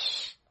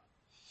us.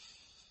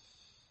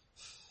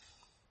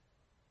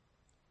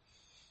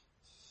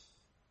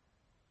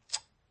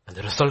 And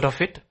the result of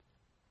it,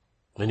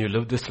 when you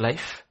live this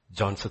life,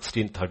 John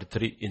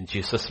 16:33, in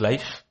Jesus'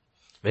 life,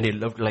 when he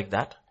lived like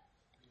that,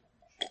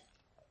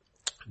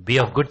 be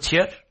of good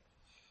cheer.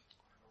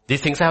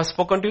 These things I have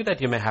spoken to you, that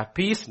you may have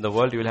peace. In the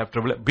world you will have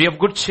trouble. Be of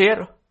good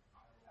cheer.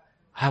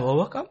 I have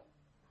overcome.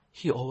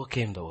 He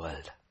overcame the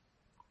world.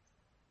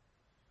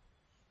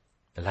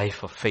 The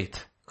life of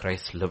faith,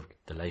 Christ lived.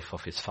 The life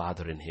of his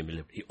Father in him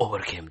lived. He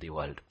overcame the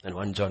world. And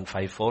 1 John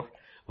 5:4,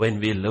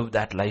 when we live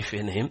that life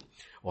in him,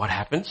 what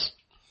happens?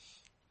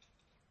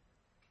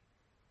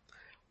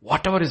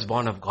 Whatever is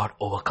born of God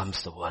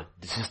overcomes the world.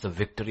 This is the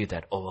victory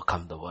that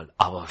overcomes the world,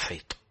 our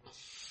faith.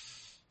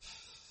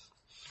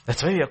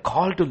 That's why we are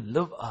called to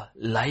live a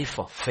life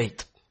of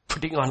faith,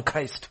 putting on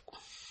Christ.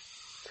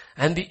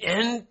 And the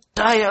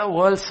entire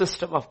world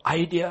system of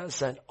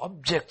ideas and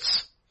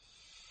objects,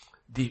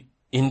 the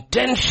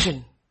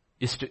intention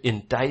is to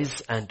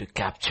entice and to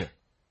capture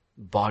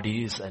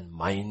bodies and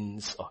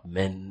minds of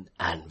men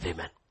and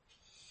women.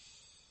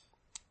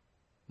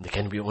 They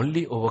can be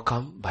only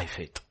overcome by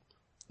faith.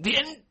 The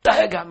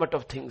entire gamut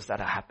of things that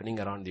are happening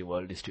around the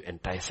world is to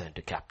entice and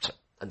to capture.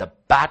 And the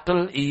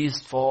battle is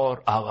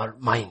for our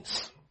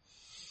minds.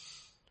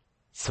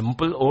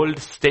 Simple old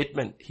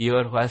statement.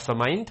 Here who has a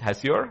mind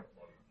has your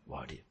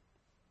body.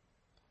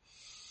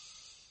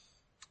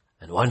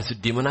 And once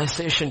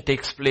demonization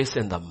takes place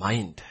in the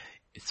mind,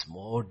 it's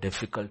more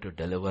difficult to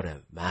deliver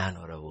a man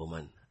or a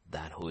woman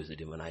than who is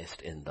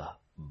demonized in the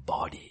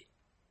body.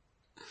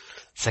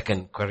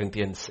 2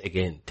 Corinthians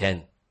again,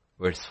 10,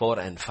 verse 4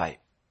 and 5.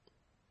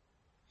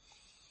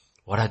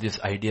 What are these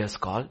ideas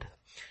called?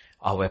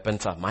 Our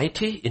weapons are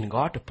mighty in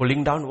God,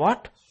 pulling down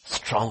what?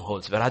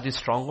 Strongholds. Where are these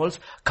strongholds?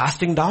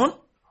 Casting down?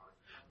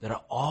 There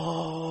are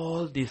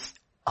all these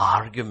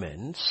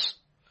arguments,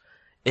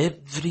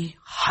 every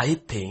high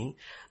thing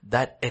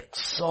that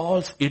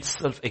exalts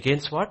itself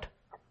against what?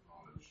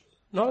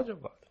 Knowledge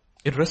of God.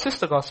 It resists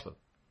the gospel.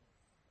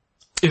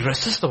 It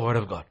resists the word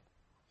of God.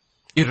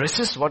 It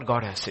resists what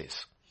God has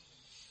says.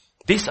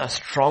 These are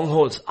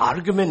strongholds,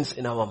 arguments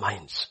in our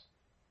minds.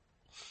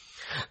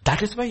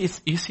 That is why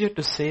it's easier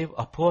to save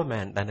a poor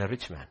man than a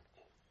rich man.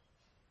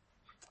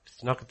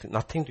 It's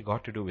nothing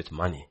got to do with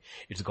money.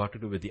 It's got to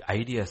do with the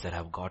ideas that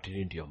have gotten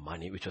into your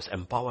money, which was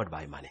empowered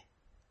by money.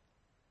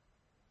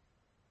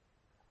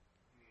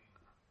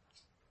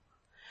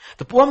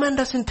 The poor man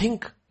doesn't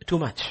think too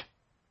much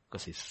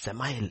because he's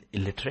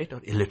semi-illiterate or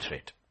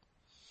illiterate.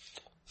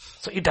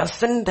 So he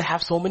doesn't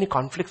have so many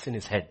conflicts in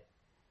his head.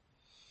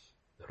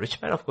 The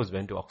rich man, of course,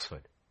 went to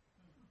Oxford.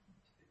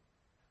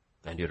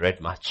 And he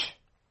read much.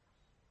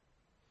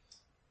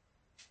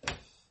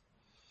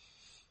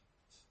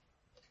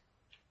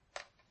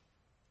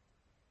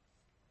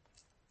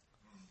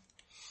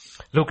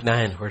 Luke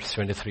 9, verse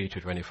 23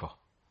 to 24.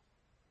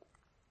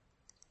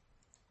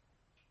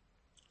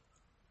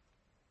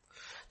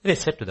 Then he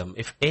said to them,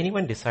 if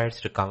anyone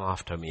desires to come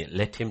after me,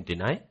 let him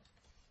deny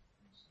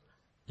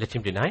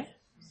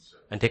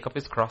and take up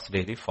his cross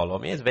daily, follow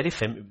me. It's very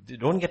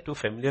don't get too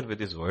familiar with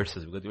these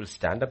verses because they will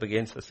stand up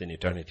against us in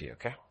eternity,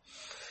 okay?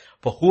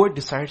 For whoever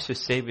desires to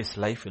save his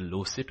life will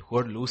lose it.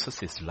 Whoever loses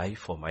his life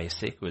for my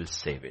sake will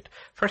save it.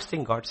 First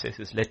thing God says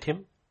is let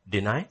him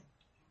deny.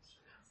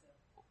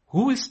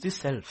 Who is this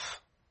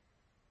self?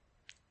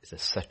 It's a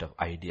set of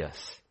ideas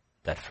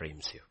that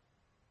frames you.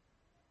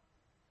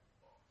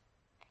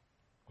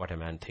 What a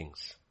man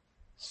thinks.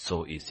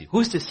 So easy. Who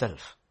is this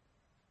self?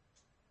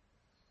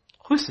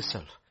 Who is this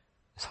self?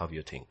 It's how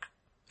you think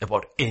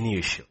about any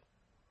issue.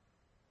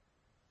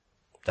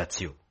 That's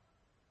you.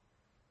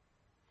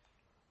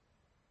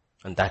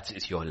 And that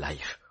is your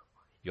life.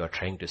 You are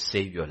trying to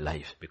save your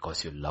life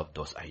because you love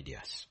those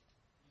ideas.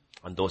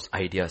 And those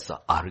ideas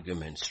are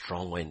arguments,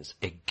 strong winds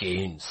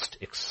against,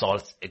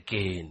 exalts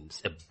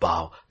against,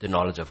 above the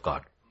knowledge of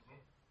God.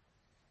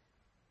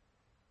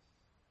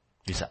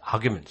 These are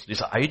arguments.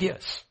 These are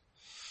ideas.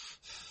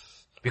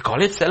 We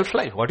call it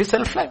self-life. What is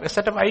self-life? A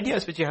set of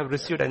ideas which you have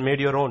received and made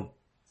your own.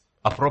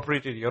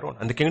 Appropriated your own.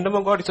 And the kingdom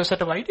of God is a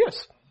set of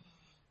ideas.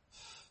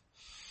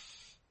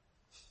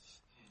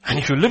 And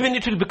if you live in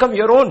it, it will become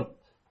your own.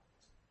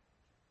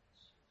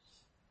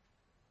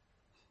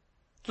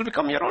 It will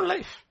become your own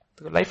life.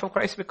 The life of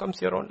Christ becomes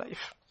your own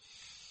life.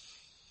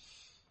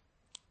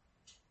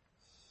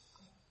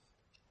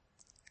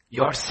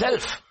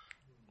 Yourself.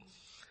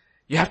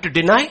 You have to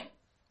deny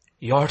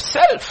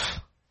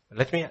yourself.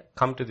 Let me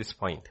come to this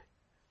point.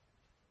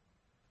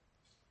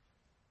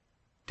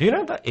 Do you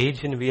know the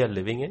age we are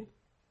living in?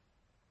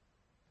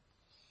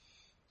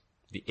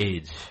 The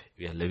age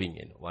we are living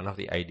in, one of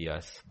the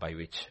ideas by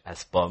which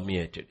has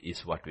permeated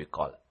is what we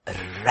call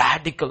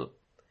radical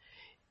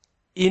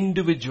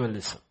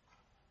individualism.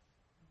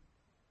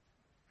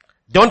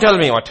 Don't tell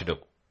me what to do.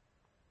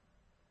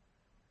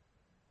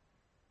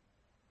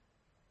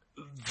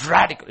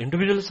 Radical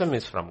individualism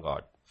is from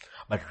God,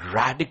 but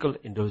radical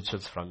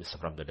individualism is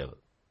from the devil.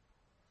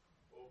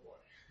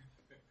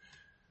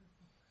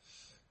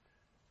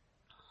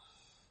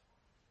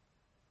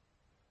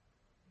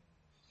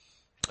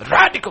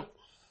 Radical.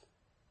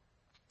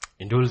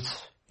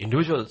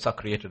 Individuals are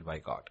created by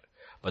God,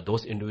 but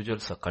those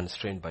individuals are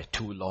constrained by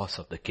two laws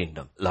of the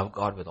kingdom. Love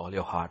God with all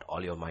your heart,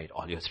 all your might,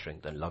 all your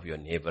strength, and love your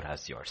neighbor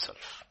as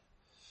yourself.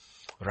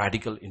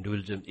 Radical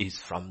individualism is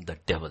from the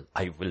devil.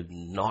 I will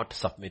not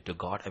submit to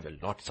God, I will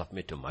not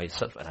submit to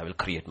myself, and I will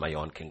create my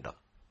own kingdom.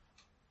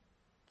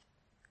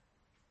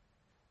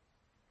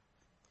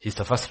 He's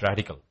the first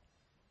radical.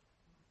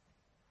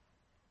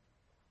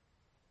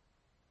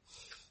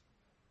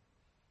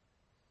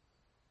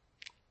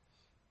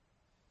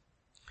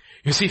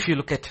 You see, if you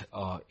look at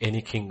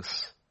any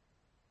king's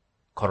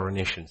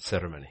coronation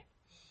ceremony,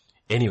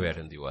 anywhere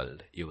in the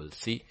world, you will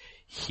see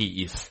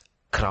he is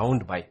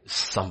crowned by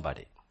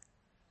somebody.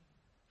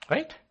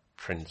 Right?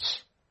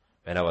 Prince.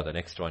 Whenever the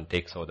next one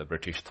takes over the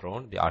British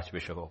throne, the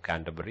Archbishop of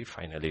Canterbury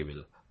finally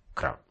will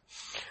crown.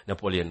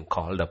 Napoleon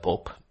called a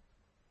pope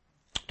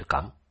to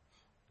come.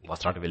 He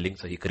was not willing,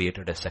 so he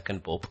created a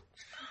second pope.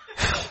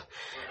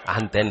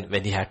 And then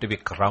when he had to be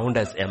crowned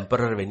as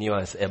emperor, when he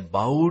was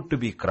about to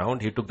be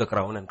crowned, he took the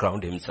crown and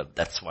crowned himself.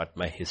 That's what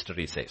my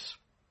history says.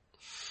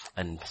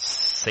 And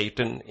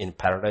Satan in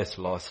Paradise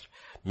Lost,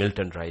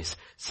 Milton Rice,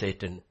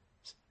 Satan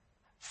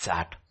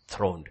sat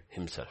throned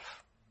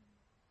himself.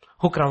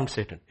 Who crowned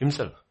Satan?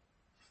 Himself.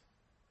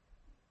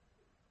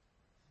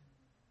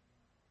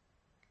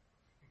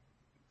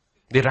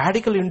 The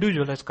radical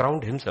individual has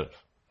crowned himself.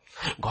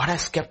 God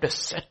has kept a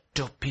set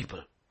of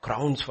people,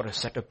 crowns for a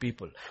set of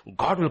people.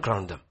 God will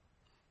crown them.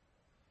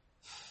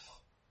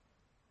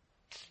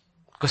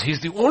 Because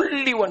he's the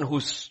only one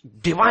who's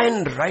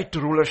divine right to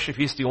rulership.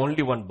 He's the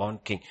only one born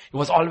king. He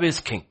was always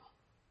king.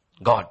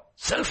 God,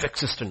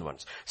 self-existent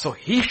ones. So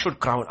he should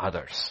crown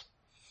others.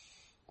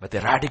 But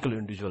the radical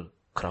individual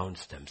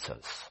crowns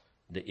themselves.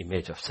 The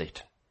image of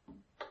Satan.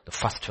 The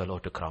first fellow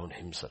to crown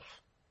himself.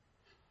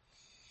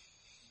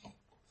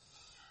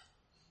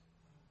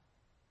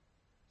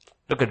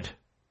 Look at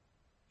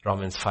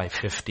Romans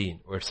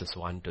 5:15 verses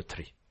 1 to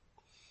 3.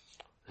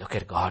 Look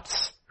at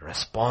God's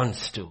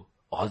response to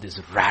all these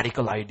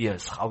radical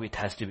ideas, how it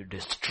has to be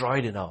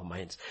destroyed in our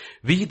minds.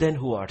 We then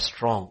who are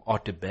strong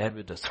ought to bear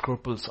with the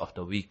scruples of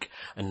the weak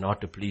and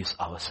not to please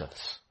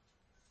ourselves.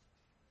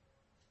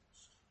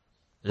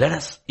 Let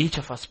us, each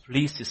of us,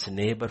 please his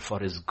neighbor for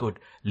his good,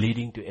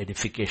 leading to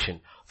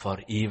edification, for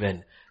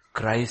even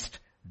Christ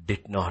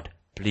did not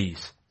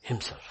please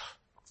himself.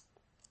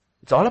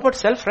 It's all about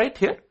self right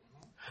here.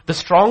 The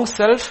strong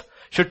self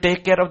should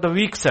take care of the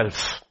weak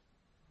self.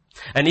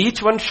 And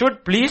each one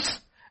should please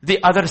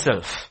the other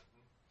self.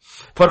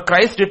 For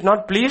Christ did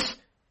not please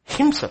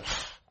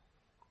himself.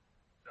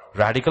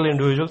 Radical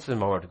individuals in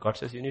my word. God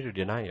says you need to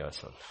deny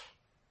yourself.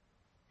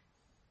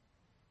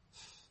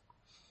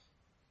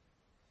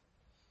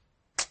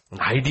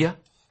 An idea.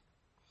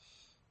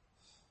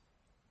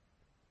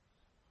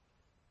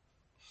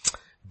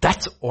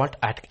 That's what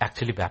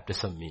actually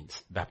baptism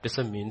means.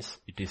 Baptism means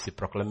it is the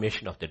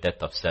proclamation of the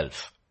death of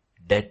self.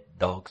 Dead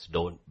dogs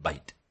don't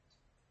bite.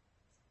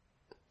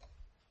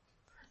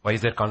 Why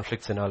is there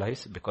conflicts in our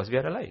lives? Because we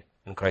are alive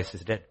and Christ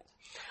is dead.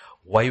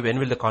 Why, when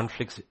will the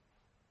conflicts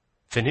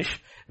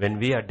finish? When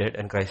we are dead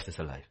and Christ is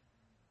alive.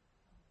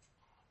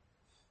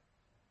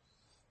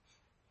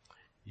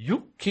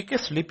 You kick a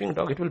sleeping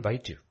dog, it will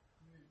bite you.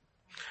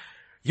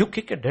 You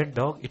kick a dead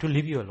dog, it will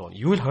leave you alone.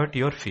 You will hurt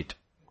your feet.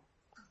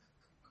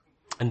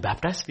 And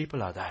baptized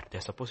people are that.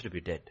 They're supposed to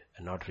be dead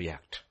and not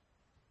react.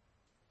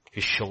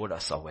 He showed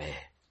us a way.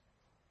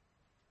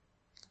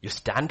 You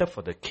stand up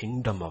for the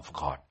kingdom of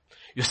God.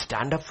 You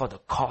stand up for the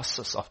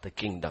causes of the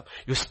kingdom.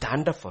 You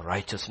stand up for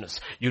righteousness.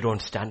 You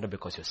don't stand up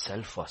because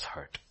yourself was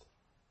hurt.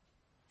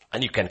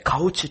 And you can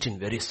couch it in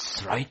very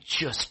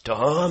righteous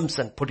terms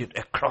and put it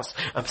across.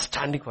 I'm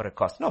standing for a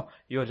cause. No,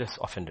 you're just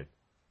offended.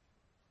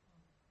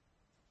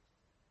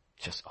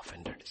 Just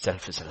offended.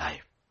 Self is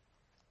alive.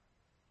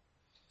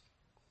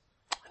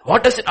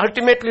 What does it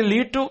ultimately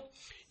lead to?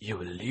 You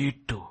will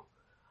lead to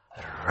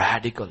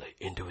radical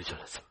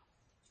individualism.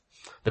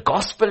 The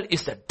gospel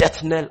is the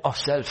death knell of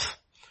self.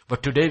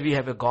 But today we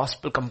have a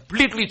gospel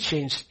completely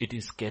changed. It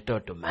is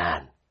catered to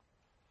man.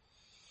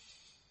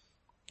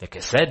 Like I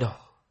said,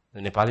 the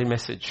Nepali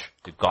message,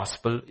 the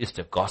gospel is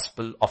the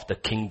gospel of the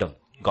kingdom.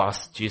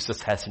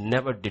 Jesus has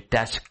never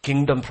detached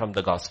kingdom from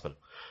the gospel.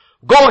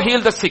 Go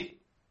heal the sick,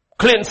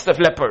 cleanse the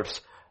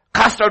lepers,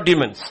 cast out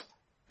demons,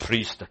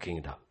 preach the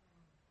kingdom.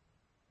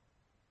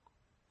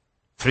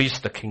 Preach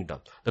the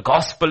kingdom. The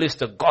gospel is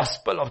the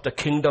gospel of the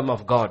kingdom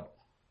of God.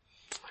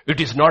 It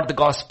is not the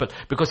gospel.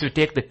 Because you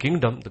take the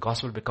kingdom, the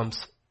gospel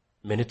becomes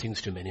many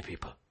things to many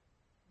people.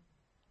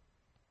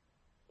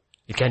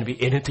 It can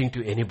be anything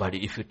to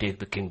anybody if you take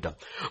the kingdom.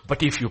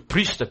 But if you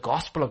preach the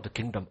gospel of the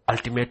kingdom,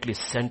 ultimately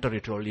center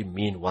it only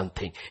mean one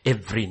thing.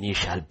 Every knee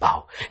shall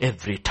bow.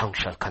 Every tongue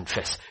shall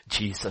confess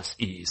Jesus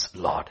is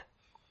Lord.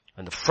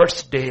 And the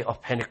first day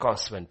of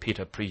Pentecost when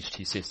Peter preached,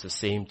 he says the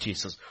same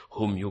Jesus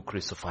whom you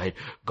crucified,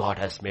 God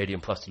has made him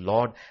first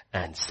Lord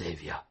and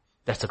Savior.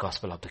 That's the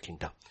gospel of the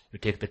kingdom. You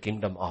take the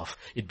kingdom off,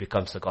 it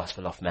becomes the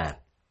gospel of man.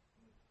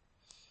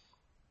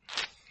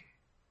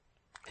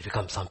 It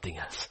becomes something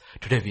else.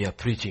 Today we are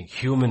preaching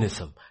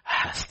humanism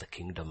as the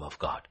kingdom of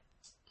God.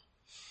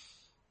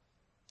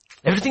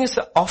 Everything is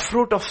the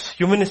offroot of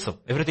humanism.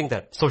 Everything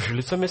that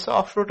socialism is the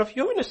offroot of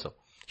humanism.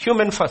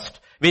 Human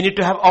first. We need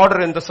to have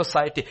order in the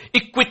society,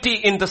 equity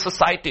in the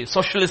society,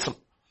 socialism.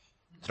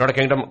 It's not a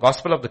kingdom.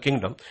 Gospel of the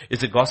kingdom is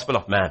the gospel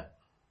of man.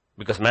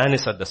 Because man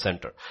is at the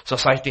center.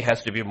 Society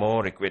has to be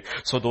more equate.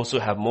 So those who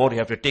have more, you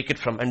have to take it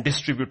from and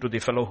distribute to the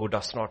fellow who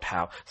does not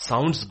have.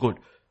 Sounds good,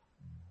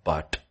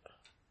 but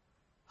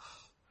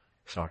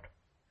it's not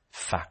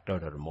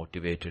factored or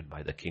motivated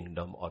by the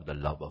kingdom or the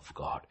love of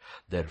God.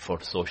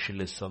 Therefore,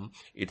 socialism,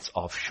 its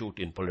offshoot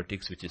in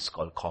politics, which is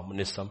called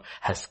communism,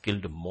 has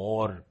killed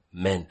more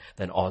men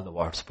than all the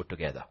wars put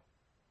together.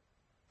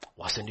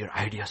 Wasn't your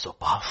idea so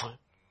powerful?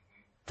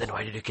 Then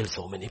why did you kill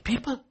so many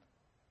people?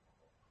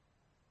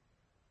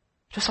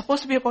 It was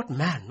supposed to be about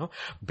man, no?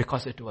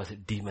 Because it was a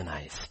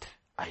demonized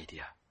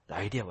idea. The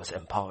idea was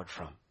empowered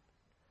from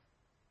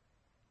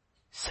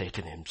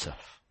Satan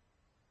himself.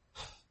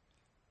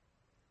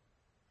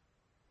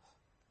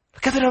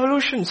 Look at the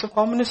revolutions of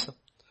communism.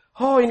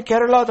 Oh, in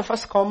Kerala, the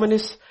first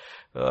communist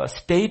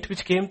state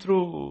which came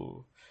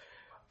through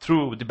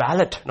the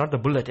ballot, not the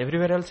bullet.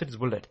 Everywhere else it's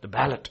bullet, the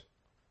ballot.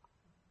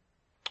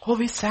 Oh,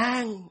 we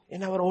sang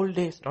in our old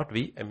days. Not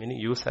we, I mean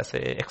you as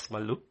a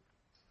ex-Mallu.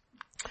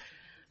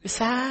 We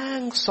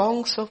sang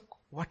songs of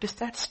What is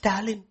that?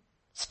 Stalin.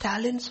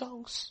 Stalin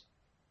songs.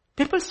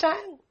 People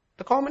sang.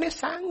 The communists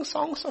sang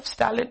songs of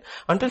Stalin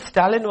until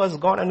Stalin was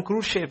gone and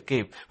Khrushchev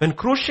came. When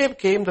Khrushchev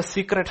came, the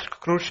secret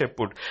Khrushchev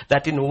put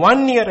that in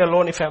 1 year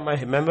alone, if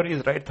my memory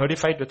is right,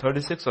 35 to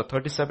 36 or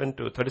 37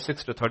 to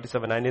 36 to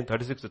 37,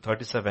 1936 to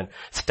 37,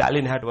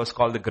 Stalin had was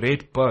called the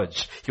Great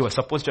Purge. He was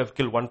supposed to have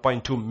killed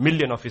 1.2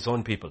 million of his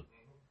own people.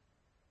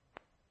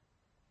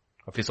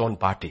 Of his own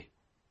party.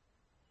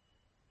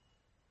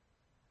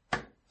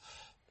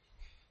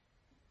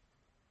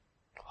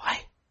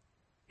 Why?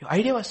 Your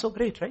idea was so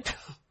great, right?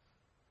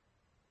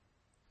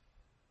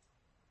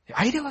 The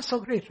idea was so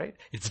great, right?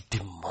 It's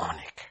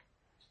demonic.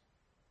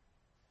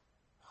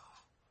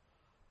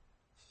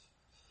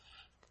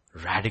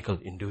 Radical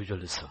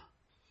individualism,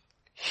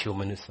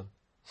 humanism,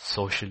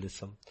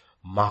 socialism,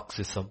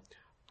 Marxism,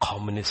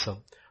 communism,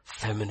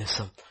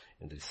 feminism.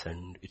 In this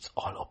end, it's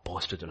all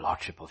opposed to the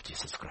Lordship of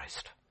Jesus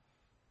Christ.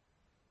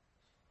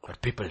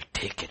 But people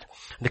take it.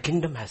 The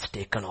kingdom has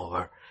taken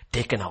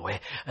away,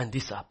 and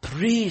these are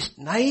preached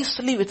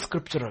nicely with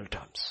scriptural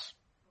terms.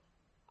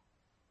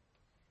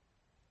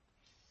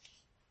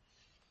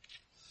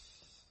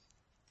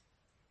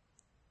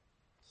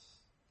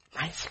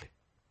 Nicely.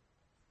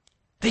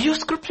 They use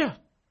scripture,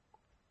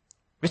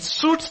 which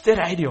suits their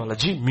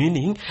ideology,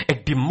 meaning a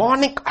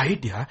demonic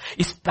idea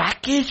is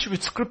packaged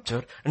with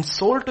scripture and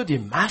sold to the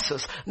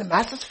masses. The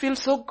masses feel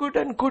so good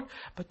and good,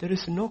 but there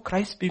is no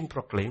Christ being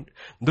proclaimed.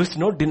 There is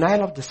no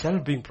denial of the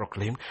self being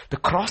proclaimed. The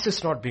cross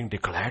is not being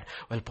declared.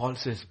 Well, Paul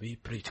says, we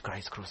preach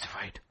Christ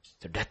crucified,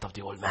 the death of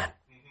the old man.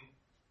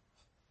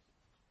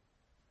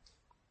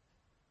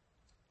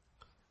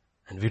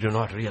 And we do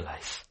not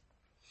realize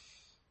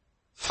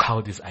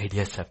how these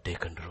ideas have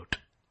taken root.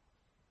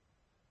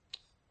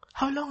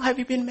 How long have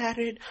you been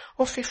married?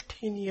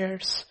 15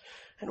 years.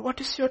 And what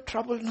is your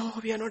trouble? No,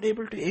 we are not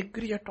able to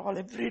agree at all.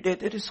 Every day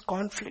there is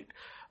conflict.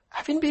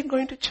 Haven't been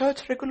going to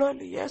church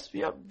regularly? Yes,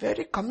 we are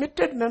very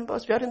committed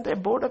members. We are in the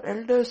board of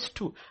elders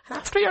too. And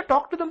after you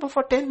talk to them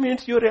for 10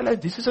 minutes, you realize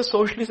this is a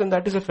socialist and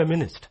that is a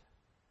feminist.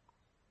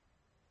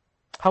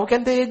 How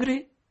can they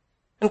agree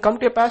and come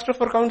to a pastor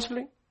for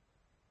counseling?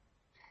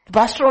 The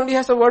pastor only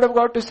has the word of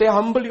God to say,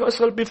 humble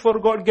yourself before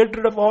God, get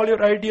rid of all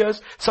your ideas,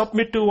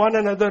 submit to one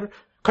another,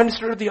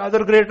 consider the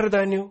other greater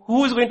than you.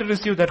 Who is going to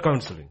receive that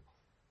counseling?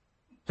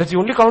 That's the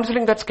only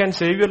counseling that can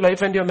save your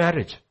life and your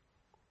marriage.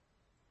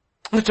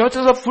 The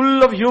churches are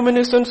full of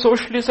humanists and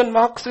socialists and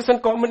Marxists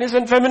and communists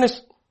and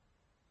feminists.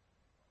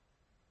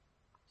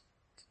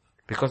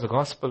 Because the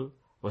gospel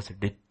was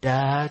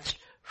detached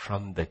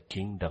from the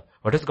kingdom.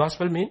 What does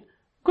gospel mean?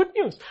 Good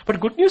news.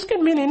 But good news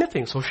can mean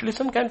anything.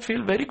 Socialism can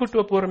feel very good to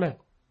a poor man.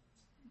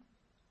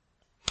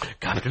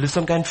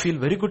 Capitalism can feel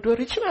very good to a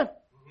rich man.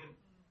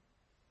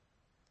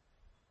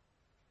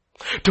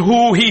 To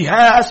who he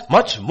has,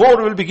 much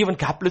more will be given.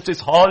 Capitalist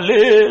says,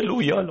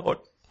 hallelujah, Lord.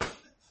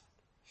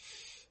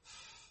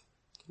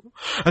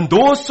 And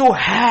those who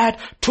had,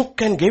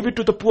 took and gave it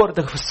to the poor.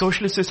 The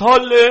socialist says,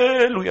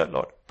 hallelujah,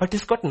 Lord. But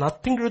it's got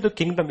nothing to do with the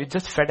kingdom. It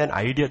just fed an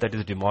idea that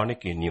is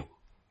demonic in you.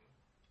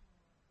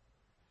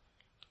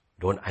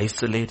 Don't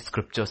isolate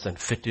scriptures and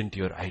fit into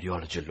your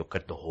ideology. Look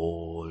at the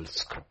whole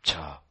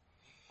scripture.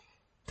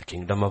 The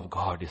kingdom of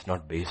God is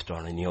not based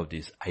on any of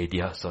these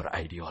ideas or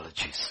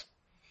ideologies.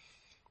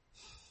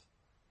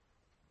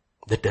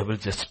 The devil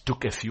just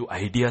took a few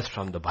ideas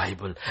from the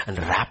Bible and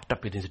wrapped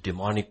up in his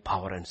demonic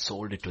power and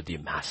sold it to the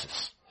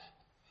masses.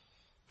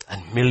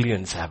 And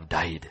millions have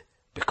died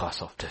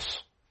because of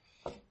this.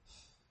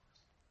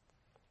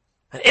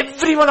 And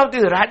every one of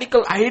these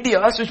radical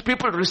ideas which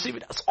people receive,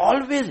 it has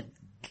always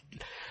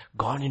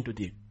gone into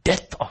the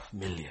death of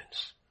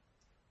millions.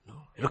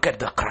 Look at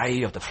the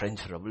cry of the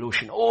French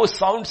Revolution. Oh,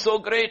 sounds so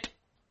great.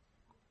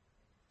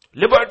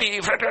 Liberty,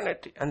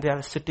 fraternity. And they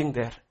are sitting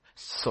there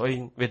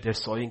sewing with their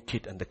sewing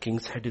kit, and the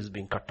king's head is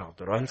being cut off.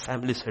 The royal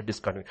family's head is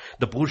cut off.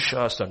 The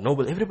bourgeois, the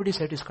noble, everybody's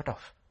head is cut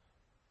off.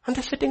 And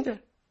they're sitting there.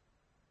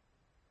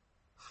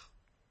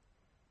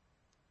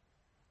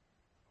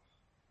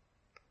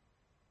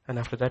 And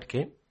after that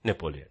came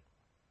Napoleon.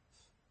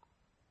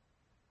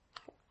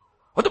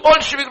 Oh, the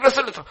Bolshevik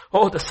resolution.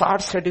 Oh, the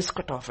Tsar's head is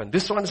cut off, and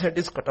this one's head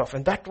is cut off,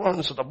 and that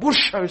one, so the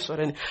bourgeois is your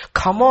enemy.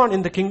 Come on,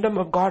 in the kingdom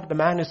of God, the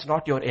man is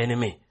not your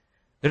enemy.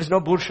 There is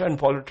no bourgeois and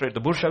proletariat. The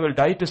bourgeois will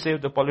die to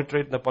save the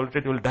proletariat, and the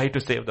proletariat will die to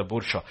save the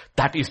bourgeois.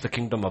 That is the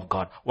kingdom of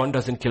God. One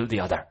doesn't kill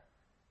the other.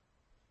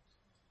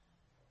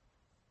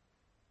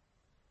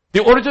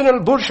 The original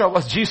bourgeois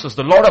was Jesus,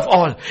 the Lord of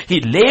all. He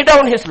laid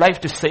down his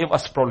life to save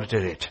us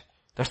proletariat.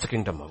 That's the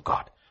kingdom of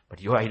God.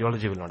 But your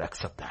ideology will not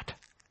accept that.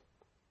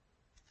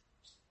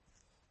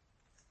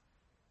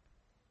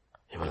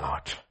 You will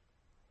not.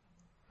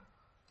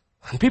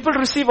 And people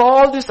receive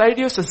all these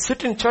ideas and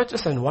sit in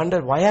churches and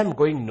wonder why I'm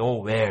going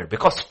nowhere.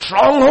 Because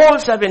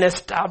strongholds have been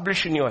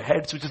established in your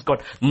heads which has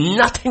got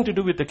nothing to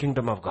do with the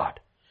kingdom of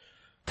God.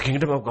 The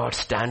kingdom of God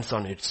stands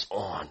on its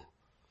own.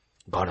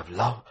 God of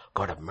love,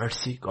 God of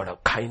mercy, God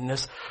of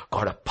kindness,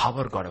 God of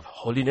power, God of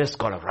holiness,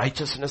 God of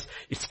righteousness.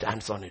 It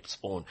stands on its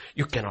own.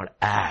 You cannot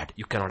add.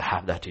 You cannot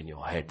have that in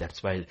your head.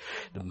 That's why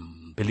the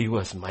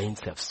believers'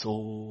 minds have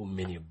so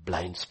many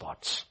blind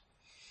spots.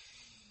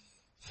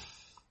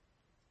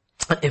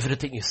 And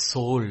everything is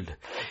sold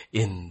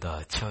in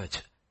the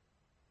church.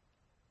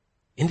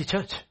 In the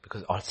church.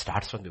 Because it all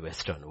starts from the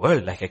Western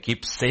world, like I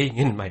keep saying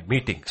in my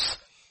meetings.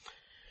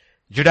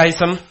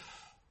 Judaism,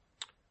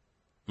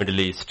 Middle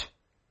East.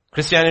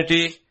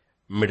 Christianity,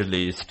 Middle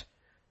East.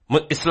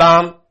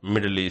 Islam,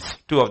 Middle East.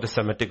 Two of the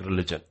Semitic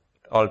religion.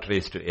 All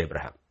traced to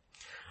Abraham.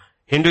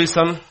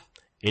 Hinduism,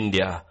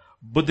 India.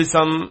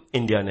 Buddhism,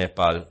 India,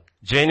 Nepal.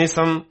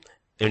 Jainism,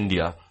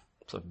 India.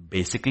 So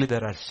basically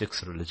there are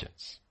 6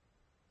 religions.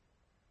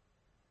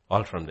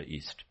 All from the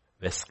East.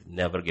 West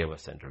never gave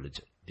us a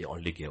religion. They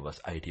only gave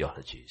us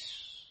ideologies.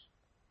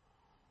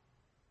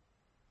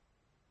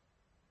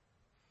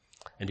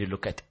 And you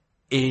look at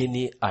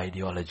any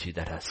ideology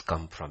that has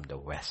come from the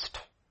West.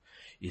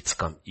 It's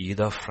come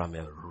either from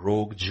a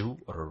rogue Jew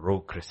or a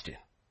rogue Christian.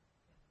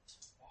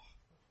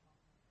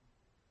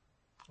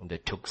 And they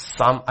took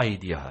some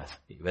ideas,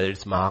 whether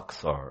it's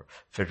Marx or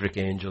Friedrich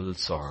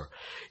Engels, or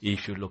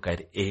if you look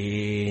at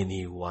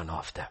any one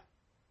of them,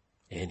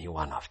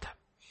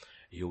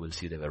 you will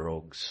see they were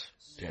rogues.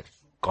 They had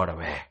got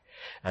away.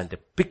 And they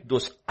picked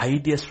those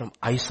ideas from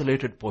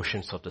isolated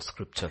portions of the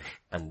scripture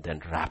and then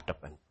wrapped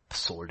up and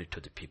sold it to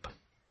the people.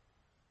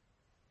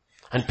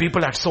 And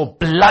people are so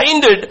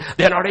blinded,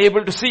 they are not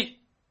able to see.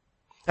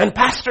 And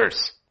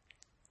pastors.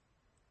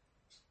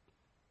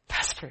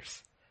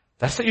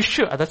 That's the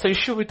issue. That's the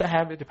issue I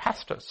have with the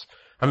pastors.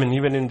 I mean,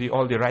 even in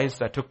all the riots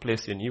that took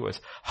place in US,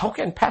 how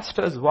can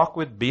pastors walk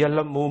with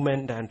BLM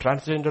movement and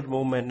transgender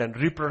movement and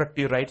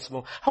reproductive rights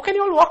movement? How can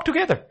you all walk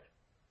together?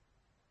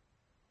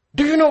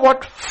 Do you know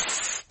what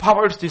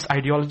powers these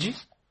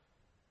ideologies?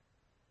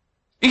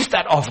 Is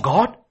that of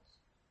God?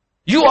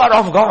 You are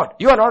of God.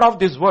 You are not of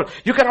this world.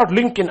 You cannot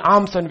link in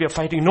arms and we are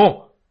fighting.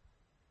 No.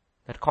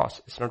 That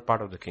cause is not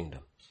part of the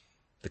kingdom.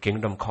 The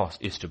kingdom cause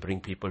is to bring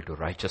people to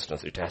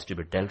righteousness. It has to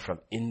be dealt from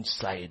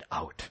inside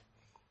out.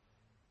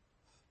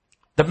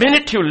 The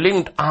minute you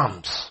linked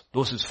arms,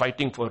 those who's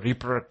fighting for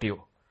reproductive,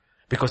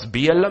 because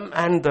BLM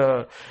and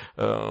the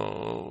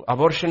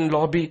abortion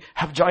lobby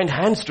have joined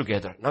hands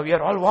together. Now we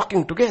are all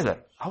walking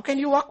together. How can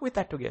you walk with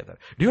that together?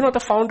 Do you know the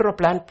founder of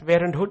Planned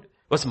Parenthood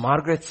was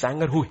Margaret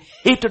Sanger, who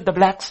hated the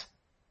blacks?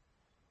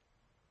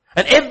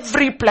 And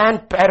every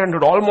Planned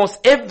Parenthood,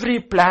 almost every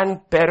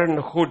Planned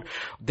Parenthood,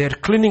 their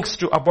clinics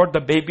to abort the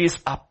babies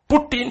are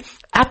put in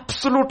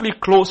absolutely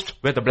closed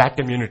where the black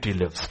community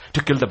lives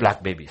to kill the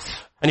black babies.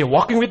 And you're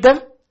walking with them?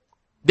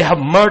 They have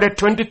murdered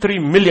 23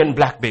 million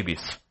black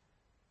babies.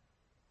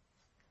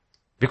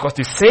 Because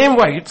the same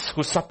whites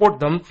who support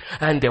them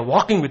and they're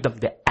walking with them,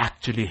 they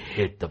actually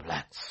hate the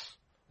blacks.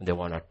 And they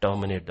want to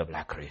terminate the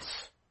black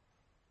race.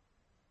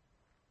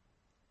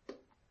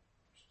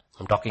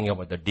 I'm talking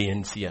about the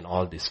DNC and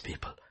all these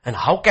people. And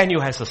how can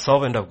you as a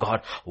servant of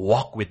God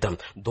walk with them,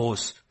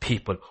 those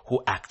people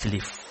who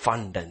actually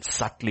fund and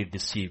subtly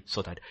deceive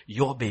so that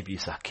your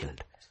babies are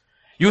killed?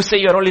 You say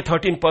you're only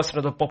 13%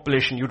 of the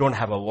population, you don't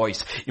have a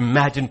voice.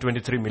 Imagine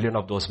 23 million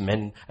of those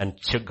men and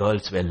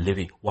girls were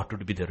living. What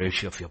would be the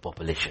ratio of your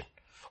population?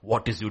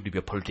 What is due to be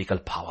a political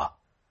power?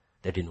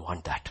 They didn't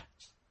want that.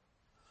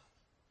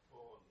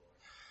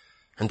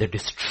 And they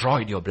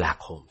destroyed your black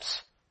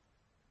homes.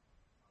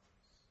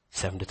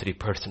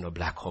 73% of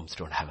black homes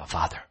don't have a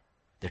father.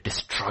 They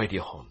destroyed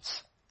your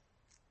homes.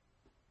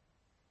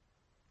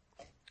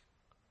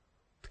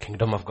 The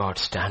kingdom of God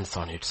stands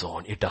on its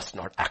own. It does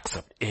not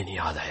accept any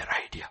other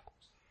idea.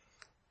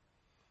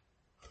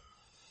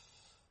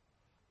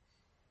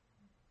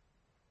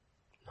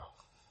 No.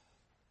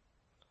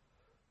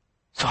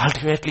 So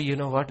ultimately, you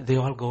know what? They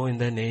all go in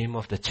the name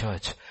of the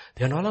church.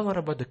 They are no longer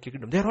about the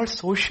kingdom. They are all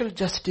social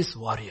justice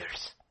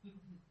warriors.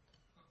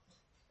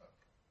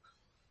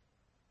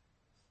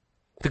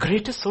 The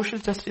greatest social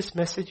justice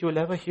message you will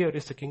ever hear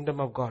is the kingdom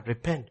of God.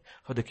 Repent,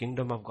 for the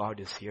kingdom of God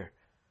is here.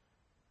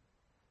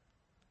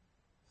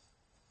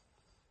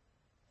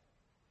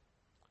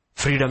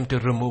 Freedom to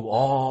remove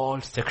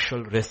all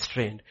sexual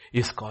restraint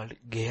is called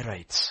gay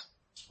rights.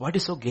 What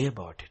is so gay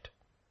about it?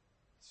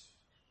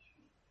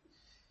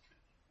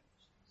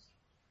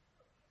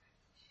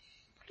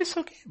 What is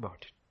so gay about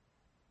it?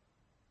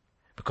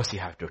 Because you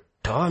have to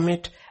term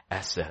it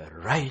as a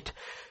right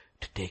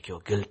to take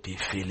your guilty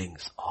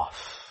feelings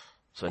off.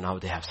 So now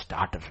they have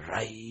started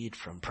right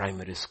from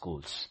primary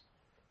schools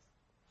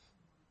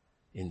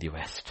in the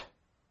West.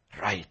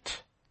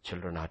 Right.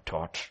 Children are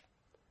taught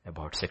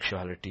about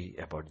sexuality,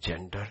 about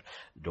gender.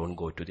 Don't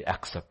go to the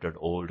accepted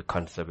old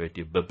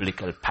conservative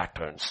biblical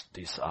patterns.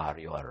 These are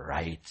your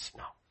rights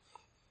now.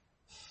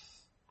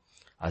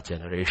 A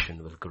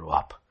generation will grow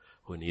up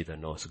who neither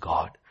knows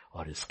God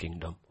or His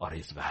kingdom or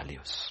His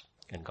values.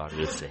 And God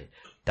will say,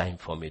 time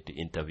for me to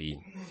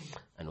intervene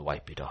and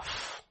wipe it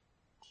off.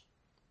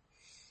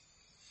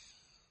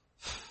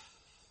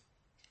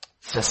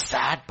 It's a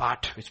sad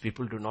part which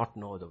people do not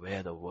know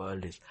where the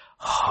world is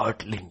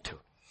hurtling to.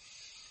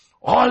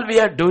 All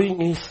we are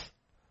doing is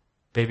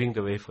paving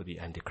the way for the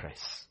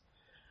Antichrist.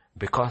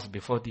 Because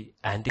before the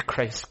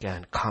Antichrist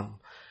can come,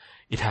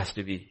 it has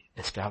to be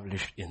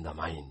established in the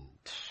mind.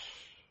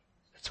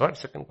 That's what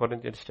 2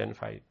 Corinthians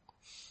 10:5.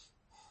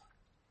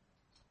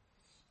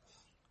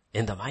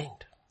 In the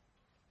mind.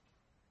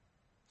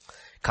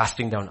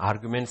 Casting down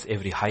arguments,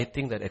 every high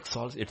thing that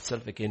exalts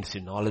itself against the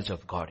knowledge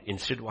of God.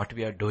 Instead, what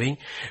we are doing,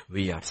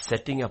 we are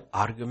setting up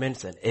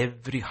arguments and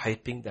every high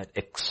thing that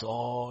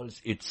exalts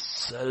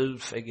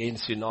itself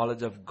against the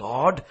knowledge of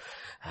God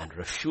and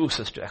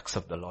refuses to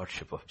accept the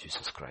Lordship of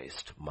Jesus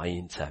Christ.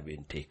 Minds have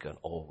been taken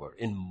over.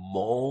 In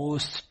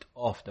most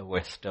of the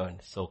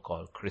Western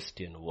so-called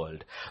Christian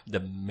world,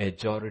 the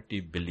majority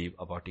believe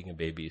aborting a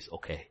baby is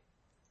okay.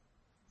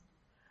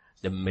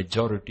 The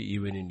majority,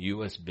 even in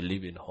US,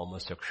 believe in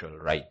homosexual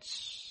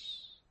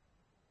rights.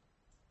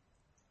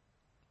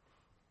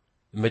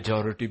 The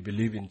majority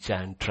believe in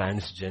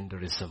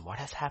transgenderism. What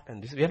has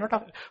happened? We are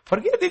not,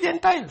 forget the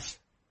Gentiles.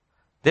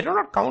 They do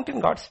not count in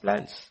God's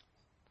plans.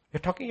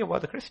 We're talking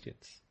about the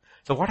Christians.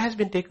 So what has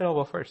been taken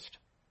over first?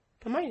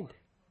 The mind.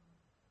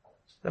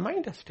 The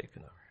mind has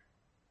taken over.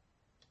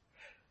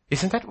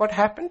 Isn't that what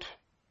happened?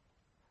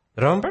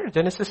 Remember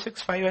Genesis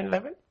 6, 5 and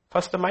 11?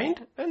 First the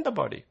mind, then the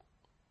body.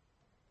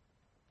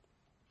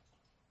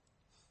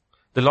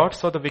 The Lord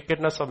saw the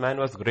wickedness of man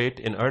was great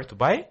in earth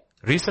by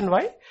reason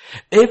why?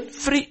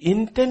 Every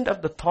intent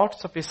of the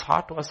thoughts of his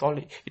heart was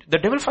only, the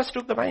devil first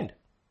took the mind.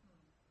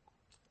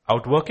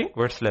 Outworking,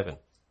 verse 11.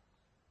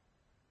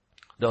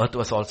 The earth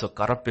was also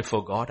corrupt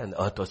before God and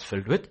the earth was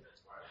filled with,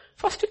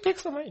 first it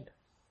takes the mind.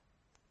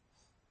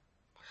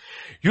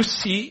 You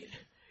see,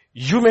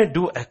 you may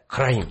do a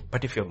crime,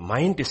 but if your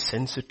mind is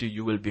sensitive,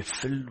 you will be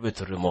filled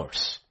with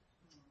remorse.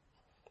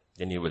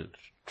 Then you will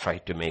try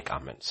to make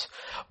amends.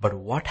 But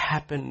what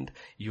happened?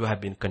 You have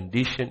been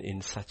conditioned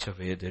in such a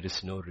way there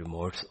is no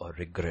remorse or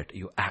regret.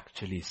 You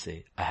actually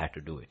say, I had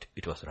to do it.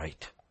 It was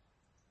right.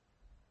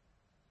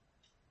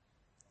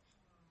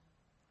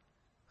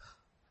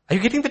 Are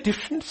you getting the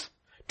difference?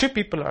 Two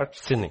people are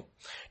sinning.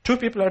 Two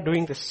people are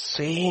doing the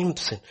same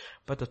sin.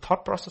 But the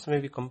thought process may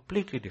be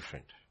completely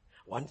different.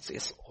 One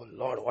says, oh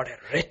Lord, what a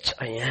wretch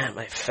I am.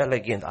 I fell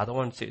again. The other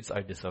one says,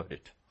 I deserved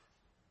it.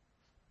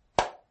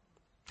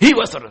 He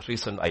was the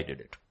reason I did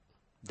it.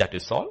 That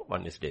is Saul,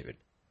 one is David.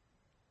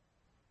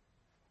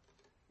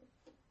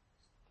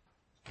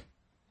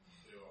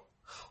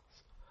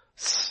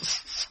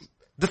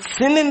 The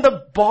sin in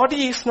the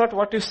body is not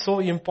what is so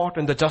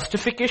important. The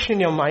justification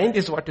in your mind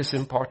is what is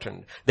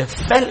important. They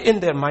fell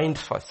in their mind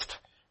first.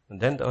 And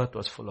then the earth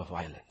was full of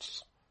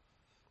violence.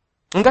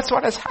 And that's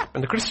what has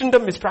happened. The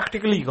Christendom is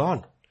practically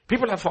gone.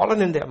 People have fallen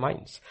in their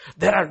minds.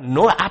 There are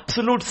no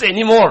absolutes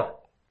anymore.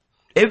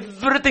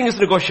 Everything is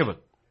negotiable.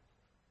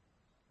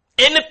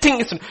 Anything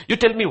is, you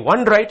tell me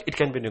one right, it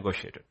can be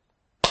negotiated.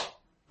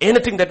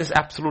 Anything that is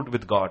absolute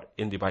with God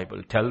in the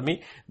Bible, tell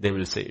me, they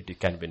will say it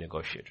can be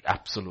negotiated.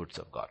 Absolutes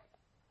of God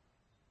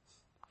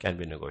can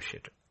be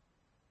negotiated.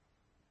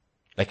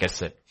 Like I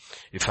said,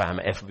 if I am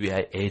an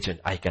FBI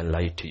agent, I can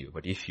lie to you.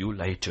 But if you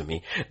lie to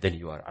me, then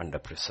you are under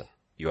prison.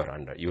 You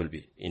will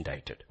be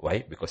indicted.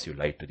 Why? Because you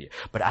lied to the,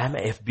 but I am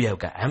an FBI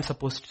guy.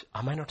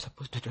 Am I not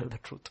supposed to tell the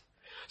truth?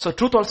 So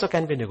truth also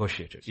can be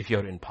negotiated if you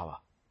are in power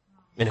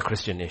in a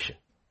Christian nation.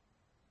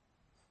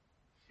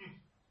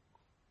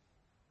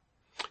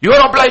 You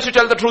are obliged to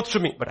tell the truth to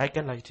me, but I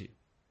can lie to you.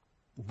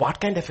 What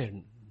kind of a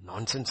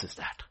nonsense is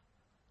that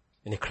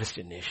in a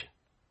Christian nation?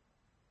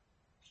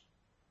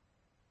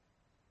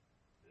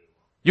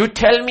 You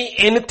tell me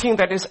anything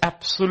that is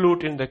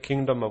absolute in the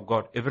kingdom of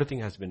God,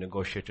 everything has been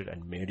negotiated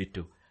and made it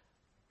to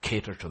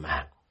cater to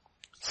man.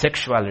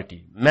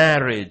 Sexuality,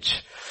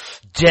 marriage,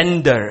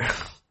 gender,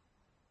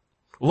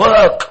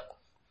 work.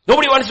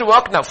 Nobody wants to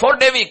work now.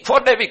 4-day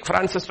week.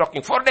 France is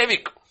talking 4-day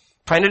week.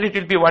 Finally it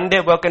will be 1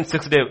 day work and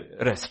 6-day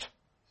rest.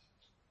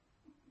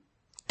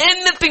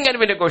 Anything can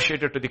be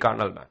negotiated to the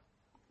carnal man.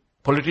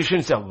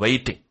 Politicians are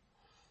waiting.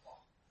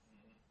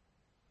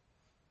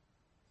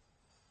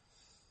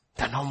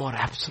 There are no more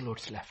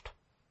absolutes left.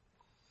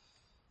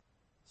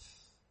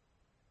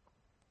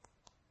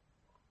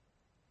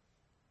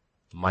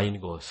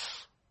 Mind goes,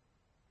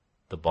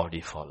 the body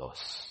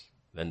follows.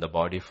 When the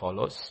body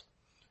follows,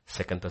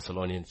 2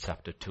 Thessalonians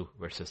chapter 2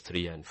 verses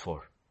 3 and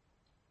 4.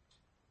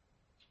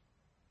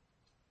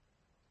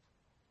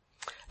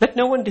 Let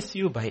no one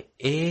deceive you by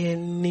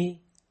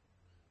any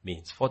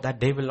means, for that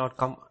day will not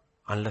come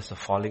unless the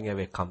falling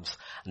away comes.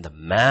 And the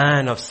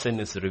man of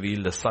sin is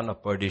revealed, the son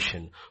of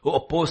perdition, who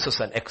opposes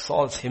and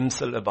exalts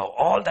himself above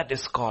all that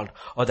is called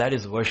or that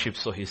is worshipped.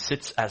 So he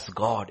sits as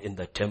God in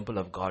the temple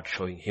of God,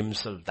 showing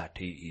himself that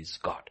he is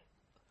God.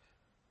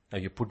 Now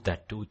you put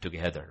that two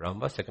together.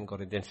 Remember 2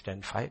 Corinthians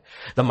 10:5.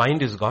 The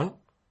mind is gone.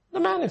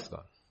 The man is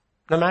gone.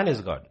 The man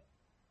is God.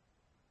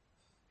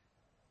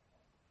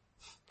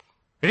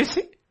 Did you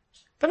see?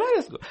 The man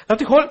is God. Now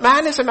the whole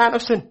man is a man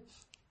of sin.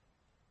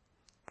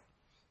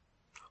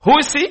 Who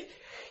is he?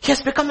 He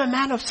has become a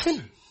man of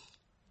sin.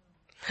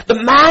 The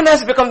man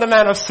has become the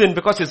man of sin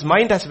because his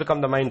mind has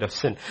become the mind of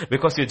sin.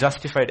 Because you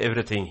justified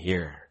everything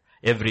here.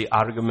 Every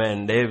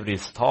argument, every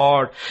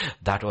thought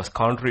that was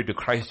contrary to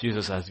Christ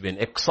Jesus has been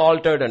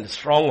exalted and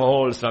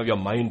strongholds. Now your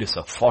mind is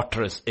a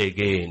fortress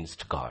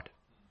against God.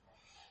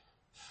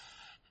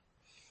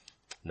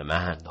 The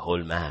man, the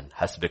whole man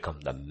has become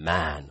the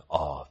man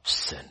of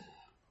sin.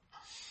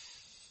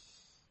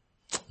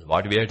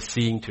 What we are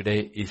seeing today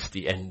is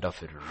the end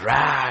of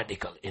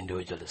radical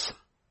individualism.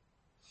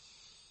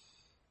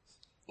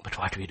 But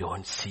what we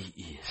don't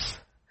see is,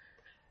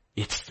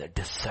 it's the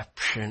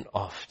deception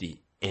of the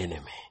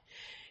enemy.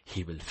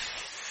 He will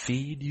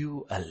feed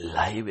you a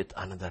lie with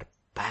another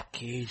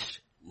packaged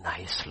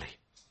nicely.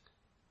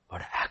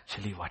 But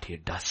actually what he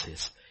does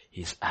is,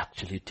 he's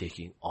actually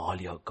taking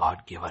all your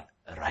God-given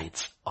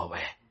rights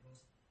away.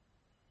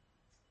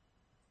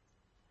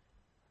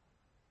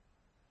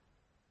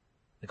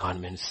 The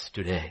governments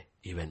today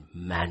even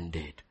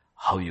mandate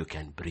how you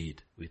can breathe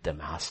with a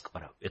mask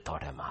or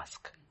without a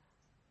mask.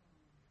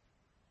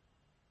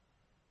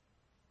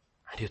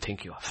 And you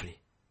think you are free.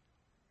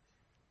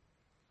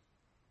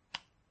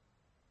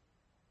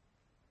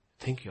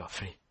 Think you are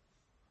free.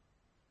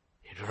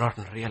 You do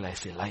not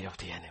realize the lie of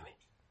the enemy.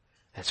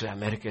 That's why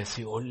America is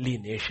the only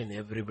nation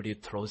everybody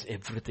throws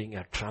everything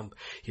at Trump.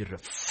 He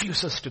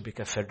refuses to make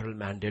a federal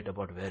mandate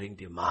about wearing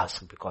the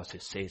mask because he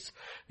says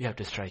we have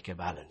to strike a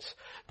balance.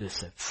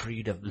 There's a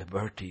freedom,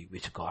 liberty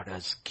which God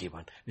has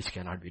given, which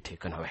cannot be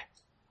taken away.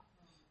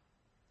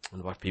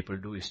 And what people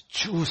do is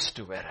choose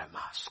to wear a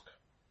mask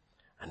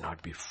and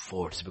not be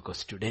forced,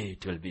 because today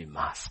it will be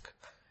mask.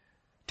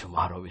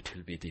 Tomorrow it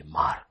will be the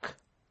mark.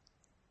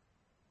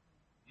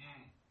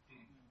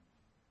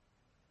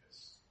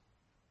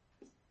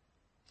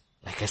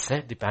 Like I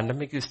said, the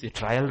pandemic is the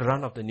trial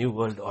run of the new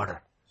world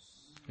order.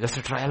 Just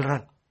a trial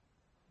run.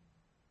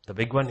 The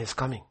big one is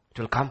coming. It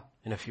will come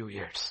in a few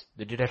years.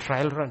 They did a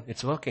trial run.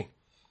 It's working.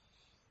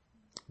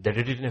 They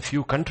did it in a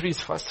few countries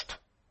first.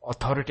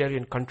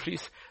 Authoritarian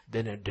countries.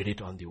 Then they did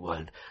it on the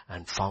world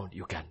and found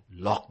you can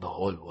lock the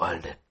whole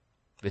world in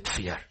with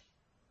fear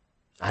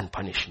and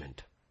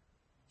punishment.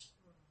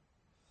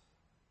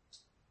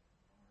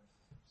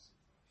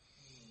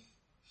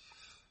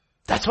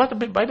 That's what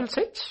the Bible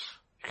says.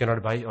 You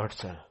cannot buy or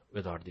sell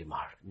without the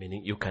mark.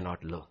 Meaning you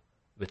cannot live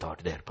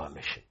without their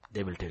permission.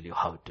 They will tell you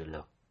how to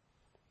live.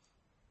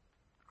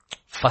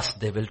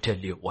 First they will tell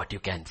you what you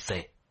can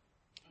say.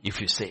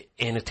 If you say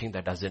anything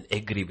that doesn't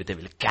agree with, they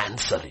will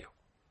cancel you.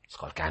 It's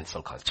called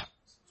cancel culture.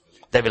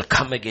 They will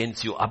come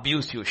against you,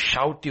 abuse you,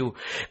 shout you,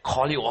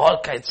 call you all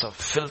kinds of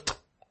filth.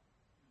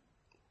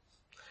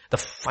 The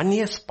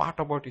funniest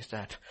part about it is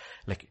that,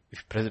 like,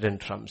 if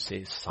President Trump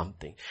says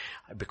something,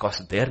 because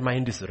their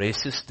mind is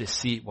racist, they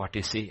see what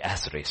he say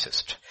as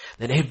racist.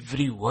 Then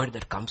every word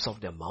that comes off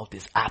their mouth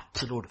is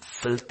absolute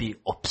filthy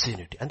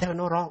obscenity. And there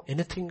is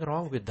anything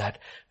wrong with that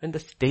when the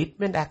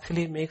statement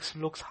actually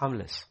looks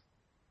harmless.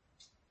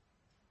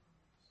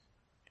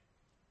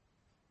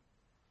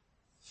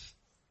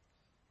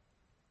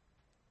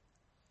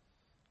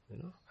 You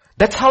know?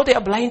 That's how they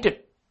are blinded.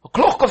 A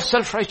cloak of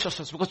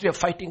self-righteousness because we are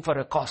fighting for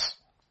a cause.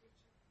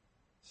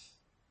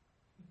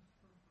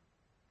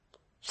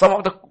 Some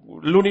of the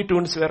Looney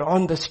Tunes were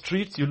on the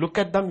streets. You look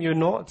at them, you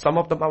know, some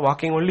of them are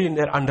walking only in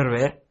their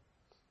underwear.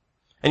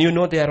 And you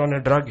know they are on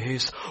a drug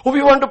haze. Oh,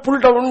 we want to pull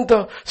down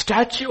the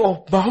statue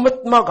of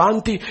Mahatma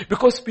Gandhi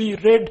because we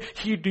read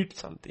he did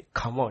something.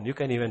 Come on, you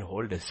can even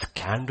hold a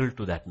candle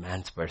to that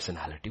man's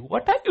personality.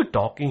 What are you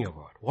talking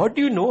about? What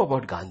do you know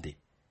about Gandhi?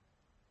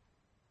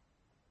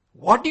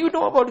 What do you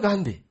know about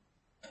Gandhi?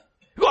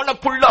 You want to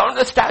pull down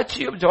the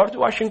statue of George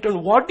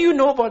Washington. What do you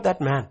know about that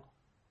man?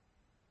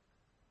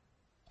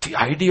 The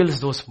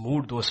ideals those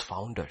moved those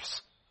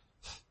founders.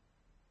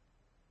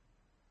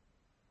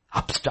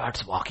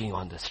 Upstarts walking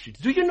on the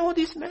streets. Do you know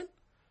these men?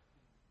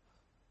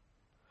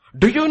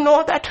 Do you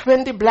know that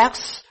when the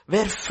blacks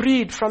were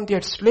freed from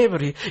their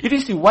slavery, it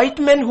is the white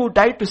men who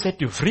died to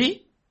set you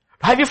free?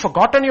 Have you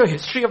forgotten your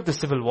history of the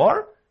Civil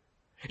War?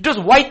 It was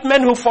white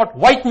men who fought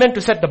white men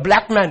to set the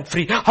black man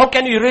free. How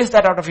can you erase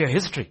that out of your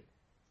history?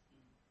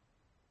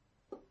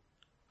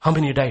 How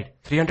many died?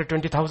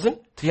 320,000?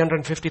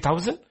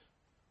 350,000?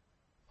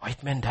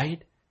 White men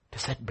died to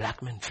set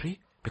black men free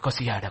because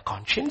he had a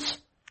conscience.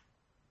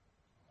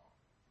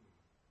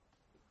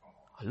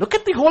 Look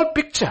at the whole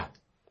picture.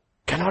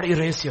 Cannot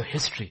erase your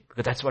history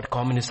because that's what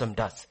communism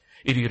does.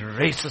 It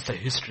erases the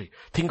history.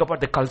 Think about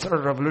the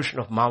Cultural Revolution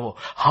of Mao.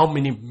 How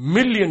many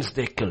millions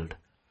they killed.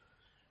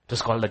 It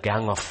was called the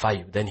Gang of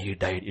Five. Then he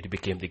died. It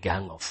became the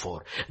Gang of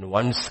Four. And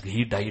once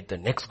he died, the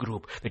next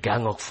group, the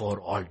Gang of Four,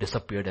 all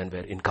disappeared and were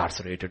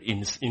incarcerated,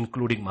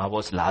 including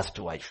Mao's last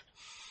wife.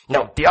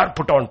 Now they are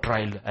put on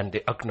trial and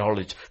they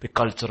acknowledge the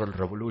Cultural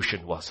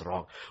Revolution was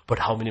wrong. But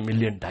how many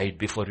million died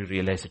before you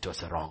realized it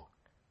was wrong?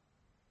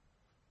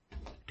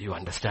 Do you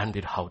understand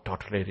it? How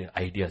totalitarian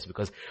ideas?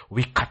 Because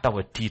we cut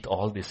our teeth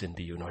all this in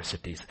the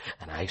universities.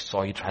 And I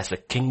saw it as a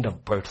kingdom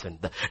person,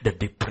 the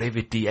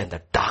depravity and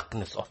the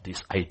darkness of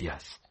these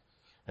ideas.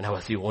 And I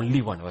was the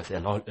only one, I was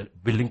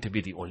willing to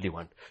be the only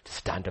one to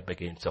stand up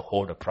against a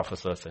horde of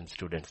professors and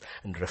students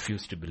and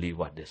refuse to believe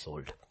what they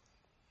sold.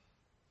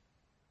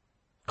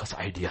 Because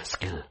ideas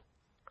kill.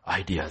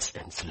 Ideas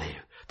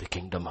enslave. The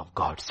kingdom of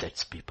God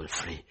sets people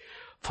free.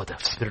 For the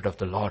Spirit of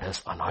the Lord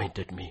has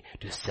anointed me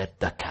to set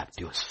the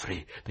captives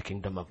free. The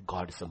kingdom of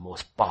God is the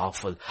most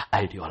powerful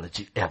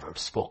ideology ever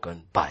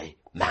spoken by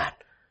man.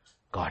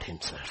 God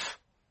himself.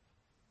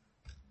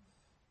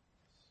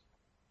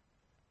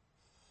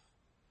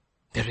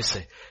 There is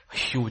a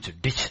huge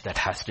ditch that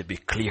has to be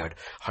cleared.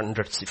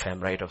 Hundreds, if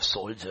I'm right, of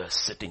soldiers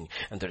sitting,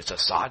 and there is a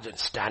sergeant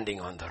standing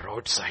on the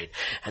roadside,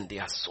 and they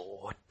are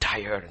so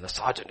tired, and the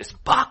sergeant is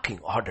barking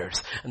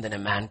orders, and then a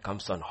man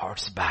comes on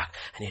horseback,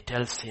 and he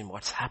tells him,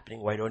 what's happening?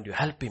 Why don't you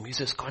help him? He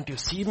says, can't you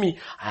see me?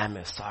 I am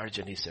a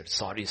sergeant. He said,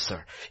 sorry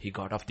sir. He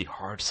got off the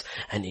horse,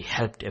 and he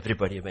helped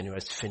everybody. When he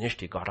was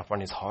finished, he got up on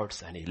his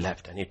horse, and he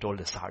left, and he told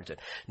the sergeant,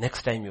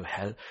 next time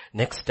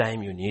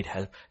you need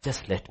help,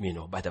 just let me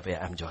know. By the way,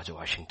 I'm George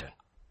Washington.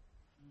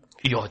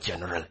 Your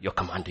general, your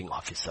commanding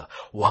officer,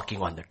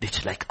 walking on the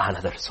ditch like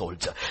another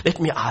soldier. Let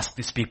me ask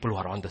these people who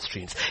are on the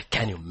streets,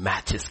 can you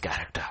match his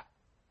character?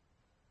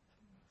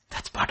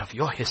 That's part of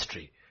your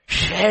history.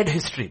 Shared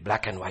history,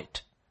 black and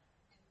white.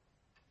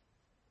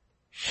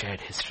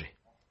 Shared history.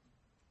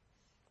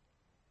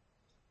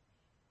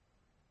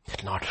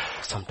 Yet not,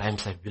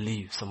 sometimes I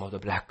believe some of the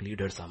black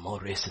leaders are more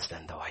racist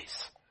than the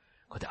whites.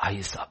 Because the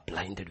eyes are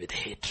blinded with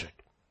hatred.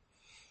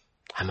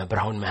 I'm a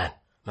brown man.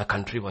 My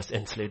country was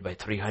enslaved by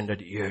 300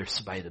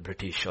 years by the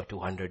British, or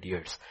 200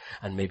 years,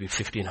 and maybe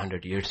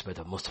 1500 years by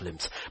the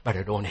Muslims. But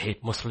I don't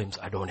hate Muslims,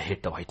 I don't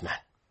hate the white man.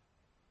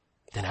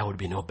 Then I would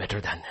be no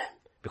better than him,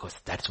 because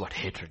that's what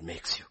hatred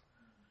makes you.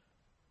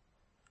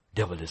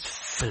 Devil is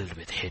filled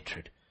with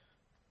hatred,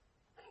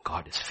 and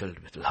God is filled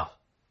with love.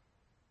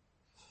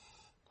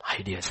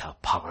 Ideas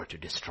have power to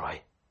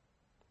destroy.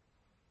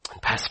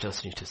 And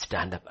pastors need to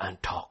stand up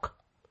and talk.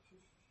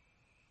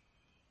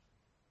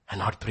 And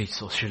not preach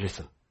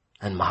socialism,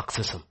 and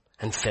Marxism,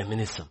 and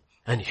feminism,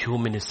 and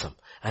humanism,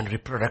 and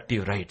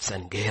reproductive rights,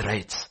 and gay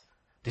rights.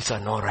 These are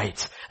no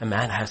rights. A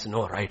man has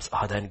no rights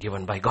other than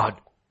given by God.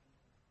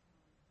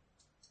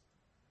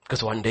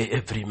 Because one day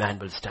every man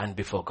will stand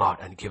before God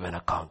and give an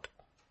account.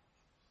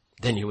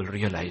 Then you will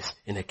realize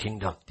in a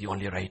kingdom, the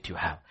only right you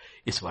have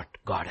is what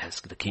God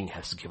has, the king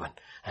has given.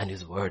 And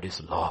his word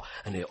is law.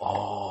 And he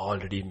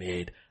already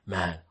made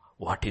man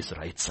what his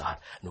rights are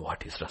and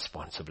what his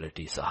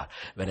responsibilities are.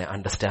 When I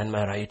understand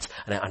my rights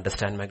and I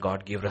understand my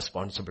God-given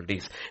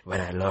responsibilities, when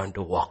I learn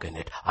to walk in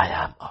it, I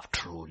am a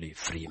truly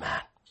free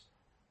man.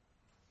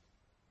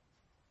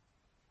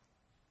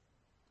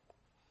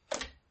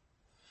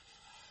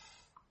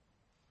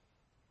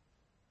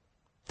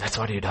 That's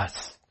what he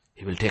does.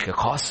 He will take a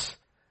cause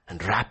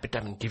and wrap it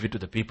up and give it to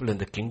the people in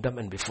the kingdom,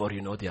 and before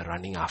you know, they are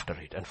running after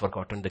it and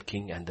forgotten the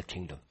king and the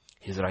kingdom.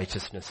 His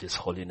righteousness, his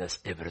holiness,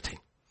 everything.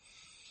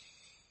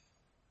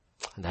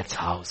 And that's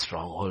how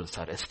strongholds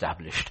are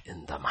established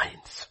in the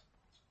minds.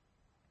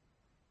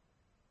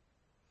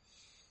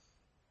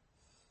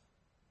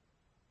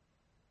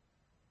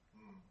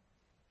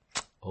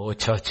 Oh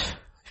church,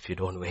 if you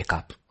don't wake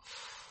up,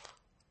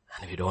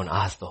 and if you don't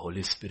ask the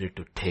Holy Spirit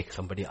to take,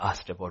 somebody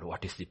asked about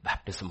what is the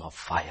baptism of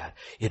fire.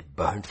 It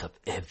burns up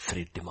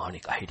every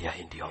demonic idea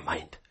into your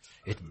mind.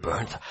 It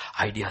burns.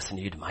 Ideas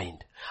need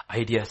mind.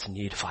 Ideas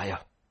need fire.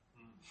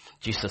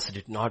 Jesus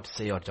did not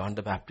say, or John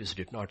the Baptist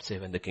did not say,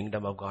 when the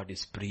kingdom of God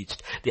is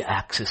preached, the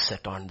axe is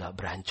set on the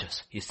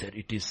branches. He said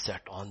it is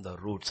set on the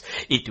roots.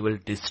 It will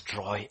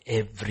destroy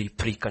every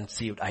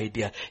preconceived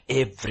idea,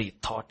 every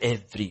thought,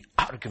 every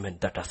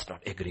argument that does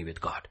not agree with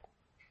God.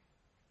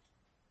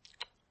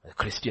 A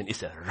Christian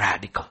is a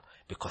radical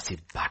because he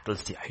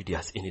battles the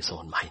ideas in his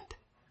own mind.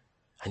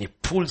 And he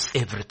pulls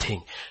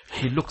everything.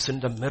 He looks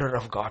in the mirror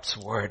of God's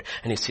word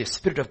and he says,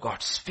 Spirit of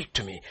God, speak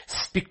to me.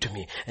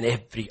 And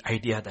every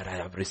idea that I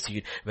have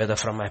received, whether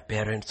from my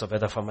parents or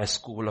whether from my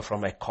school or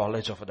from my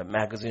college or from the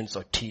magazines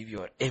or TV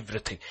or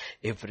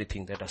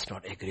everything that does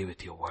not agree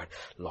with your word.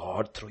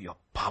 Lord, through your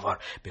power,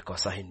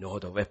 because I know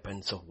the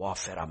weapons of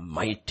warfare are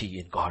mighty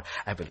in God,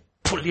 I will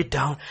pull it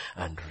down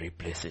and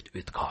replace it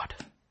with God.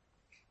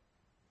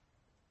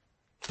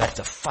 That's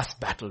the first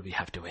battle we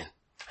have to win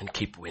and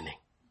keep winning.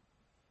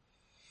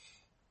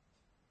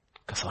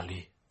 Because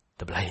only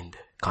the blind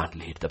can't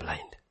lead the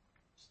blind.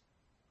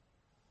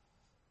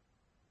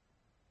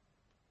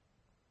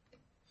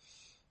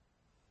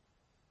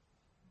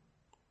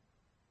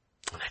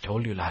 And I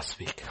told you last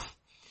week,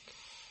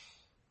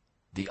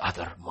 the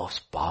other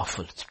most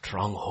powerful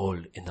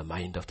stronghold in the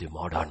mind of the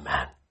modern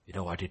man, you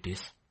know what it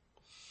is?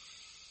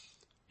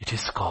 It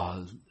is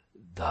called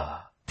the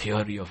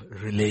theory of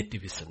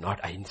relativism,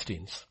 not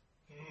Einstein's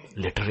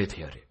literary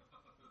theory.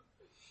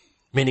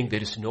 Meaning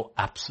there is no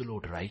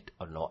absolute right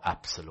or no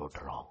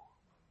absolute wrong.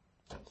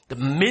 The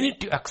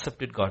minute you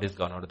accept it, God is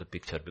gone out of the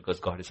picture because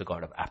God is a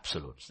God of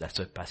absolutes. That's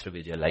why Pastor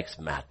Vijay likes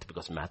math,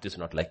 because math is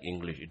not like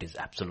English, it is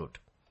absolute.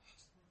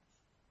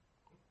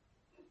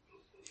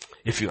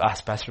 If you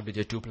ask Pastor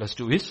Vijay 2 plus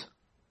 2 is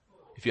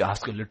If you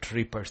ask a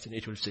literary person,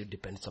 it will say it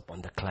depends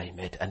upon the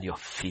climate and your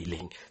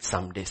feeling.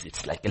 Some days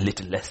it's like a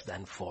little less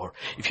than 4.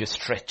 If you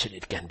stretch it,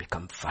 it can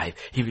become 5.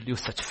 He will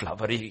use such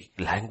flowery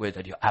language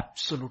that you're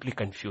absolutely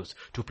confused.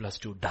 2 plus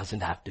 2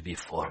 doesn't have to be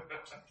 4.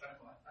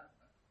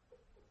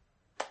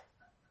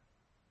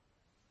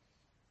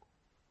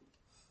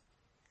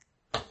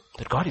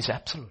 That God is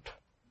absolute.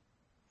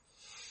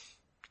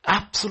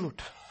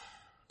 Absolute.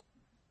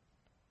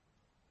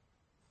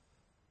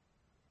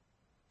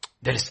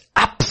 There is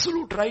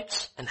absolute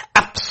rights and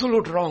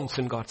absolute wrongs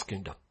in God's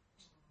kingdom.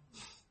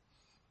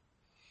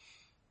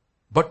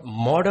 But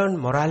modern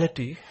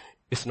morality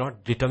is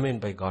not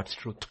determined by God's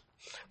truth.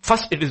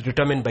 First, it is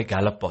determined by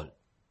Gallup poll.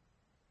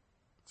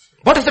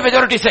 What does the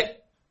majority say?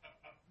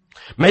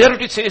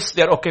 Majority says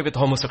they are okay with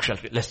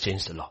homosexuality. Let's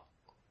change the law.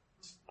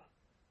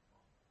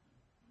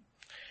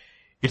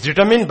 It's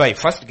determined by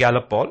first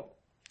Gallup poll,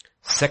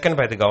 second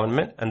by the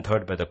government, and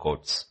third by the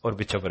courts, or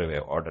whichever way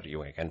order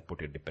you can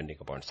put it depending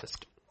upon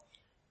system.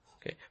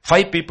 Okay.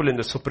 5 people in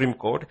the Supreme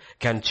Court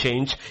can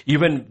change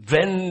even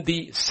when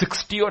the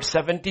 60 or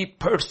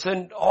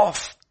 70%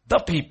 of the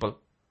people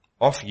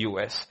of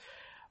US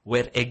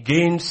were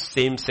against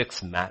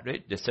same-sex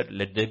marriage. They said,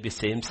 let there be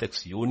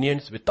same-sex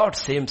unions without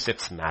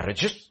same-sex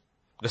marriages.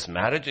 Because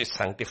marriage is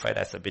sanctified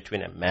as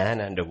between a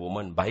man and a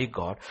woman by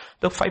God.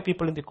 The 5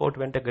 people in the court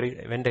went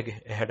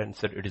ahead and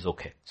said it is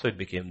okay. So it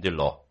became the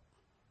law.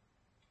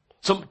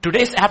 So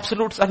today's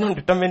absolutes are not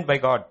determined by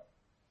God.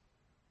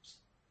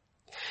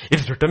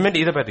 It's determined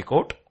either by the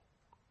court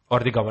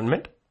or the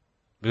government.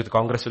 Because the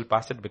Congress will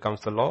pass it,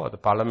 becomes the law, or the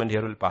parliament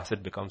here will pass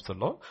it, becomes the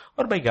law,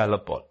 or by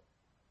Gallup poll.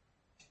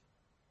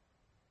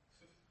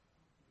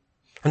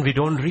 And we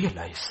don't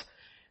realize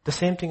the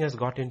same thing has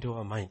got into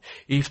our mind.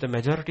 If the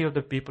majority of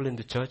the people in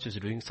the church is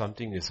doing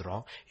something is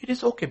wrong, it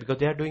is okay because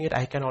they are doing it,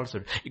 I can also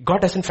do it.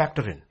 God doesn't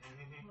factor in.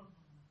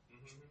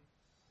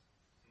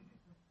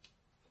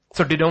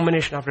 So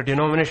denomination after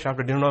denomination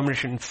after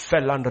denomination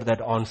fell under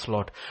that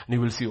onslaught. And you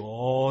will see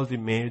all the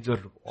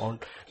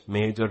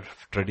major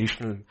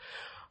traditional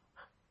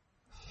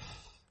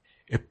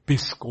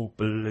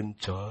Episcopal and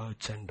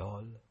church and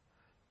all.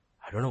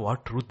 I don't know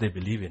what truth they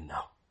believe in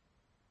now.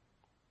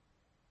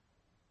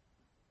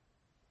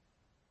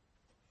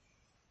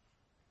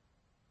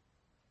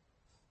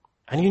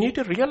 And you need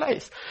to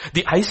realize,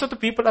 the eyes of the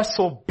people are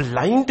so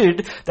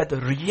blinded that the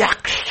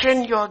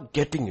reaction you're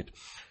getting it.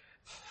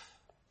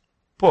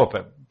 Poor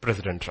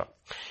President Trump.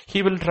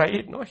 He will try,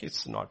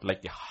 he's not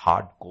like a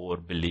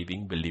hardcore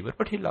believing believer,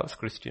 but he loves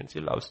Christians,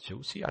 he loves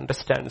Jews, he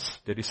understands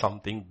there is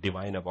something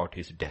divine about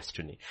his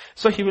destiny.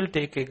 So he will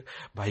take a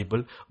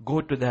Bible,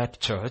 go to that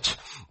church,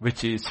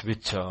 which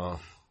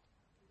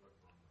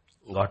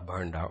got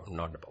burned out,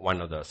 not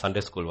one of the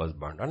Sunday school was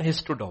burned down. He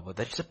stood over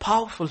that. It's a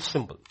powerful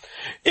symbol.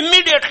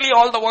 Immediately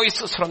all the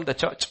voices from the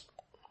church.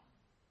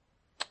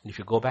 If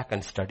you go back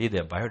and study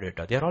their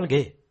biodata, they are all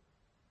gay.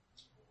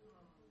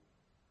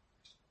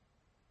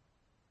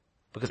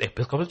 Because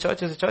Episcopal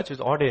Church is a church, is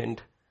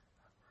ordained.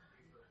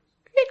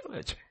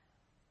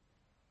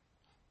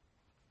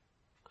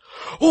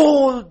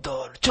 Oh,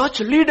 the church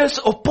leaders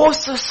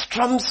opposes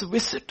Trump's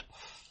visit.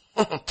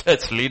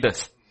 Church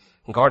leaders.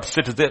 God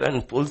sits there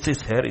and pulls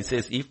his hair. He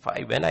says,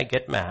 when I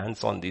get my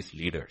hands on these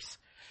leaders,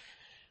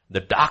 the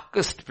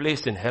darkest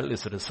place in hell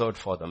is reserved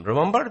for them.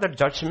 Remember the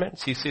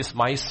judgments? He says,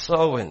 my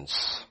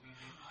servants.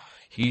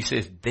 He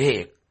says,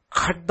 they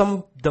cut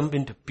them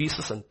into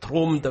pieces and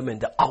throw them in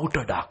the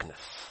outer darkness.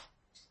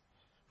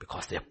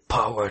 Because they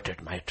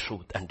perverted my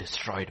truth and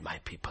destroyed my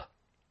people.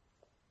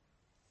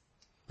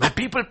 My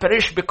people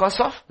perish because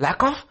of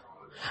lack of.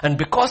 And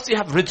because they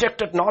have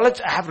rejected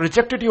knowledge, I have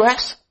rejected you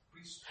as.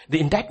 The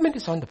indictment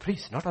is on the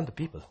priest, not on the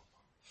people.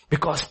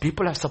 Because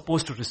people are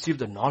supposed to receive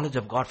the knowledge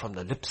of God from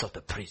the lips of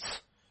the priest.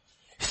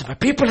 He said, my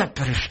people have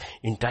perished.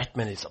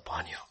 Indictment is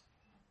upon you.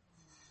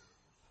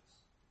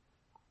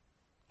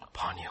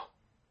 Upon you.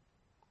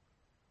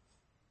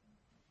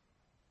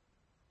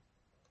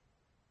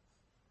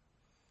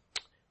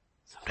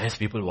 Sometimes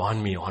people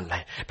warn me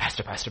online,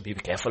 Pastor, be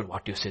careful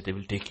what you say. They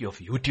will take you off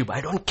YouTube.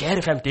 I don't care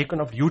if I'm taken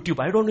off YouTube.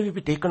 I don't know if you'll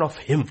be taken off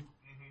him.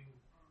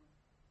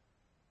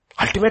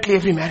 Ultimately,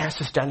 every man has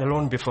to stand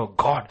alone before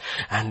God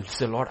and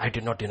say, Lord, I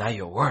did not deny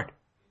your word.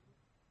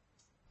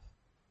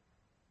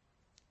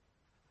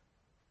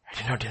 I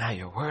did not deny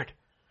your word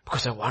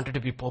because I wanted to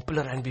be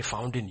popular and be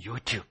found in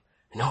YouTube.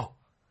 No,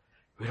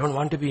 we don't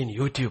want to be in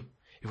YouTube.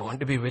 We want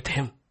to be with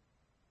him.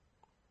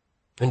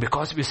 And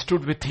because we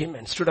stood with him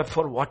and stood up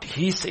for what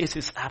he says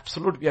is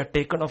absolute, we are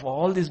taken off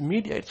all this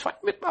media. It's fine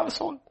with our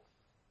soul.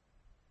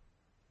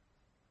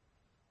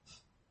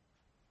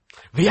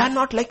 We are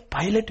not like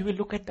Pilate. We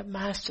look at the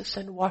masses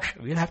and wash.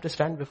 We'll have to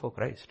stand before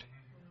Christ.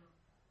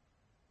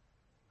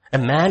 A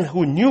man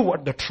who knew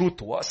what the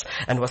truth was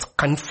and was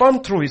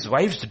confirmed through his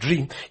wife's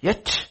dream,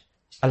 yet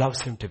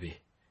allows him to be.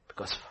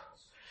 Because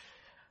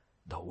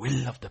the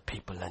will of the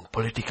people and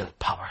political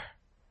power.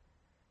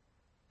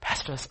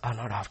 Pastors are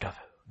not after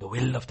the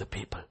will of the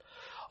people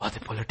or the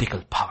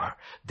political power.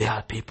 They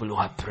are people who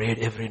have prayed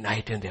every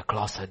night in their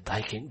closet,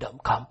 thy kingdom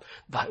come,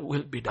 thy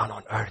will be done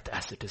on earth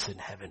as it is in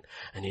heaven.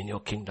 And in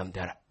your kingdom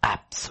there are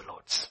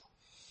absolutes.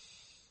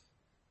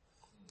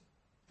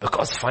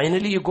 Because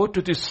finally you go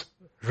to this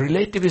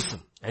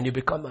relativism and you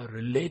become a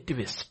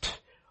relativist.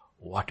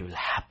 What will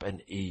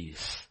happen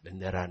is, when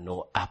there are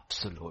no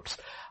absolutes,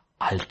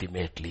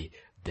 ultimately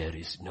there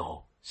is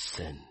no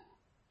sin.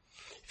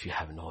 If you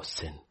have no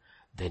sin,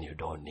 then you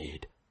don't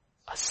need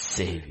a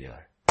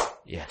savior.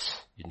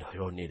 Yes, you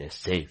don't need a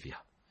savior.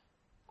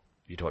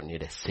 You don't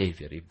need a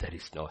savior if there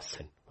is no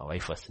sin. My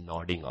wife was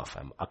nodding off.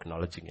 I'm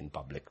acknowledging in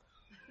public.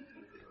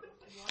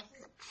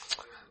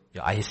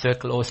 Your eyes are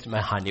closed,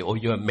 my honey. Oh,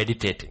 you are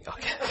meditating.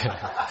 Okay.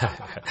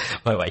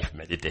 My wife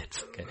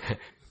meditates. Okay.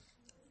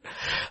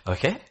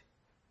 Okay.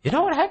 You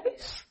know what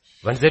happens?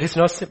 When there is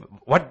no sin,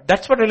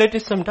 that's what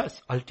relativism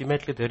does.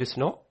 Ultimately, there is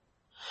no.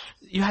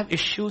 You have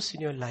issues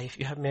in your life.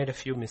 You have made a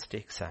few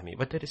mistakes, Sammy,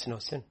 but there is no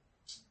sin.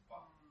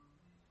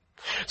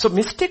 So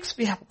mistakes,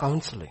 we have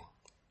counseling.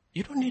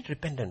 You don't need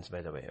repentance,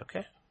 by the way,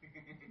 okay?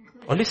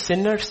 Only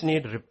sinners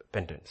need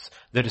repentance.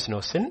 There is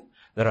no sin.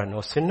 There are no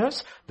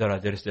sinners.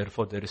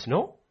 Therefore there is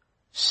no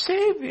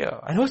Savior.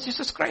 And who is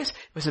Jesus Christ?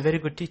 He was a very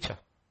good teacher.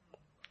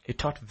 He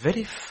taught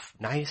very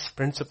nice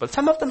principles.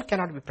 Some of them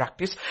cannot be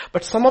practiced,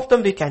 but some of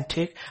them we can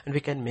take and we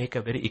can make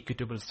a very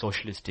equitable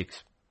socialistic.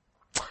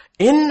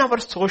 In our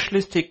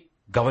socialistic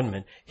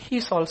government, he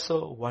is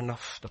also one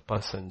of the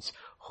persons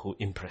who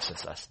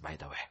impresses us, by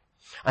the way.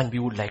 And we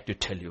would like to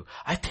tell you,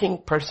 I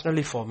think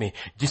personally for me,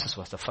 Jesus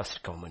was the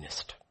first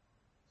communist.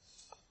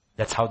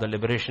 That's how the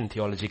liberation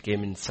theology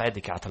came inside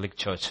the Catholic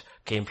Church,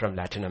 came from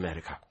Latin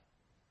America.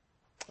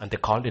 And they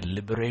called it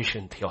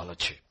liberation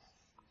theology.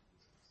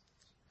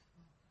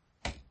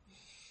 I'm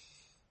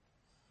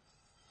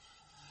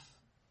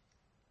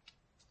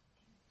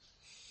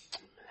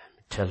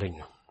telling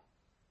you,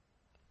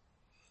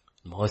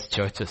 most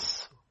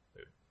churches,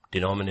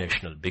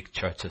 denominational big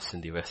churches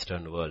in the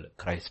Western world,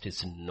 Christ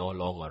is no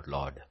longer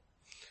Lord.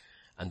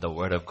 And the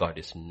Word of God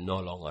is no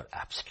longer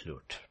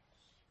absolute.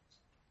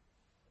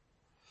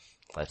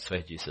 That's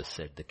why Jesus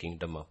said the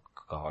kingdom of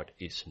God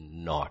is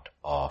not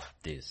of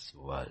this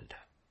world.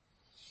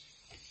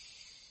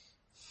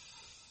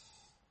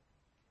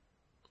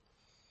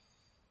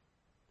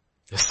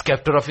 The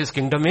scepter of his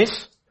kingdom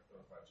is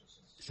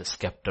the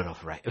scepter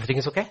of right. Everything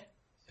is okay?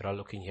 You're all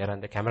looking here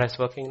and the camera is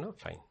working? No?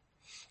 Fine.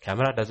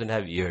 Camera doesn't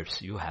have ears.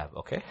 You have,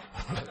 okay?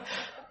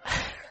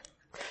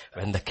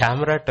 When the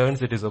camera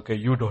turns, it is okay.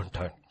 You don't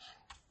turn.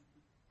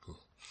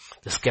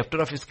 The scepter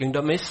of his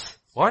kingdom is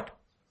what?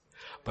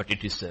 But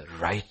it is the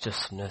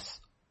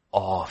righteousness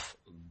of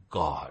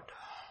God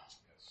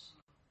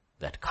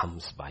that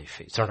comes by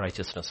faith. It's not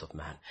righteousness of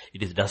man.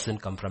 It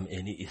doesn't come from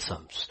any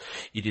isms.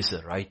 It is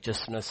the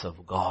righteousness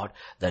of God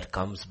that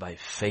comes by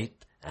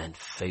faith and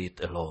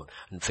faith alone.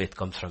 And faith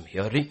comes from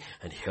hearing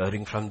and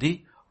hearing from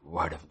the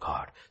Word of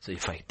God. So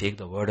if I take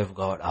the Word of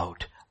God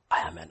out,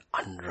 I am an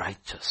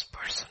unrighteous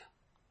person.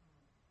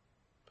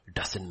 It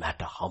doesn't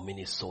matter how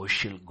many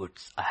social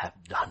goods I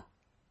have done.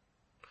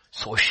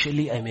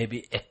 Socially, I may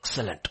be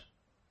excellent.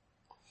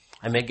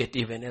 I may get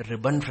even a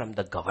ribbon from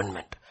the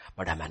government,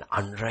 but I'm an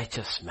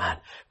unrighteous man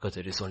because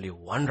there is only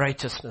one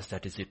righteousness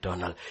that is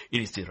eternal.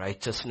 It is the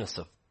righteousness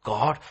of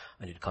God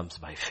and it comes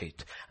by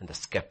faith. And the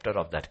scepter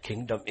of that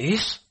kingdom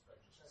is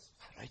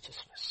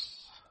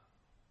righteousness.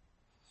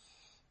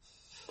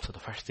 So the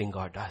first thing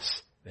God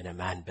does when a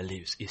man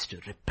believes is to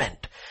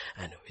repent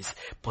and is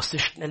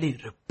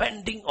positionally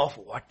repenting of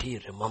what he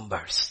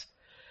remembers.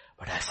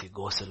 But as he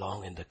goes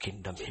along in the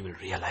kingdom, he will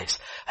realize,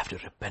 I have to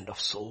repent of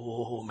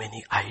so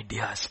many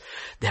ideas.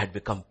 They had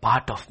become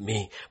part of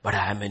me, but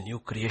I am a new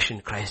creation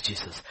in Christ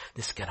Jesus.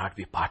 This cannot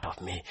be part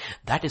of me.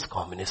 That is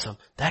communism.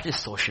 That is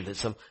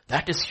socialism.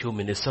 That is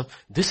humanism.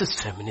 This is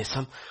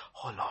feminism.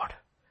 Oh Lord,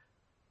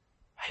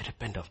 I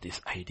repent of these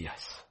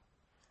ideas.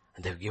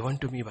 And they're given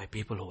to me by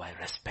people who I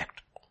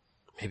respect.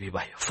 Maybe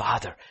by your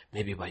father,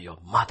 maybe by your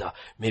mother,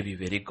 maybe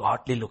very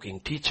godly looking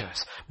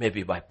teachers,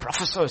 maybe by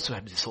professors who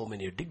have so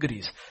many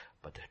degrees.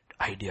 But the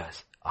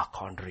ideas are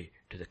contrary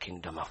to the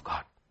kingdom of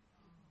God.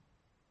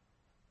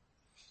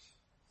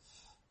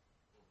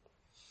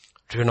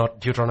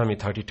 Deuteronomy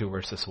 32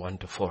 verses 1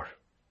 to 4.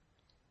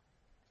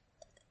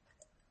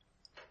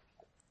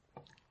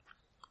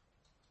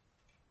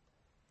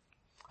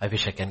 I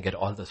wish I can get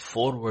all the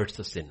 4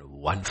 verses in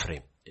one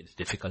frame. It's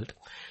difficult,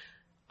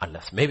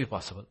 unless maybe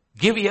possible.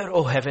 Give ear,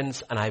 O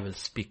heavens, and I will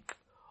speak.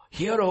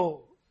 Hear,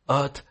 O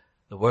earth,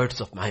 the words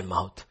of my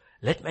mouth.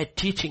 Let my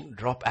teaching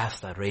drop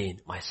as the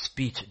rain, my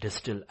speech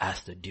distill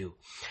as the dew.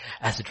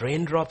 As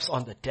raindrops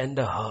on the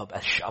tender herb,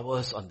 as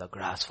showers on the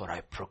grass, for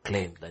I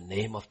proclaim the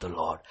name of the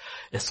Lord.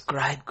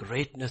 Ascribe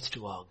greatness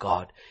to our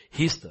God.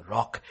 He is the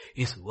rock.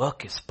 His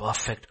work is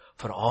perfect,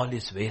 for all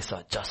his ways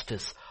are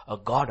justice. A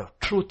God of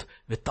truth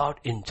without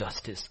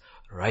injustice.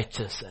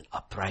 Righteous and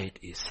upright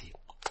is he.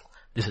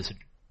 This is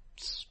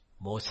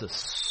Moses'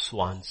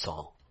 swan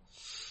song.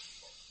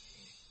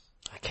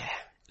 Okay,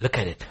 look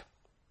at it.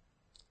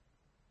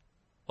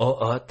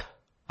 O earth,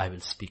 I will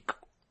speak.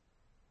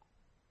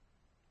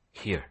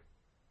 Here,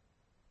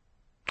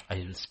 I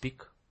will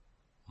speak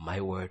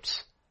my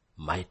words,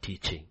 my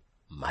teaching,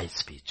 my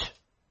speech.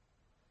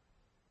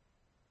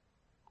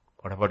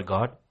 What about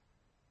God?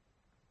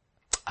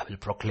 I will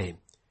proclaim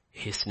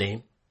His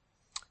name,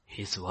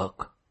 His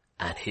work,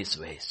 and His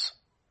ways.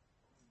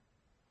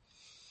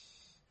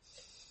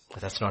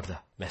 But that's not the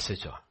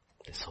message on.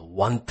 There's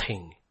one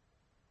thing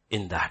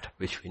in that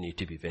which we need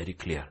to be very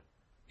clear.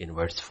 In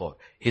verse 4,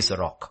 He's a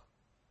rock.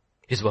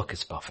 His work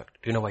is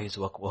perfect. Do you know why His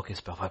work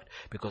is perfect?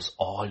 Because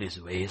all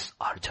His ways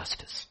are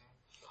justice.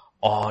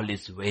 All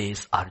His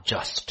ways are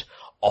just.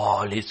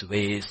 All His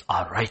ways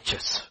are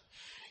righteous.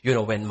 You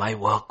know, when my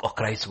work or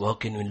Christ's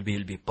work in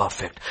will be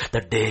perfect,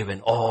 the day when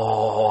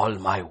all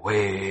my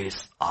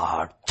ways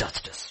are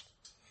justice.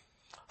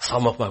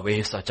 Some of my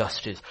ways are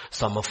justice.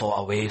 Some of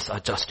our ways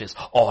are justice.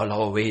 All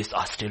our ways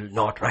are still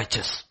not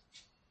righteous.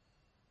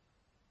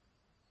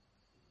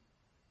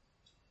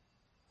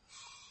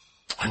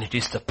 And it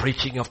is the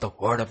preaching of the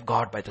word of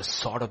God by the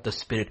sword of the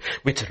Spirit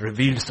which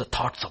reveals the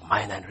thoughts of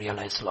mine and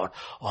realize, Lord,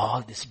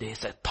 all these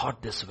days I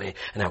thought this way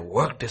and I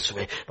worked this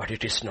way, but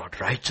it is not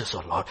righteous,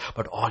 oh Lord,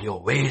 but all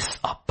your ways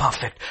are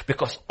perfect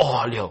because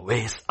all your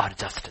ways are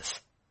justice.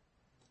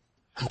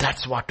 And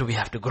that's what we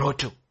have to grow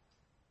to.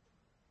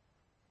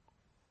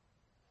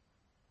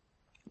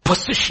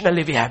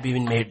 Positionally we have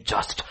been made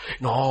just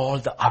in all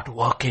the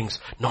outworkings.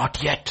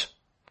 Not yet.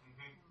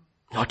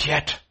 Not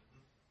yet.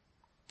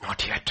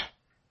 Not yet.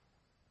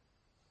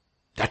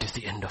 That is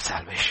the end of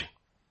salvation.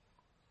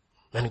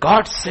 When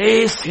God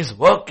says His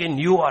work in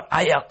you or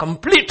I are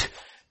complete,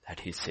 that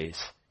He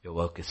says your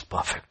work is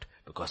perfect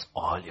because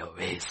all your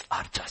ways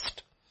are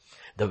just.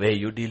 The way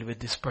you deal with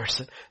this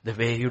person, the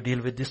way you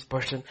deal with this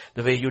person,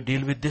 the way you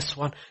deal with this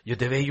one,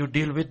 the way you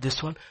deal with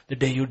this one, the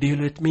day you deal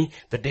with me,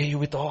 the day you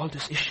with all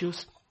these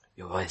issues,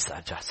 your ways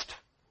are just.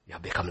 You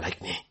have become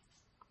like me.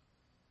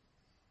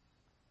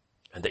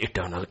 When the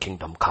eternal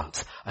kingdom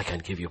comes, I can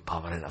give you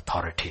power and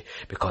authority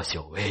because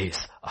your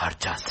ways are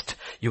just.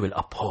 You will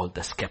uphold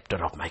the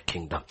scepter of my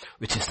kingdom,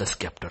 which is the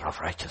scepter of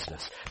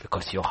righteousness,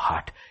 because your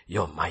heart,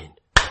 your mind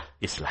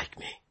is like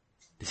me.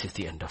 This is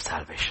the end of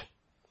salvation.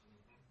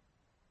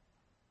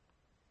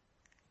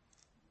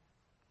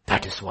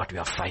 That is what we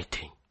are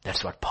fighting.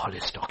 That's what Paul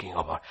is talking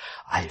about.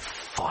 I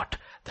fought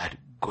that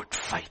good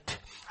fight.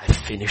 I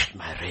finished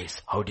my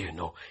race. How do you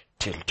know?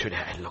 Till today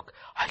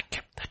I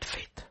kept that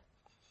faith.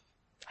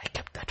 I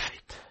kept that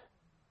faith.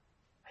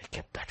 I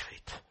kept that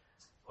faith.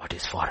 What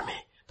is for me?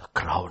 The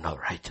crown of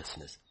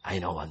righteousness. I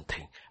know one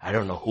thing. I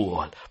don't know who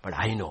all, but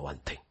I know one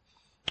thing.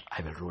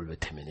 I will rule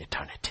with Him in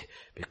eternity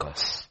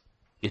because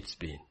it's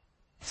been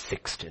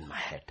fixed in my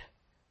head.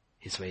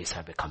 His ways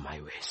have become my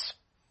ways.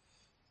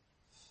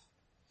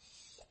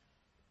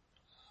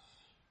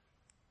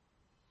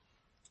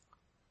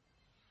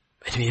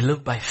 When we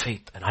live by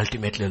faith and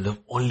ultimately live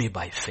only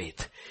by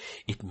faith,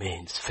 it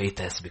means faith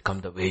has become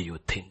the way you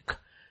think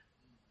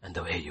and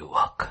the way you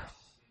work.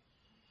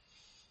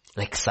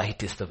 Like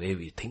sight is the way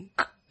we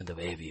think and the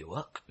way we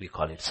work. We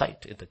call it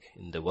sight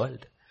in the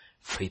world.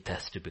 Faith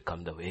has to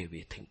become the way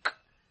we think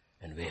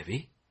and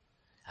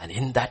and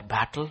in that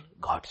battle,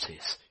 God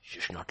says, you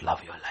should not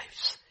love your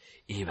lives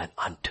even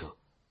unto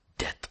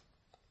death.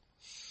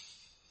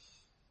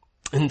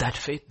 In that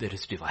faith, there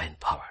is divine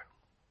power.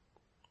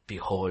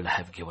 Behold, I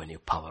have given you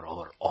power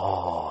over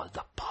all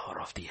the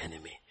power of the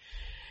enemy.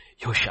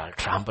 You shall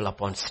trample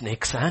upon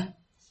snakes and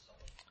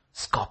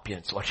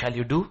scorpions. What shall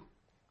you do?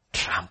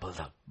 Trample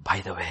them.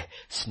 By the way,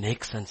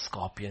 snakes and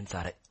scorpions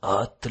are an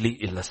earthly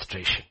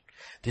illustration.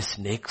 The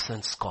snakes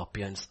and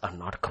scorpions are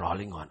not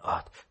crawling on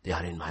earth. They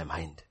are in my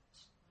mind.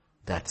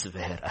 That's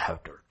where I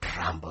have to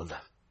trample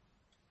them.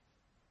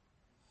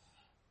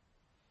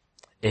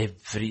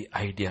 Every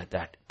idea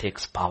that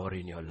takes power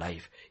in your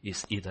life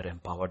is either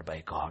empowered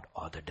by God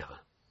or the devil.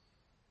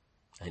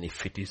 And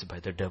if it is by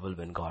the devil,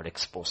 when God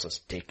exposes,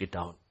 take it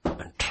down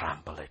and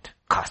trample it.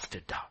 Cast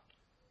it down.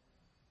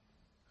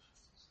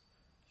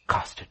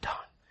 Cast it down.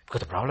 Because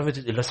the problem with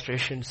this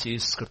illustration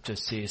is, scripture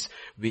says,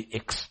 we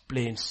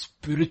explain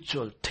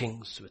spiritual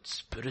things with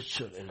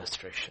spiritual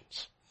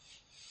illustrations.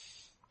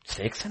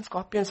 Snakes and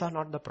scorpions are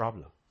not the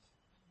problem.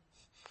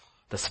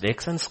 The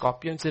snakes and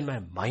scorpions in my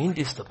mind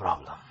is the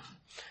problem.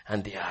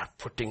 And they are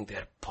putting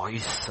their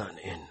poison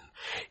in.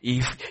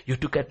 If you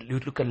look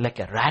at like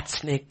a rat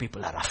snake,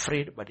 people are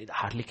afraid, but it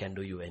hardly can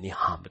do you any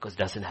harm because it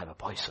doesn't have a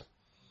poison.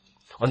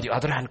 On the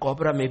other hand,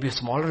 cobra may be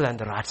smaller than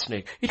the rat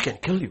snake. It can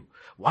kill you.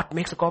 What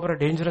makes a cobra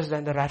dangerous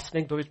than the rat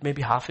snake, though it may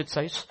be half its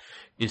size,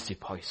 is the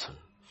poison.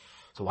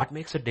 So what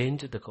makes a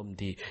danger, the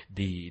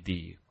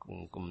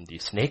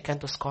snake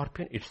and the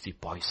scorpion? It's the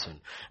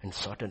poison. And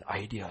certain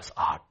ideas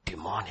are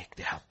demonic.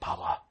 They have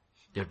power.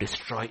 They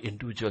destroy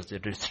individuals. They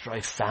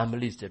destroy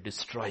families. They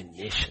destroy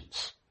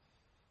nations.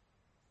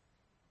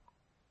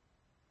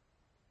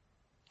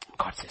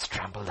 God says,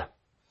 trample them.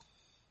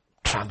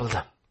 Trample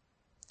them.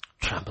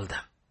 Trample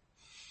them.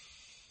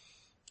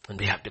 And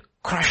we have to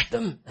crush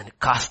them and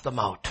cast them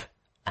out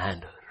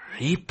and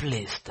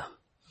replace them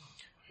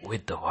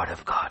with the Word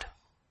of God.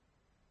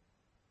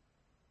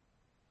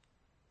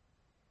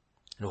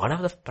 And one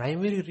of the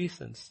primary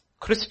reasons,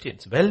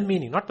 Christians,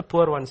 well-meaning, not the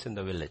poor ones in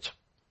the village.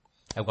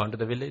 I've gone to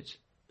the village,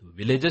 to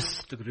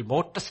villages, to the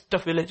remotest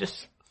of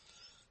villages,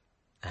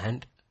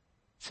 and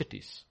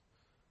cities.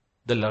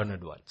 The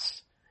learned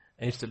ones.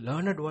 And it's the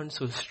learned ones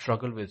who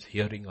struggle with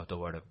hearing of the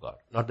word of God,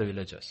 not the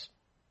villagers.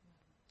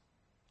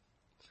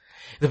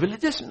 The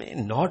villagers may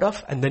nod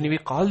off and then we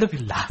call them, we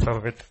laugh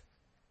of it.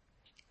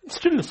 And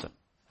still listen.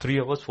 3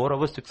 hours, 4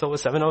 hours, 6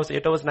 hours, 7 hours,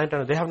 8 hours, 9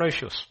 hours, they have no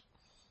issues.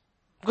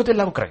 Because they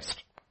love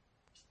Christ.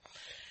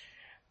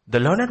 The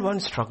learned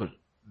ones struggle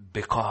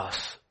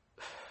because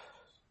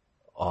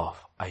of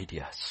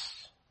ideas.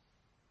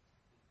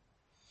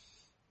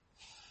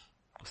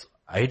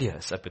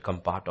 Ideas have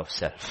become part of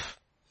self.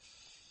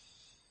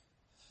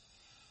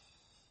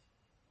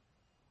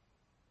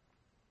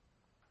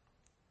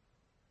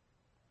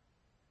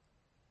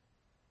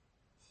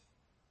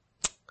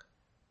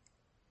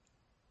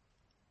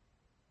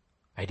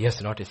 Ideas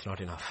is not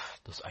enough.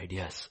 Those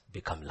ideas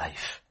become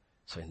life.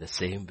 So in the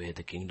same way,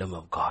 the kingdom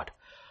of God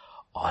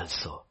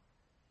also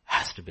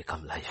has to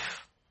become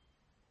life.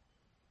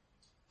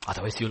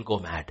 Otherwise you will go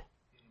mad.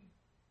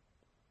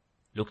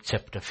 Luke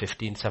chapter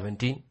 15,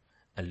 17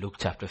 and Luke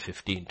chapter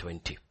 15,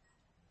 20.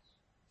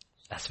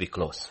 As we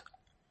close.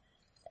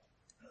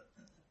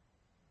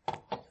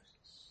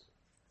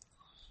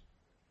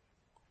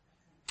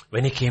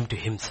 When he came to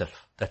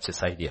himself, that's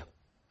his idea.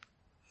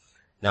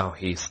 Now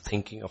he is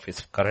thinking of his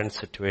current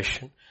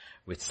situation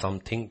with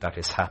something that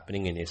is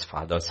happening in his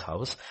father's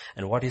house.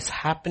 And what is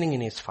happening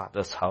in his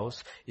father's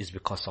house is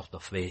because of the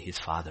way his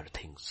father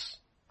thinks.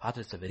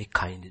 Father is a very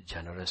kind,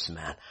 generous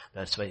man.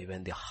 That's why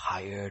even the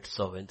hired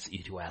servants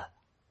eat well.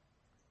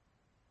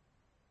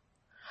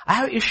 I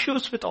have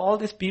issues with all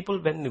these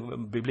people when,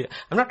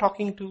 I'm not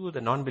talking to the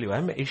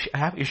non-believer. I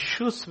have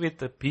issues with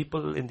the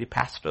people in the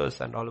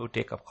pastors and all who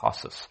take up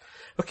courses.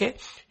 Okay,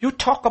 you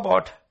talk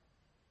about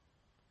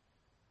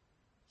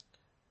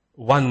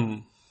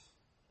one,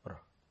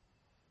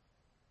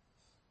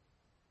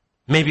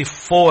 maybe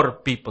 4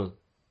 people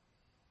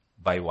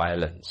by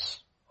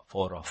violence,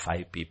 4 or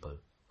 5 people,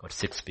 or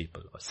 6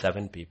 people, or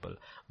 7 people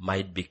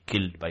might be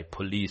killed by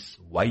police,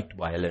 white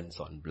violence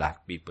on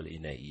black people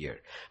in a year.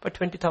 But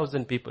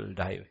 20,000 people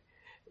die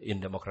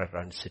in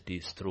Democrat-run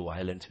cities through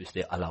violence which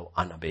they allow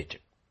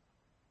unabated.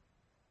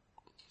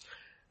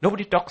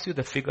 Nobody talks to you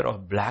the figure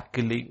of black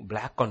killing,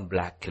 black on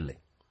black killing.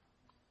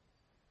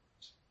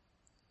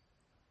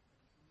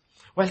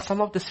 While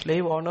some of the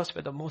slave owners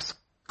were the most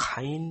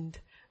kind,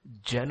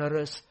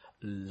 generous,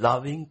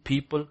 loving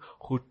people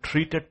who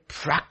treated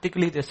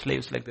practically their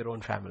slaves like their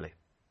own family.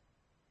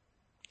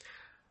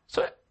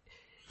 So,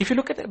 if you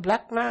look at a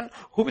black man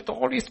who with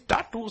all his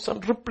tattoos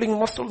and rippling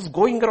muscles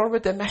going around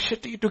with a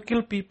machete to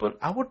kill people,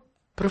 I would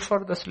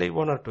prefer the slave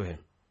owner to him.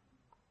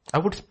 I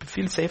would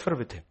feel safer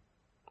with him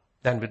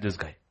than with this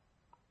guy.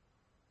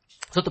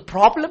 So the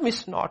problem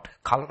is not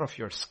color of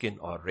your skin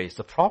or race.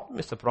 The problem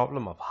is the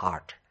problem of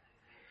heart.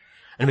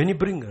 And when you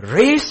bring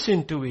race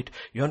into it,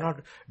 you're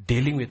not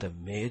dealing with a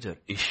major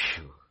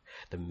issue.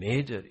 The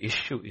major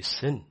issue is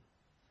sin.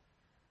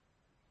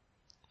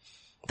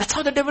 That's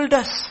how the devil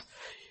does.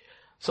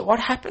 So what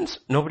happens?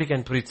 Nobody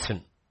can preach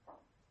sin.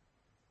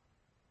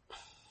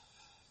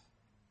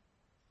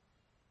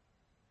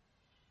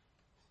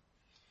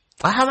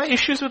 I have my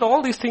issues with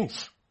all these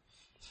things.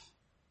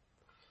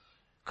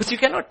 Because you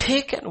cannot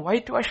take and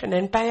whitewash an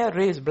entire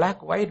race,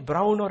 black, white,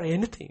 brown or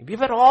anything. We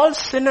were all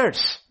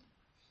sinners.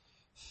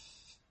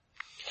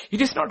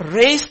 It is not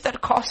race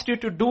that caused you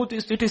to do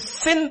this. It is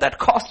sin that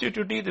caused you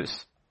to do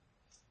this.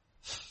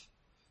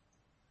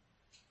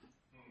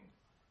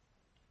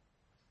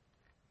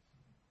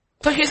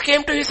 So he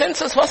came to his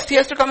senses. First he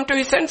has to come to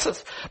his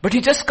senses. But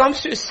he just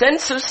comes to his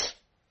senses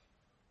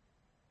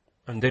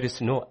and there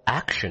is no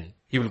action.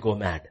 He will go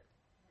mad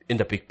in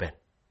the pig pen.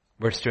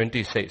 Verse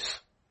 20 says,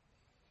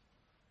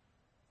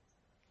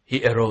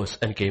 he arose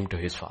and came to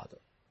his father.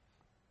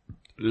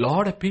 A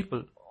lot of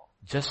people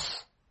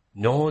just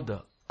know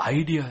the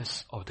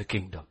ideas of the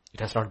kingdom. It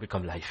has not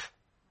become life.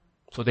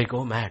 So they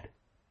go mad.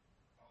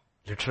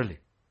 Literally.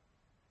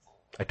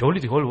 I told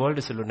you the whole world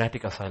is a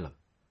lunatic asylum.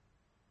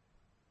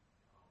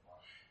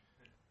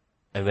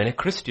 And when a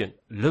Christian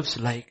lives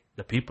like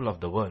the people of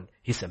the world,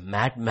 he's a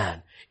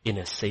madman in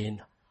a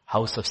sane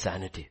house of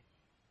sanity.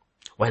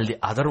 While the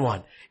other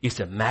one is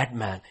a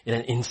madman in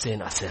an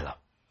insane asylum.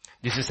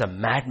 This is a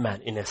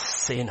madman in a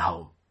sane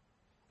home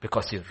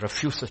because he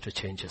refuses to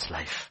change his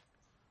life.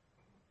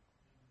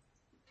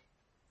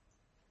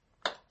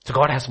 So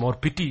God has more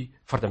pity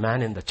for the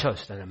man in the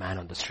church than the man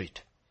on the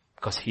street.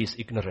 Because he is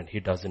ignorant,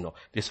 he doesn't know.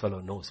 This fellow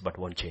knows but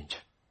won't change.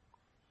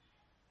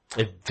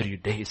 Every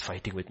day he's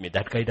fighting with me.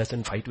 That guy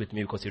doesn't fight with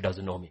me because he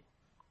doesn't know me.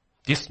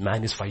 This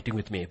man is fighting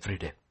with me every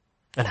day.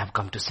 And I've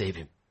come to save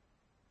him.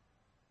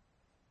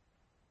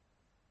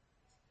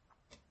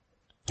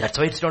 That's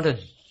why it's not the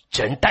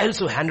Gentiles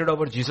who handed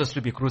over Jesus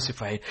to be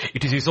crucified.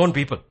 It is his own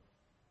people.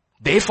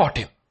 They fought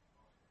him.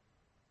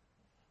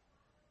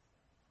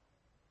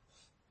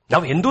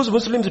 Now Hindus,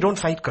 Muslims don't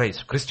fight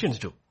Christ. Christians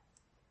do.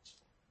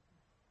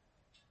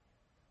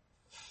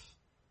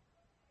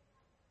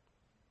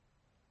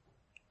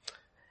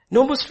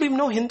 No Muslim,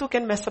 no Hindu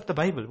can mess up the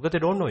Bible because they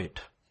don't know it.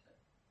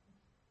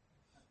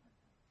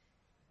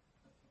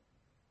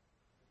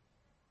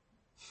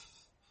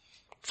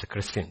 It's the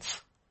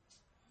Christians.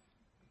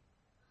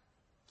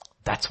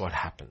 That's what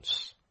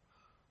happens.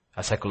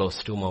 As I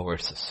close, 2 more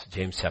verses.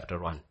 James chapter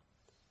 1.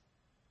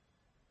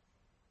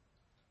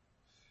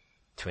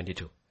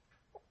 22.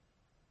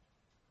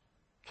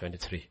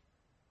 23.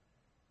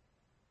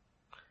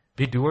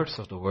 Be doers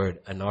of the word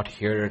and not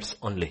hearers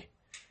only,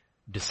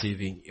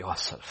 deceiving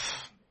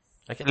yourself.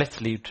 Okay, let's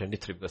leave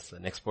 23 because the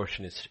next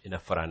portion is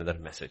enough for another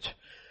message.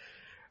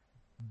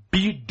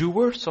 Be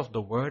doers of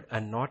the word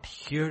and not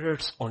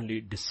hearers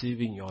only,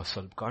 deceiving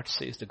yourself. God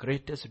says the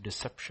greatest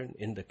deception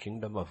in the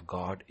kingdom of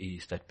God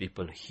is that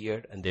people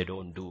hear and they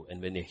don't do.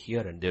 And when they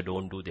hear and they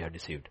don't do, they are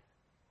deceived.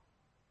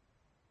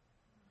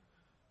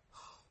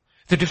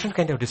 It's a different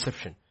kind of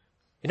deception.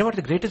 You know what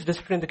the greatest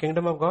deception in the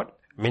kingdom of God?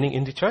 Meaning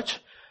in the church,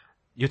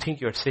 you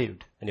think you're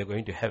saved and you're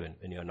going to heaven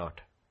when you're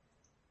not.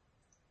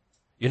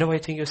 You know why you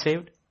think you're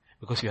saved?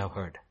 Because you have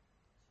heard.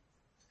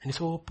 And you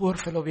say, oh, poor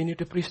fellow, we need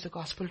to preach the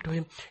gospel to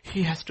him.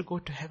 He has to go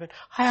to heaven.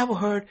 I have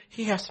heard.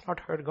 He has not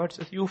heard. God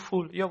says, you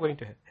fool, you're going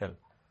to hell.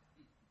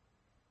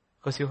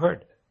 Because you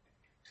heard.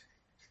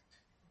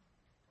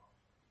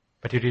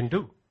 But you didn't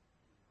do.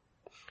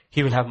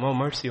 He will have more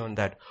mercy on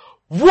that.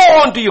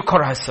 Woe unto you,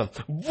 Chorazin.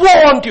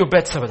 Woe unto you,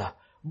 Bethsaida.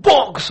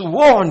 Bogs,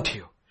 woe unto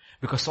you.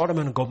 Because Sodom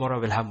and Gomorrah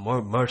will have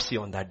more mercy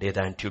on that day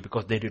than you,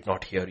 because they did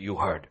not hear, you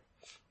heard.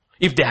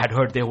 If they had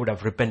heard, they would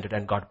have repented,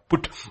 and God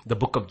put the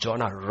book of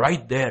Jonah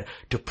right there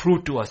to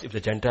prove to us if the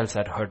Gentiles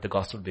had heard the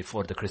gospel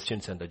before the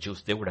Christians and the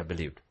Jews, they would have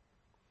believed.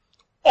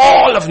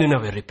 All of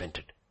Nineveh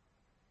repented.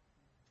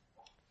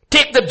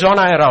 Take the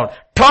Jonah around,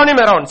 turn him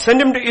around,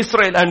 send him to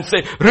Israel and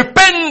say,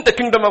 repent, the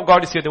kingdom of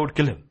God is here, they would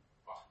kill him.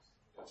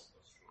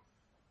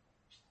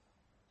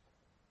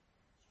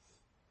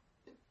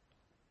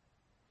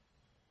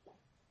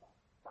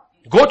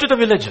 Go to the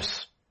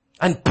villages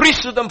and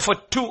preach to them for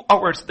 2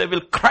 hours. They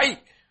will cry.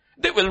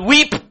 They will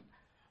weep.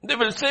 They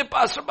will say,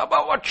 Pastor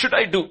Baba, what should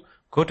I do?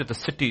 Go to the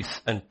cities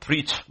and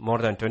preach more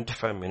than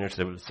 25 minutes.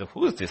 They will say,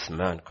 who is this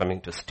man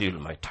coming to steal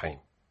my time?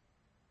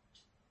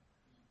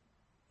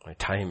 My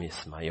time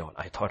is my own.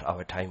 I thought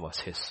our time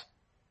was his.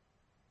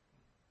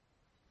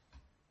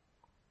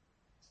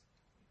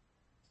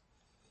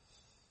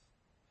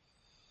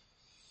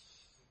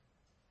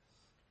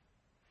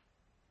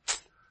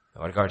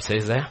 What God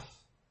says there?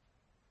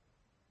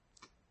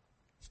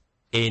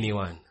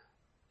 Anyone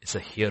is a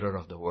hearer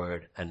of the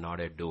word and not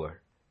a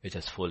doer. You're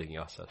just fooling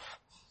yourself.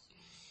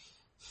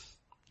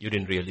 You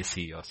didn't really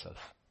see yourself.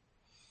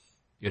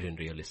 You didn't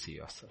really see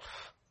yourself.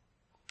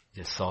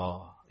 You just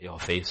saw your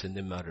face in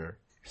the mirror.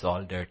 It's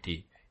all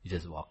dirty. You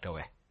just walked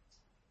away.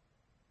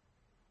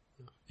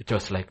 It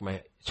was like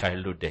my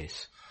childhood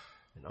days.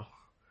 You know,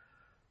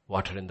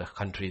 water in the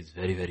country is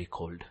very, very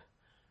cold.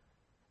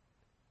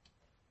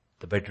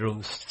 The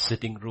bedrooms,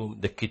 sitting room,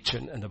 the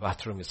kitchen and the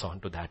bathroom is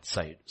onto that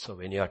side. So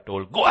when you are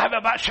told, go have a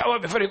bath shower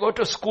before you go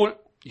to school,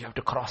 you have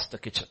to cross the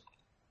kitchen.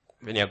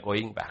 When you are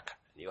going back,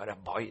 you are a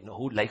boy, you know,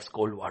 who likes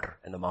cold water?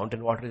 And the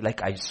mountain water is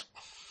like ice.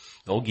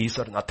 No geese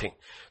or nothing.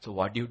 So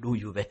what do?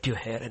 You wet your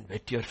hair and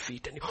wet your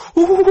feet and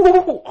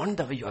on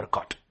the way you are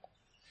caught.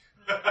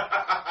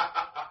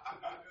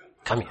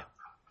 Come here.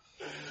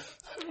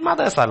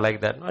 Mothers are like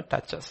that, not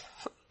touch us.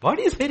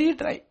 Body is very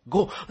dry.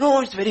 Go. No,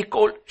 it's very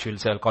cold. She'll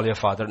say, I'll call your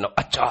father. No,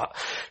 acha.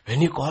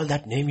 When you call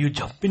that name, you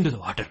jump into the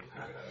water.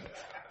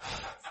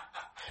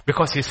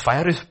 Because his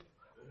fire is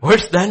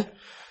worse than...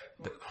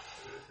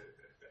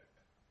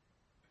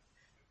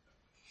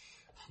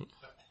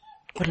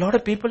 But a lot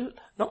of people,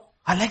 no,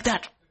 I like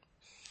that.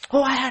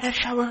 Oh, I had a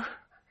shower.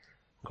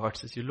 God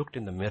says, you looked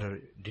in the mirror.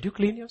 Did you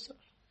clean yourself?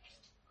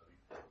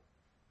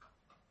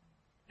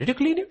 Did you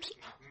clean yourself?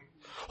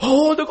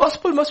 Oh, the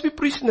gospel must be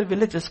preached in the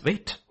villages.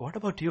 Wait, what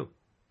about you?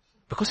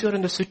 Because you're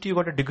in the city, you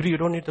got a degree, you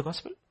don't need the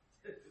gospel?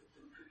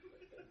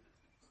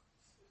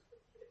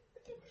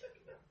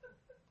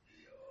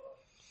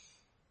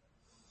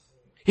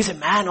 Is a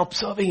man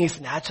observing his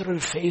natural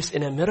face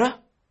in a mirror?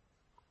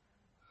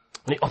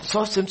 When he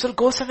observes himself,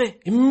 goes away.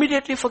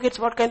 Immediately forgets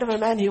what kind of a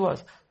man he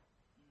was.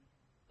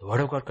 The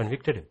word of God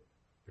convicted him.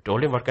 It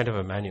told him what kind of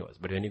a man he was.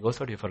 But when he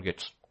goes out, he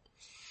forgets.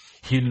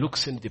 He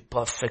looks in the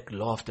perfect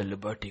law of the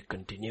liberty,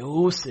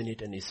 continues in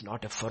it, and is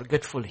not a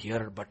forgetful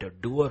hearer, but a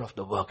doer of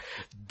the work.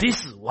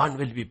 This one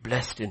will be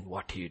blessed in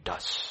what he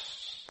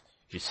does.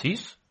 He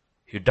sees,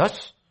 he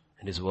does,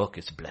 and his work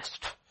is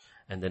blessed.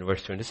 And then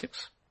verse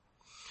 26.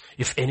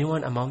 If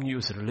anyone among you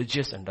is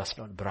religious and does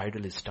not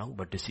bridle his tongue,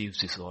 but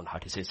deceives his own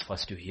heart, he says,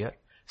 first you hear,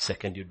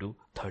 second you do,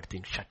 third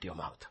thing, shut your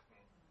mouth.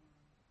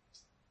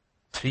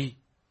 3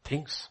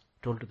 things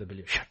told to the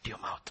believer, shut your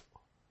mouth.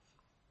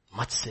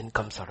 Much sin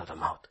comes out of the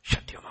mouth.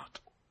 Shut your mouth.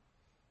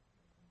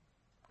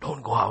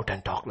 Don't go out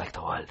and talk like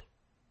the world.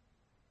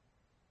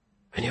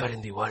 When you are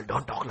in the world,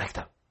 don't talk like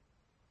them.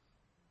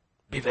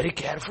 Be very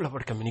careful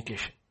about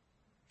communication.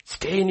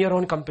 Stay in your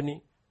own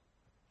company.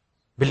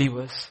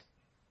 Believers.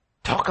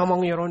 Talk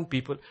among your own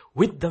people.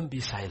 With them be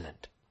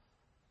silent.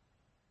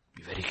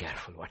 Be very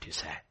careful what you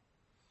say.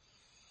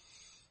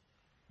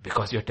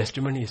 Because your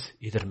testimony is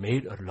either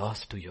made or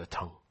lost to your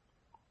tongue.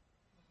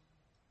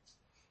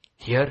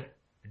 Hear,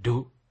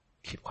 do,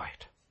 keep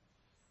quiet.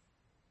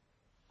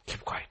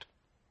 Keep quiet.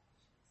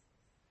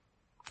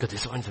 Because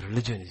this one's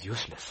religion is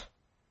useless.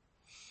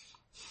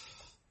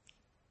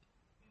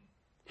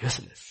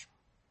 Useless.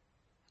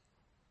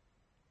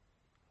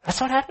 That's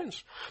what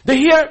happens. They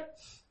hear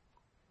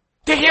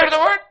the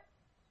word.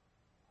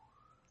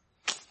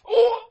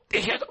 Oh,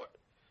 they hear the word.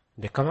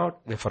 They come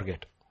out, they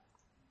forget.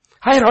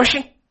 Hi,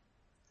 Roshan.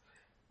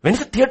 When is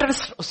the theater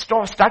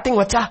starting,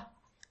 Vacha?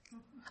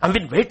 I've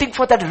been waiting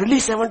for that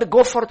release. I want to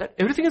go for that.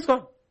 Everything is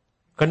gone.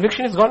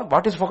 Conviction is gone.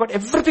 What is forgot?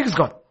 Everything is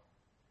gone.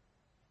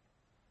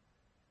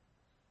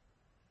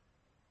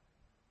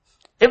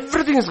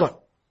 Everything is gone.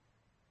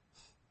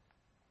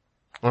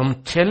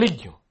 I'm telling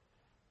you,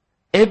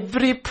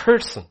 every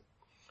person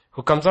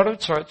who comes out of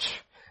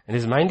church and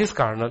his mind is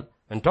carnal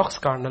and talks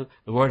carnal,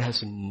 the word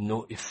has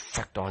no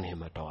effect on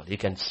him at all. He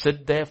can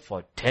sit there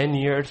for 10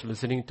 years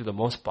listening to the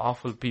most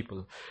powerful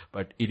people,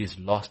 but it is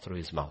lost through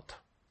his mouth.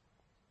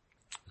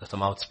 Because the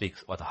mouth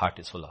speaks what the heart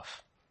is full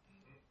of.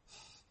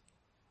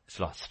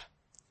 It's lost.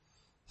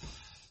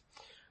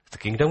 The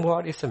kingdom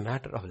God is a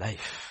matter of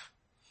life.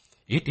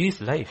 It is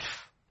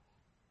life.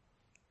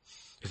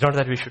 It's not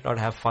that we should not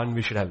have fun,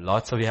 we have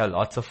lots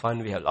of fun,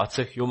 we have lots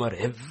of humor,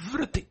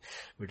 everything.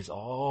 But it is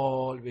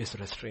always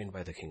restrained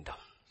by the kingdom.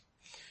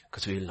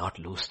 Because we will not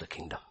lose the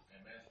kingdom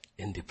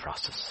in the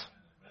process.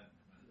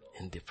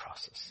 In the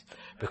process.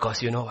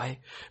 Because you know why?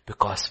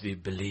 Because we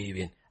believe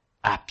in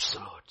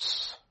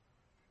absolutes.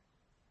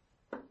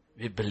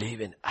 We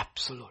believe in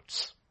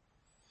absolutes.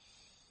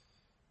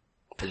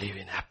 Believe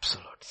in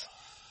absolutes.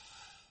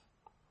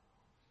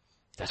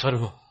 That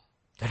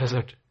is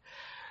what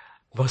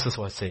Moses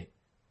was saying.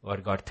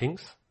 What God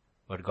thinks,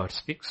 what God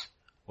speaks,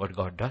 what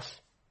God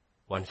does,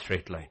 one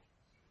straight line.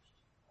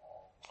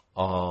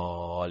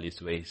 All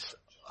his ways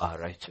are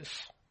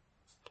righteous,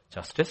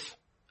 justice,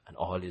 and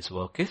all his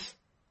work is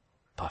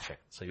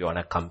perfect. So you want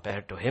to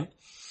compare to him,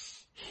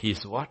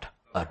 he's what?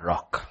 A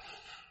rock.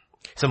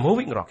 It's a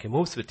moving rock, he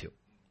moves with you.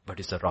 But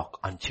it's a rock,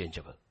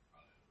 unchangeable.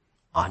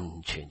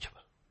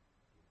 Unchangeable.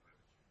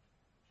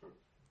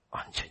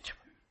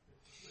 Unchangeable.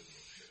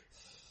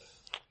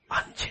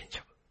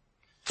 Unchangeable.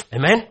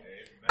 Amen?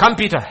 Come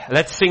Peter,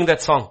 let's sing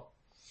that song.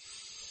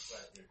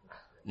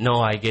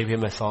 No, I gave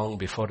him a song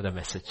before the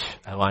message.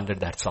 I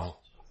wanted that song.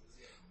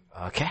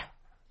 Okay?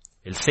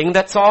 We'll sing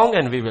that song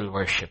and we will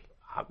worship.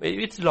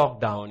 It's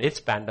lockdown, it's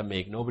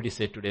pandemic. Nobody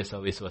said today's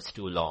service was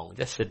too long.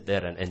 Just sit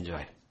there and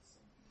enjoy.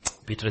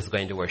 Peter is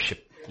going to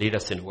worship. Lead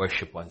us in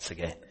worship once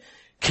again.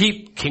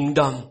 Keep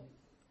kingdom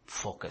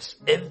focus.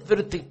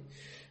 Everything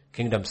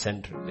kingdom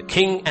centered. The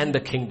king and the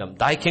kingdom.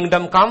 Thy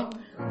kingdom come,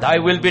 thy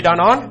will be done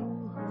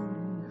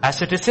on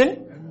as it is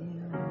in.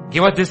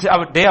 Give us this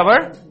our day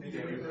our.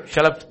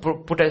 Shall I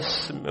put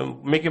us,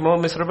 make you more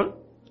miserable?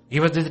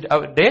 Give us this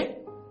our day,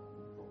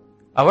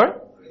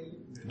 our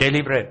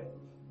daily bread.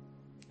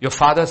 Your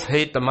fathers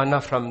ate the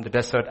manna from the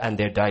desert and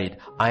they died.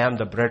 I am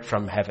the bread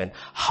from heaven.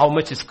 How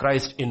much is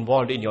Christ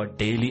involved in your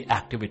daily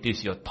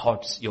activities, your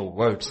thoughts, your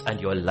words, and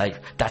your life?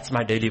 That's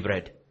my daily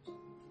bread.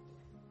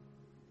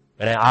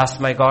 When I ask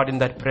my God in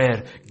that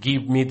prayer,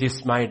 give me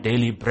this my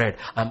daily bread,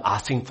 I'm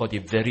asking for the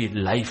very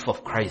life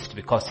of Christ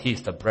because He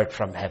is the bread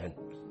from heaven.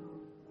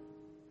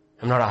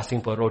 I'm not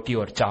asking for roti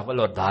or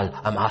chawal or dal.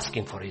 I'm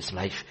asking for His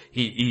life.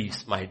 He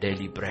is my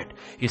daily bread.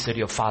 He said,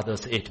 your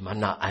fathers ate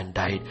manna and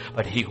died,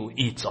 but he who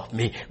eats of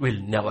me will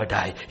never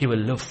die. He will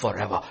live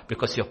forever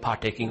because you're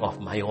partaking of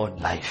my own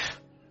life.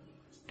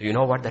 Do you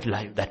know what that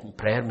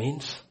prayer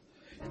means?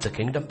 It's a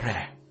kingdom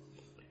prayer.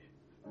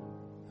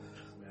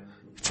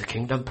 It's a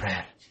kingdom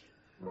prayer.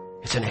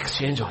 It's an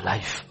exchange of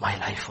life, my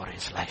life for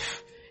His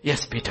life.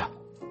 Yes, Peter.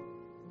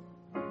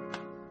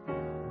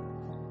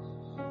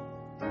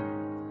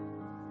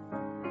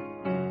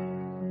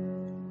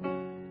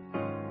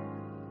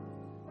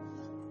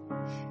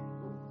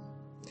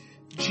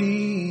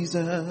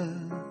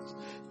 Jesus,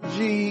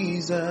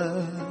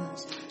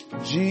 Jesus,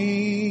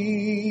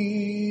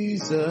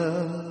 Jesus,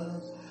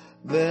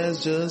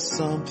 there's just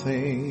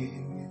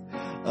something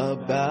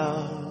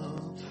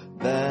about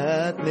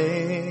that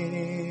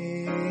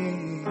name.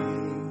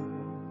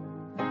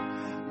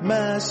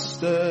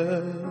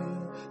 Master,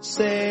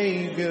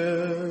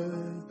 Savior,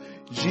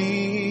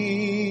 Jesus,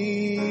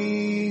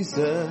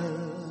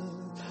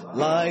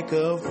 like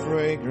a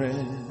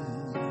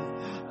fragrance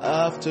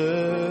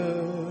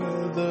after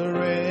the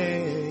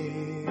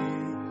rain,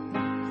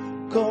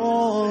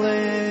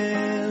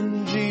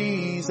 calling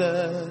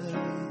Jesus,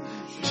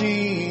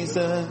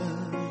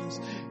 Jesus,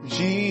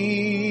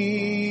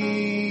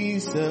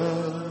 Jesus,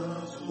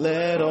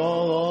 let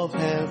all of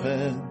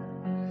heaven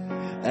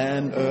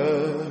and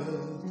earth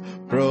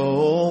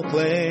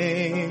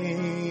proclaim.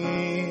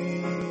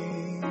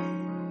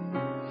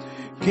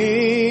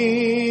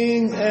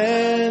 Kings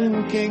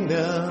and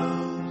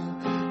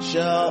kingdoms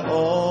shall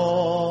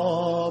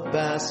all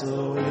pass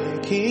away.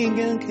 King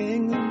and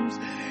kingdoms,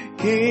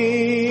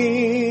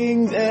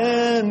 kings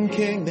and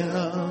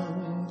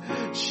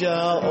kingdoms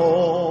shall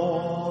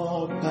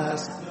all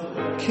pass.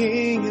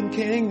 King and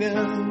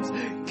kingdoms,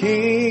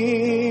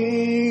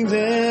 kings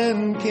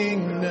and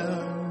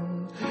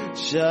kingdoms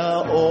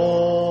shall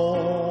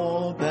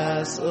all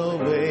pass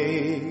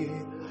away.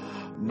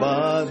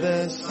 But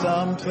there's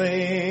something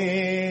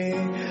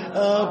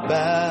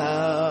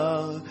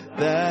about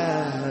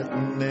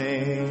that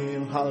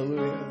name.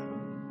 Hallelujah.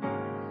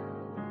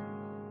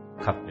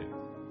 Come here.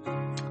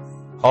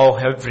 Oh,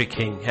 every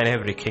king and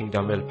every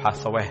kingdom will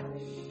pass away.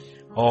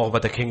 Oh,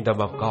 but the kingdom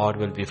of God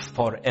will be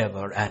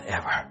forever and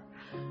ever.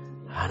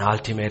 And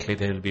ultimately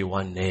there will be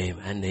one name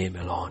and name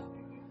alone.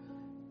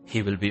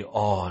 He will be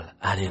all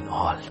and in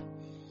all.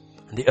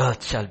 And the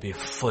earth shall be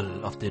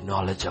full of the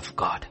knowledge of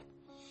God.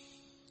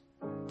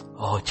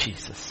 Oh,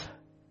 Jesus,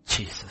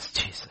 Jesus,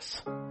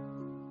 Jesus.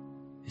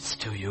 It's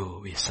to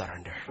you we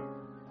surrender.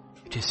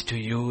 It is to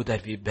you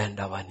that we bend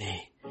our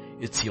knee.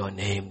 It's your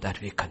name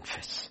that we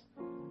confess.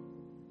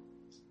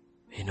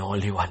 We know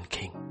only one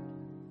King.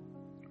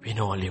 We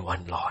know only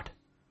one Lord.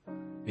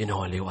 We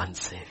know only one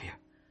Savior.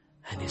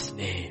 And His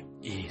name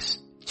is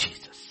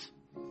Jesus.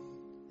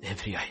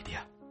 Every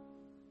idea,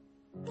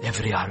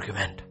 every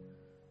argument,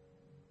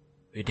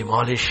 we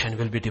demolish and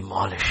will be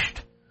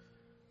demolished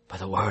by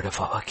the word of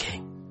our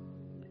King.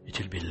 It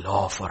will be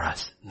law for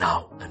us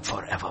now and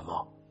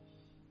forevermore.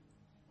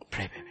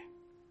 Pray, baby.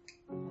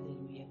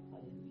 Hallelujah,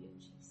 hallelujah,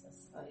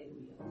 Jesus,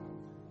 hallelujah.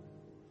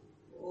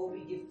 Oh,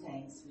 we give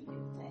thanks,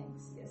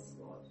 yes,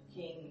 Lord.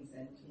 Kings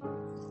and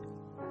kingdoms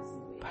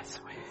pass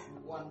away.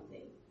 One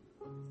thing,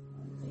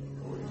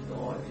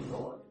 oh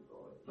Lord,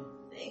 we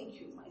thank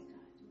you, my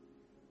God.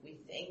 We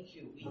thank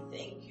you,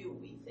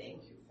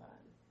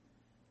 Father.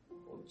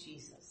 Oh,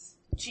 Jesus,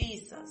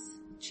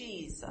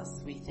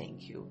 we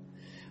thank you.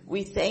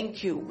 We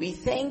thank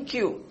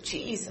you,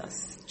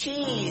 Jesus.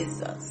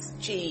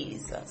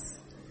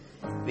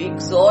 We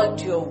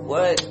exalt your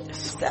word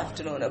this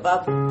afternoon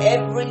above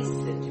every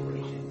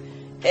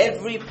situation,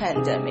 every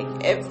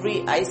pandemic,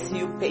 every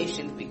ICU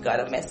patient. We got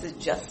a message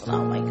just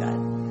now, my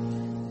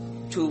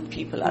God. 2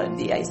 people are in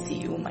the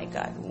ICU, my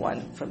God.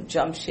 One from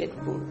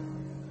Jamshedpur.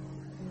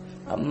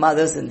 Her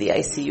mother's in the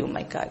ICU,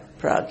 my God.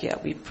 Pragya,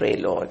 we pray,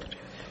 Lord,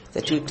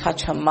 that you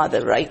touch her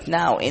mother right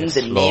now in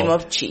the name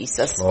of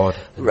Jesus. Lord,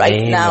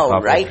 right now,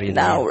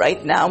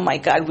 my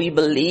God. We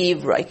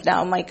believe right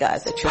now, my God,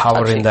 that you're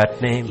power touching. in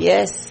that name.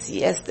 Yes,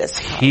 there's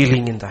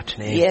healing in that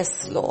name.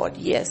 Yes, Lord.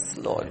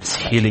 There's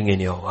healing in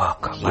your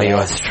work. Yes. By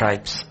your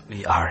stripes,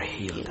 we are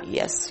healed.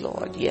 Yes,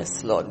 Lord.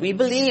 We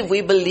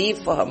believe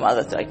for her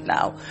mother right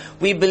now.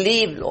 We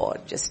believe,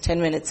 Lord, just 10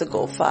 minutes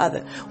ago,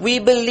 Father. We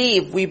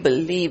believe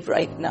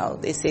right now.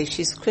 They say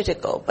she's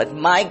critical, but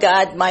my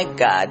God,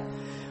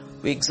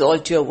 we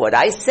exalt your word.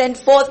 I send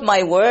forth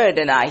my word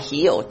and I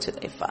heal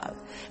today, Father.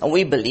 And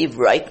we believe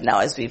right now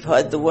as we've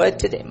heard the word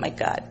today, my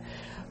God.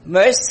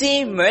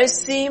 Mercy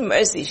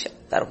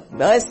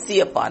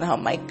upon her,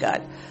 my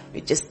God. We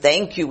just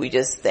thank you.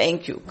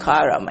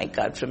 Kara, my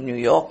God, from New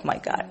York, my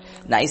God.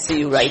 And I see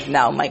you right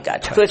now, my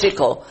God.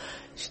 Critical.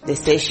 They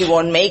say she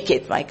won't make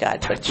it, my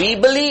God. But we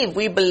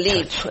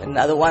believe.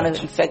 Another one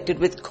infected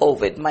with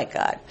COVID, my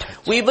God.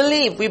 We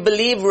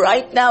believe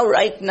right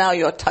now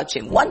you're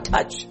touching. One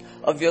touch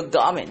of your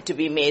garment to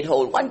be made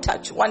whole. One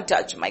touch,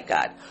 my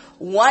God.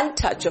 One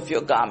touch of your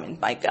garment,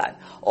 my God.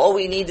 All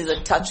we need is a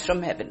touch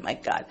from heaven, my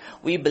God.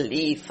 We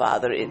believe,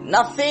 Father,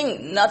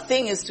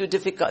 nothing is too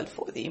difficult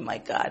for thee, my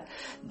God.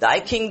 Thy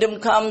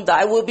kingdom come,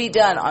 thy will be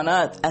done on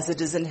earth as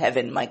it is in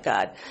heaven, my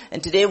God.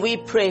 And today we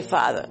pray,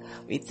 Father.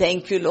 We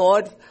thank you,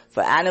 Lord,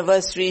 for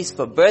anniversaries,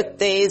 for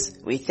birthdays.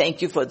 We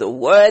thank you for the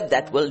word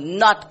that will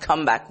not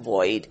come back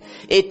void.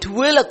 It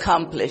will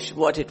accomplish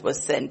what it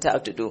was sent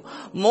out to do.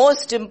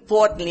 Most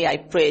importantly, I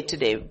pray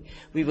today,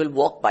 we will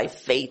walk by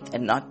faith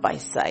and not by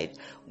sight.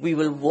 We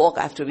will walk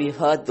after we've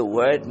heard the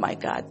word, my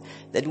God,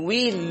 that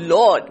we,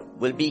 Lord,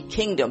 will be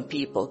kingdom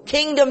people,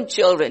 kingdom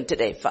children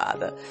today,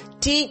 Father.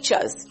 Teach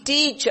us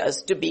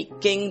to be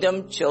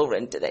kingdom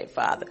children today,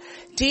 Father.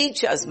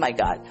 Teach us, my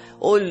God.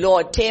 Oh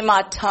Lord, tame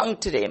our tongue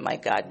today, my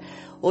God.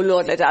 Oh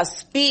Lord, let our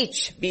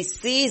speech be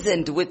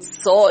seasoned with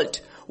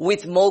salt,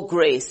 with more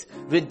grace,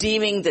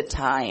 redeeming the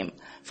time,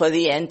 for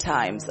the end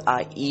times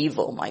are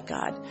evil, my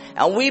God.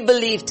 And we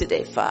believe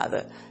today,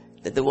 Father,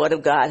 that the word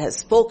of God has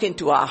spoken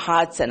to our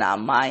hearts and our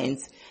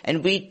minds,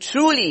 and we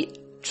truly,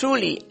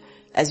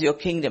 as your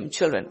kingdom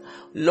children,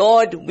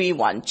 Lord, we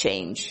want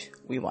change.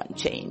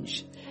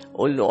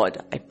 Oh Lord,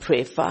 I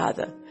pray,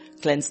 Father,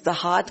 cleanse the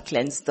heart,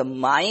 cleanse the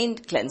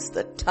mind, cleanse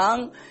the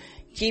tongue.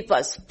 Keep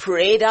us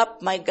prayed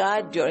up, my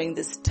God, during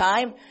this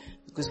time,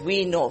 because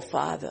we know,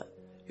 Father,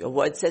 your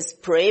word says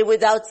pray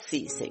without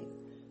ceasing.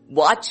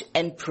 Watch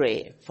and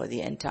pray, for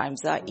the end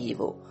times are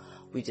evil.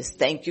 We just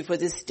thank you for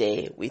this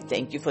day. We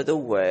thank you for the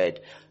word.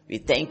 We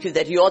thank you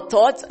that your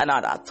thoughts are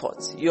not our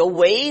thoughts. Your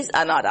ways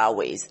are not our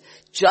ways.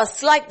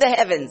 Just like the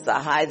heavens are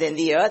higher than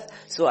the earth,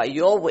 so are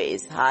your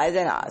ways higher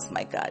than ours,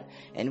 my God.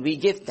 And we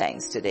give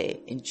thanks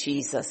today. In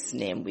Jesus'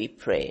 name we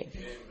pray.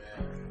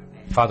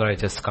 Father, I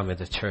just commit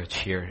the church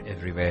here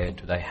everywhere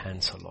into thy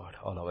hands, O Lord.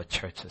 All our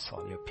churches,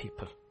 all your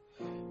people.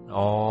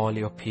 All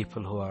your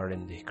people who are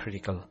in the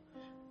critical,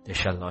 they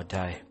shall not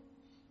die.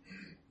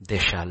 They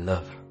shall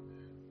live,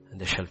 and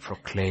they shall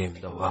proclaim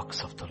the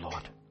works of the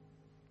Lord.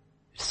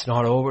 It's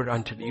not over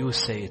until you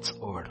say it's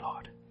over,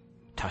 Lord.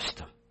 Touch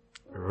them.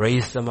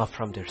 Raise them up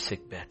from their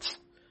sick beds.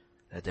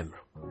 Let them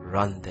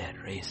run their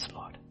race,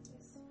 Lord.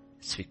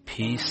 Speak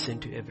peace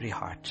into every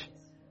heart,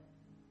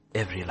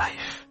 every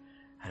life.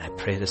 And I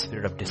pray the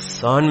spirit of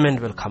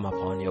discernment will come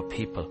upon your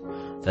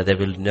people, that they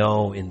will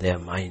know in their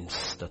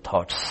minds the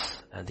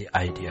thoughts and the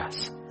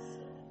ideas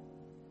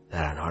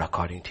that are not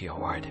according to your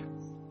word.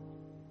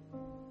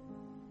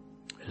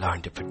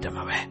 Learn to put them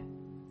away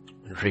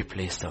and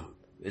replace them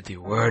with the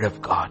word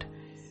of God,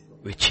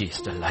 which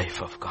is the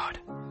life of God.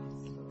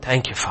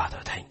 Thank you,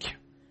 Father. Thank you.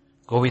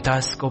 Go with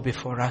us. Go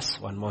before us.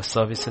 One more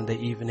service in the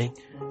evening.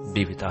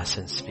 Be with us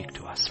and speak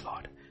to us,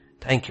 Lord.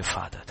 Thank you,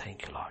 Father.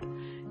 Thank you, Lord.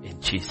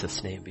 In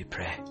Jesus' name we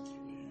pray.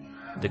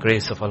 The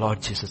grace of our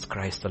Lord Jesus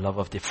Christ, the love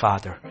of the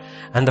Father,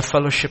 and the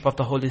fellowship of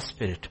the Holy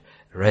Spirit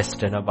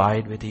rest and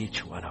abide with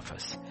each one of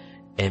us.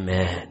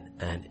 Amen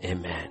and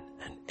amen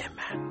and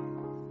amen.